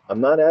 etc.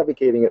 I'm not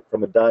advocating it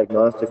from a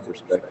diagnostic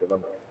perspective.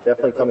 I'm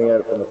definitely coming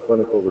at it from a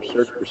clinical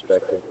research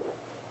perspective.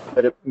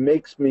 But it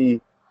makes me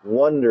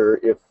wonder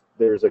if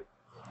there's a,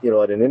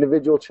 at an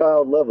individual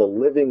child level,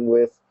 living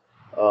with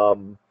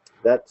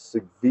that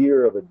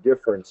severe of a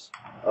difference,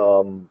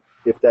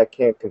 if that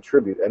can't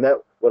contribute. And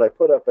that, what I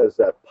put up as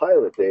that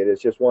pilot data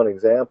is just one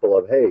example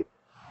of, hey,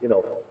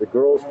 the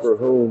girls for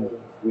whom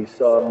we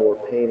saw more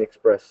pain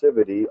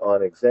expressivity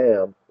on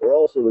exam were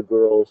also the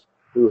girls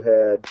who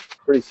had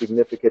pretty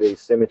significant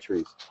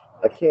asymmetries.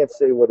 I can't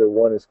say whether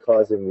one is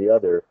causing the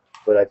other,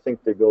 but I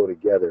think they go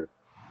together.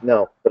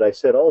 Now, but I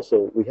said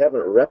also, we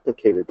haven't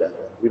replicated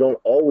that. We don't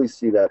always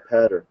see that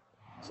pattern.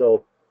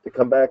 So to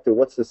come back to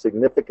what's the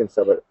significance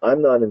of it,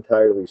 I'm not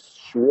entirely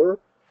sure,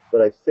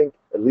 but I think,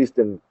 at least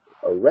in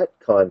a Rett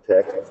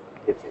context,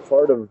 it's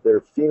part of their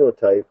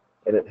phenotype,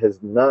 and it has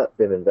not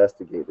been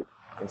investigated.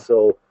 And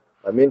so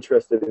I'm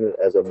interested in it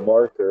as a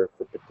marker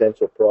for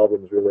potential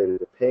problems related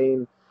to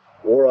pain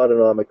or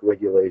autonomic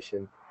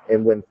regulation.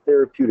 And when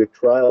therapeutic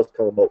trials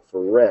come about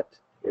for Rett,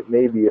 it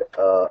may be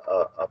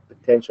a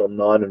potential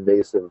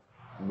non-invasive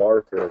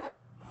marker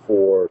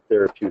for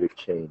therapeutic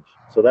change.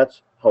 So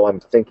that's how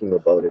I'm thinking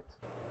about it.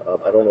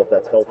 I don't know if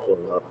that's helpful or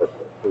not, but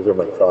those are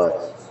my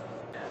thoughts.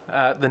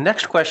 The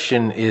next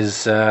question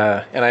is,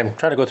 and I'm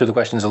trying to go through the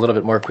questions a little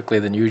bit more quickly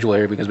than usual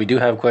here because we do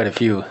have quite a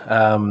few.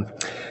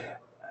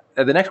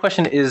 The next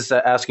question is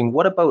asking,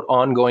 what about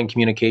ongoing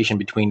communication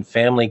between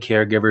family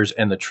caregivers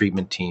and the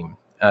treatment team?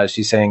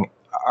 She's saying,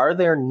 are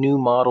there new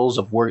models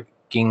of working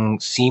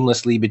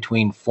seamlessly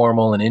between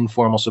formal and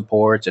informal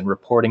supports and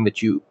reporting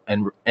that you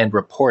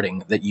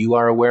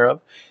are aware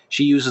of?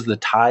 She uses the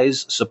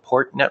TIES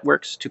support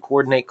networks to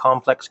coordinate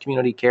complex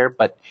community care,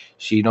 but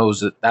she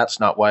knows that that's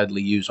not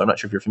widely used. So I'm not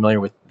sure if you're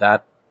familiar with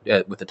that,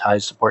 with the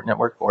TIES support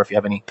network, or if you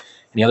have any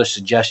other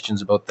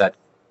suggestions about that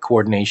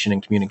coordination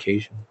and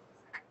communication.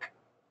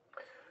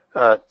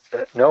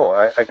 No,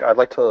 I'd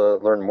like to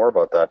learn more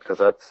about that, because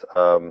that's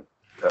a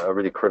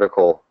really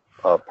critical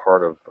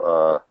part of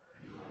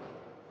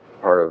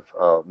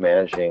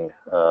managing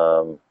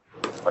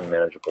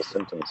unmanageable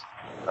symptoms.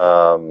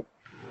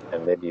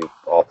 And maybe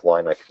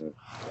offline I can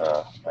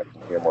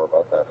hear more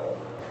about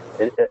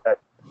that.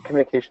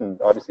 Communication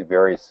obviously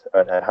varies,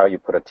 and how you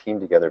put a team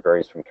together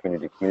varies from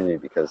community to community,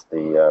 because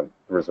the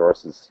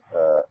resources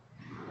are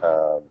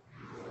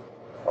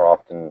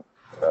often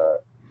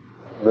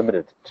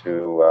limited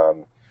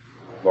to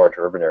large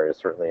urban areas.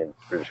 Certainly in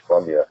British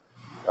Columbia,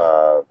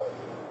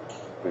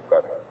 we've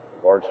got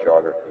large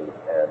geography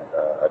and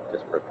a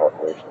disparate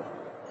population.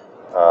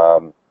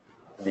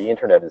 The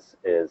internet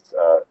is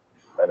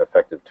an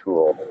effective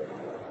tool,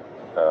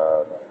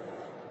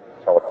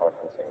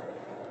 teleconferencing,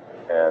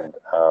 and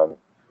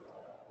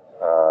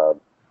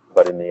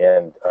but in the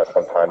end,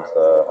 sometimes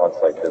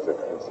on-site visit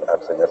is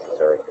absolutely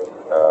necessary,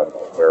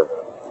 where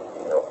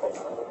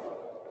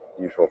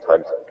usual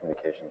types of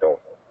communication don't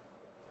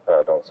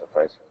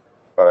suffice.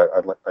 But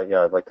I'd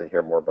like to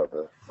hear more about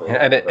the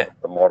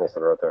models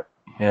that are out there.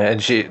 Yeah,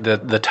 and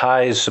the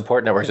TIES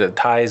support networks.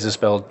 TIES is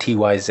spelled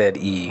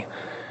TYZE.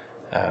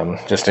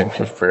 Just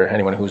for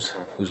anyone who's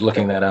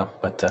looking that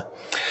up. But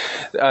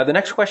the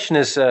next question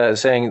is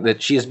saying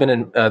that she has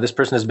been this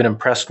person has been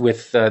impressed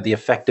with the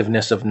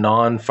effectiveness of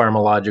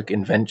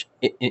non-pharmacological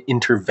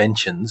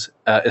interventions,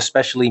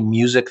 especially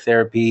music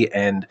therapy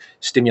and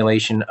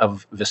stimulation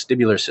of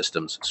vestibular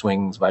systems,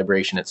 swings,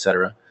 vibration,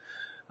 etc.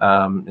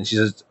 And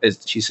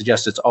she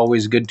suggests it's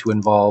always good to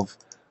involve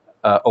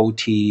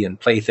OT and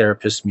play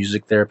therapists,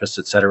 music therapists,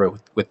 etc.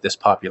 with this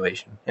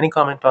population. Any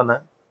comment on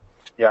that?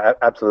 Yeah,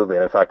 absolutely.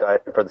 And in fact,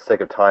 for the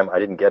sake of time, I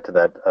didn't get to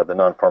that the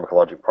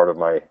non-pharmacologic part of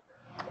my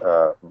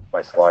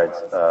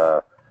slides,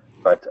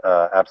 but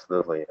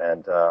absolutely.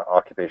 And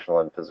occupational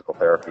and physical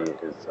therapy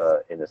is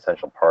an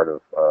essential part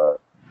of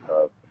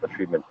the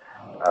treatment,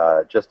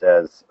 just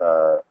as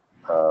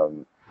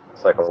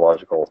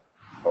psychological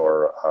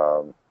or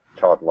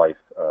child life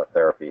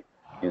therapy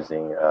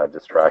using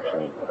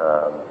distraction,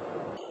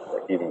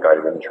 even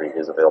guided imagery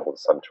is available to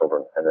some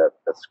children, and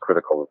that's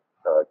critical.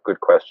 Good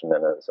question,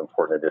 and it's an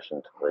important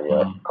addition to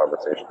the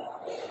conversation.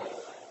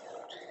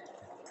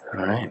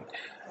 All right.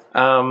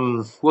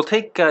 We'll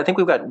take, I think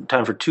we've got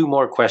time for two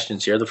more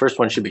questions here. The first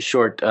one should be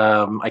short.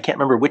 I can't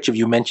remember which of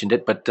you mentioned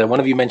it, but one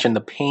of you mentioned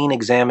the pain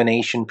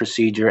examination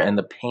procedure and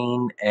the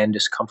pain and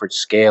discomfort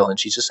scale, and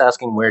she's just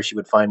asking where she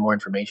would find more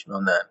information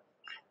on that.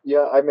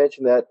 Yeah, I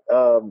mentioned that.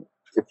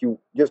 If you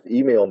just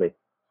email me,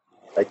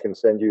 I can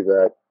send you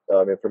that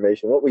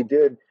information. What we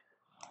did,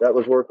 that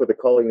was work with a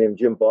colleague named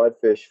Jim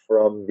Bodfish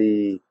from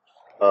the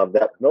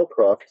that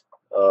Millcroft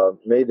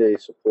made a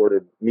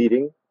supported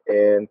meeting,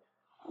 and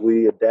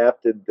we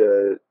adapted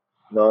the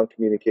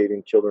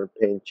non-communicating children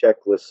pain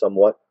checklist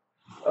somewhat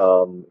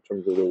in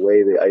terms of the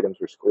way the items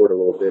were scored a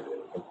little bit,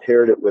 and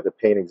paired it with a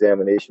pain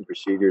examination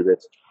procedure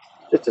that's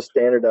just a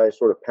standardized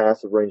sort of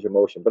passive range of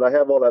motion. But I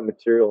have all that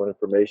material and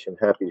information,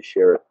 happy to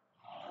share it.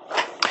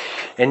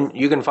 And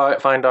you can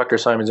find Dr.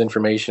 Symons'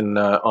 information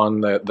on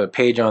the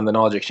page on the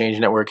Knowledge Exchange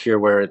Network here,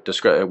 where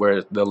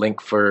where the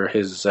link for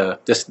his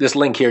this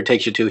link here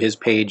takes you to his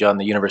page on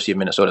the University of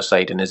Minnesota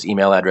site, and his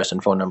email address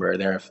and phone number are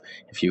there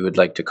if you would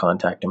like to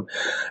contact him.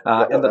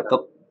 And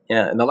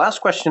the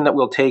last question that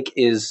we'll take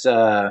is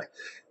someone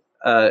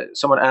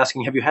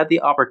asking, have you had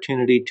the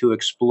opportunity to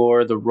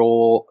explore the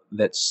role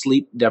that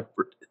sleep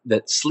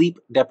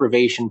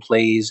deprivation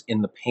plays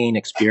in the pain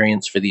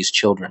experience for these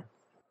children?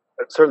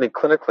 Certainly,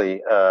 clinically,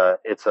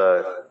 it's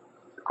a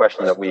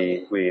question that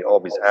we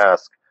always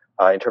ask.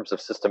 In terms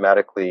of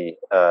systematically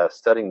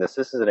studying this,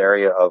 this is an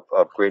area of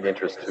great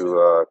interest to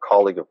a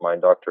colleague of mine,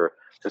 Dr.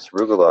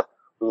 Rugula,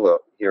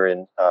 here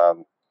in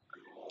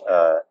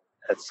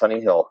at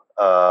Sunny Hill,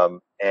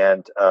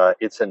 and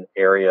it's an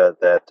area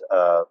that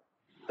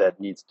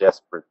needs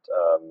desperate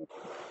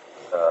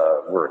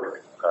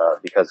work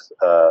because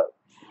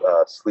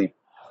sleep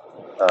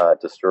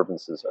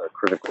disturbances are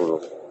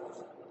critical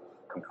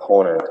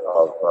component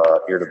of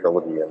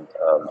irritability, and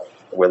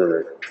whether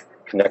they're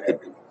connected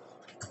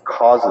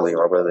causally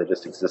or whether they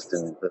just exist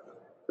in the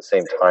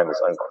same time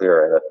is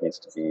unclear, and that needs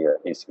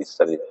to be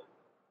studied.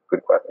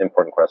 Good,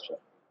 important question.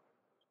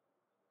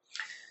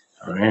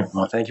 All right.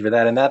 Well, thank you for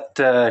that. And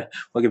that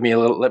will give me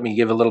let me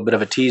give a little bit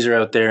of a teaser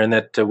out there, and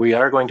that we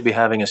are going to be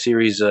having a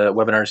series,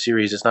 webinar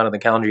series. It's not on the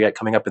calendar yet,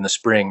 coming up in the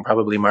spring,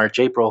 probably March,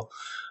 April,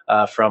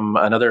 from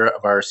another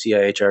of our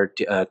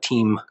CIHR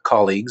team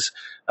colleagues,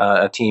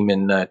 a team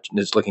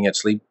is looking at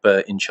sleep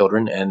in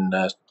children, and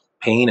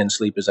pain and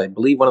sleep is, I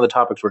believe, one of the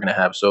topics we're going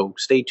to have. So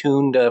stay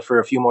tuned for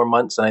a few more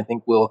months, and I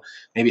think we'll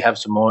maybe have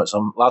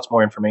lots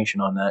more information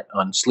on that,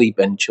 on sleep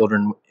and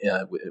children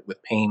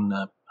with pain,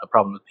 a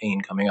problem with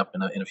pain, coming up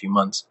in a few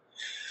months.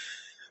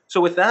 So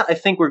with that, I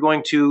think we're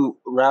going to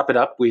wrap it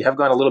up. We have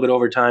gone a little bit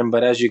over time,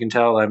 but as you can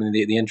tell, I mean,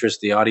 the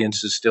interest, the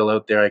audience is still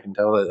out there. I can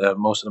tell that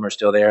most of them are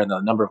still there, and the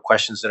number of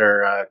questions that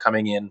are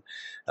coming in,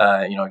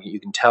 you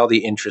can tell the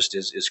interest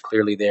is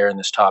clearly there in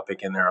this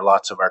topic, and there are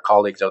lots of our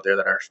colleagues out there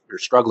that are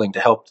struggling to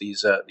help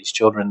these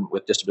children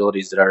with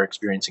disabilities that are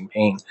experiencing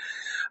pain.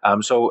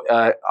 So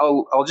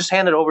I'll just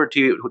hand it over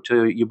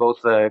to you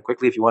both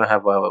quickly if you want to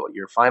have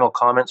your final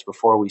comments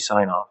before we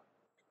sign off.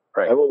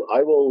 Right. I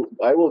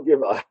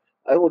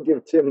will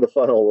give Tim the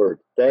final word.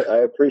 I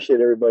appreciate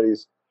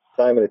everybody's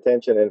time and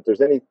attention. And if there's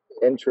any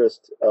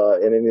interest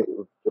in any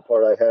the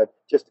part I had,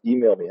 just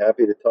email me.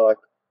 Happy to talk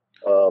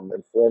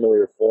informally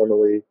or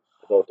formally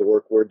about the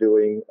work we're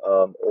doing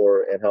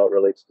and how it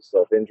relates to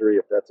self-injury,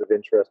 if that's of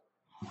interest.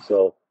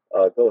 So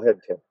go ahead,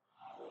 Tim.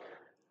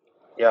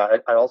 Yeah,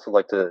 I'd also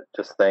like to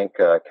just thank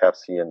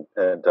Capsi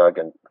and Doug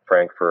and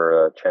Frank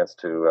for a chance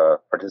to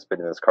participate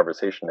in this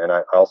conversation. And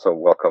I also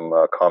welcome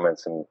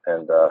comments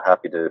and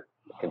happy to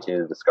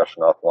continue the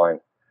discussion offline.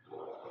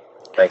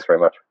 Thanks very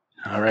much.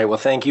 All right. Well,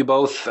 thank you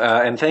both.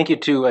 And thank you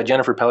to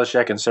Jennifer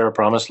Pelishek and Sarah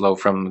Promislow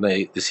from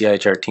the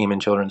CIHR team in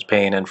children's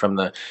pain, and from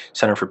the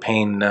Center for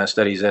Pain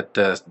Studies at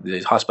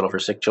the Hospital for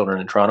Sick Children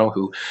in Toronto,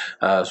 who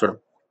sort of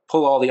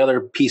pull all the other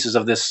pieces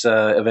of this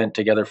event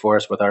together for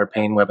us with our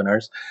pain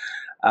webinars.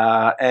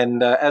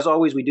 And as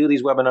always, we do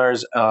these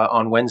webinars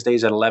on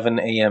Wednesdays at 11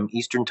 a.m.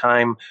 Eastern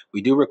Time.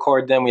 We do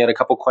record them. We had a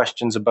couple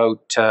questions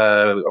about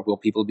will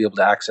people be able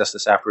to access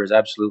this afterwards?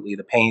 Absolutely.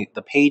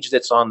 The page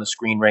that's on the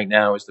screen right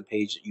now is the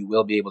page that you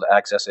will be able to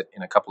access it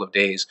in a couple of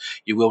days.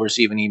 You will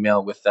receive an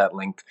email with that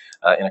link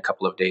in a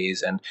couple of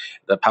days. And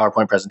the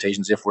PowerPoint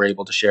presentations, if we're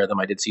able to share them,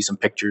 I did see some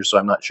pictures, so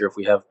I'm not sure if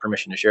we have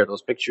permission to share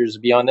those pictures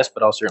beyond this,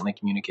 but I'll certainly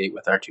communicate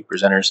with our two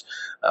presenters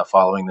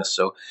following this.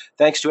 So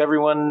thanks to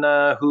everyone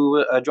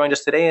who joined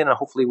us today, and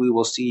hopefully we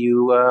will see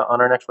you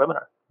on our next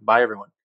webinar. Bye, everyone.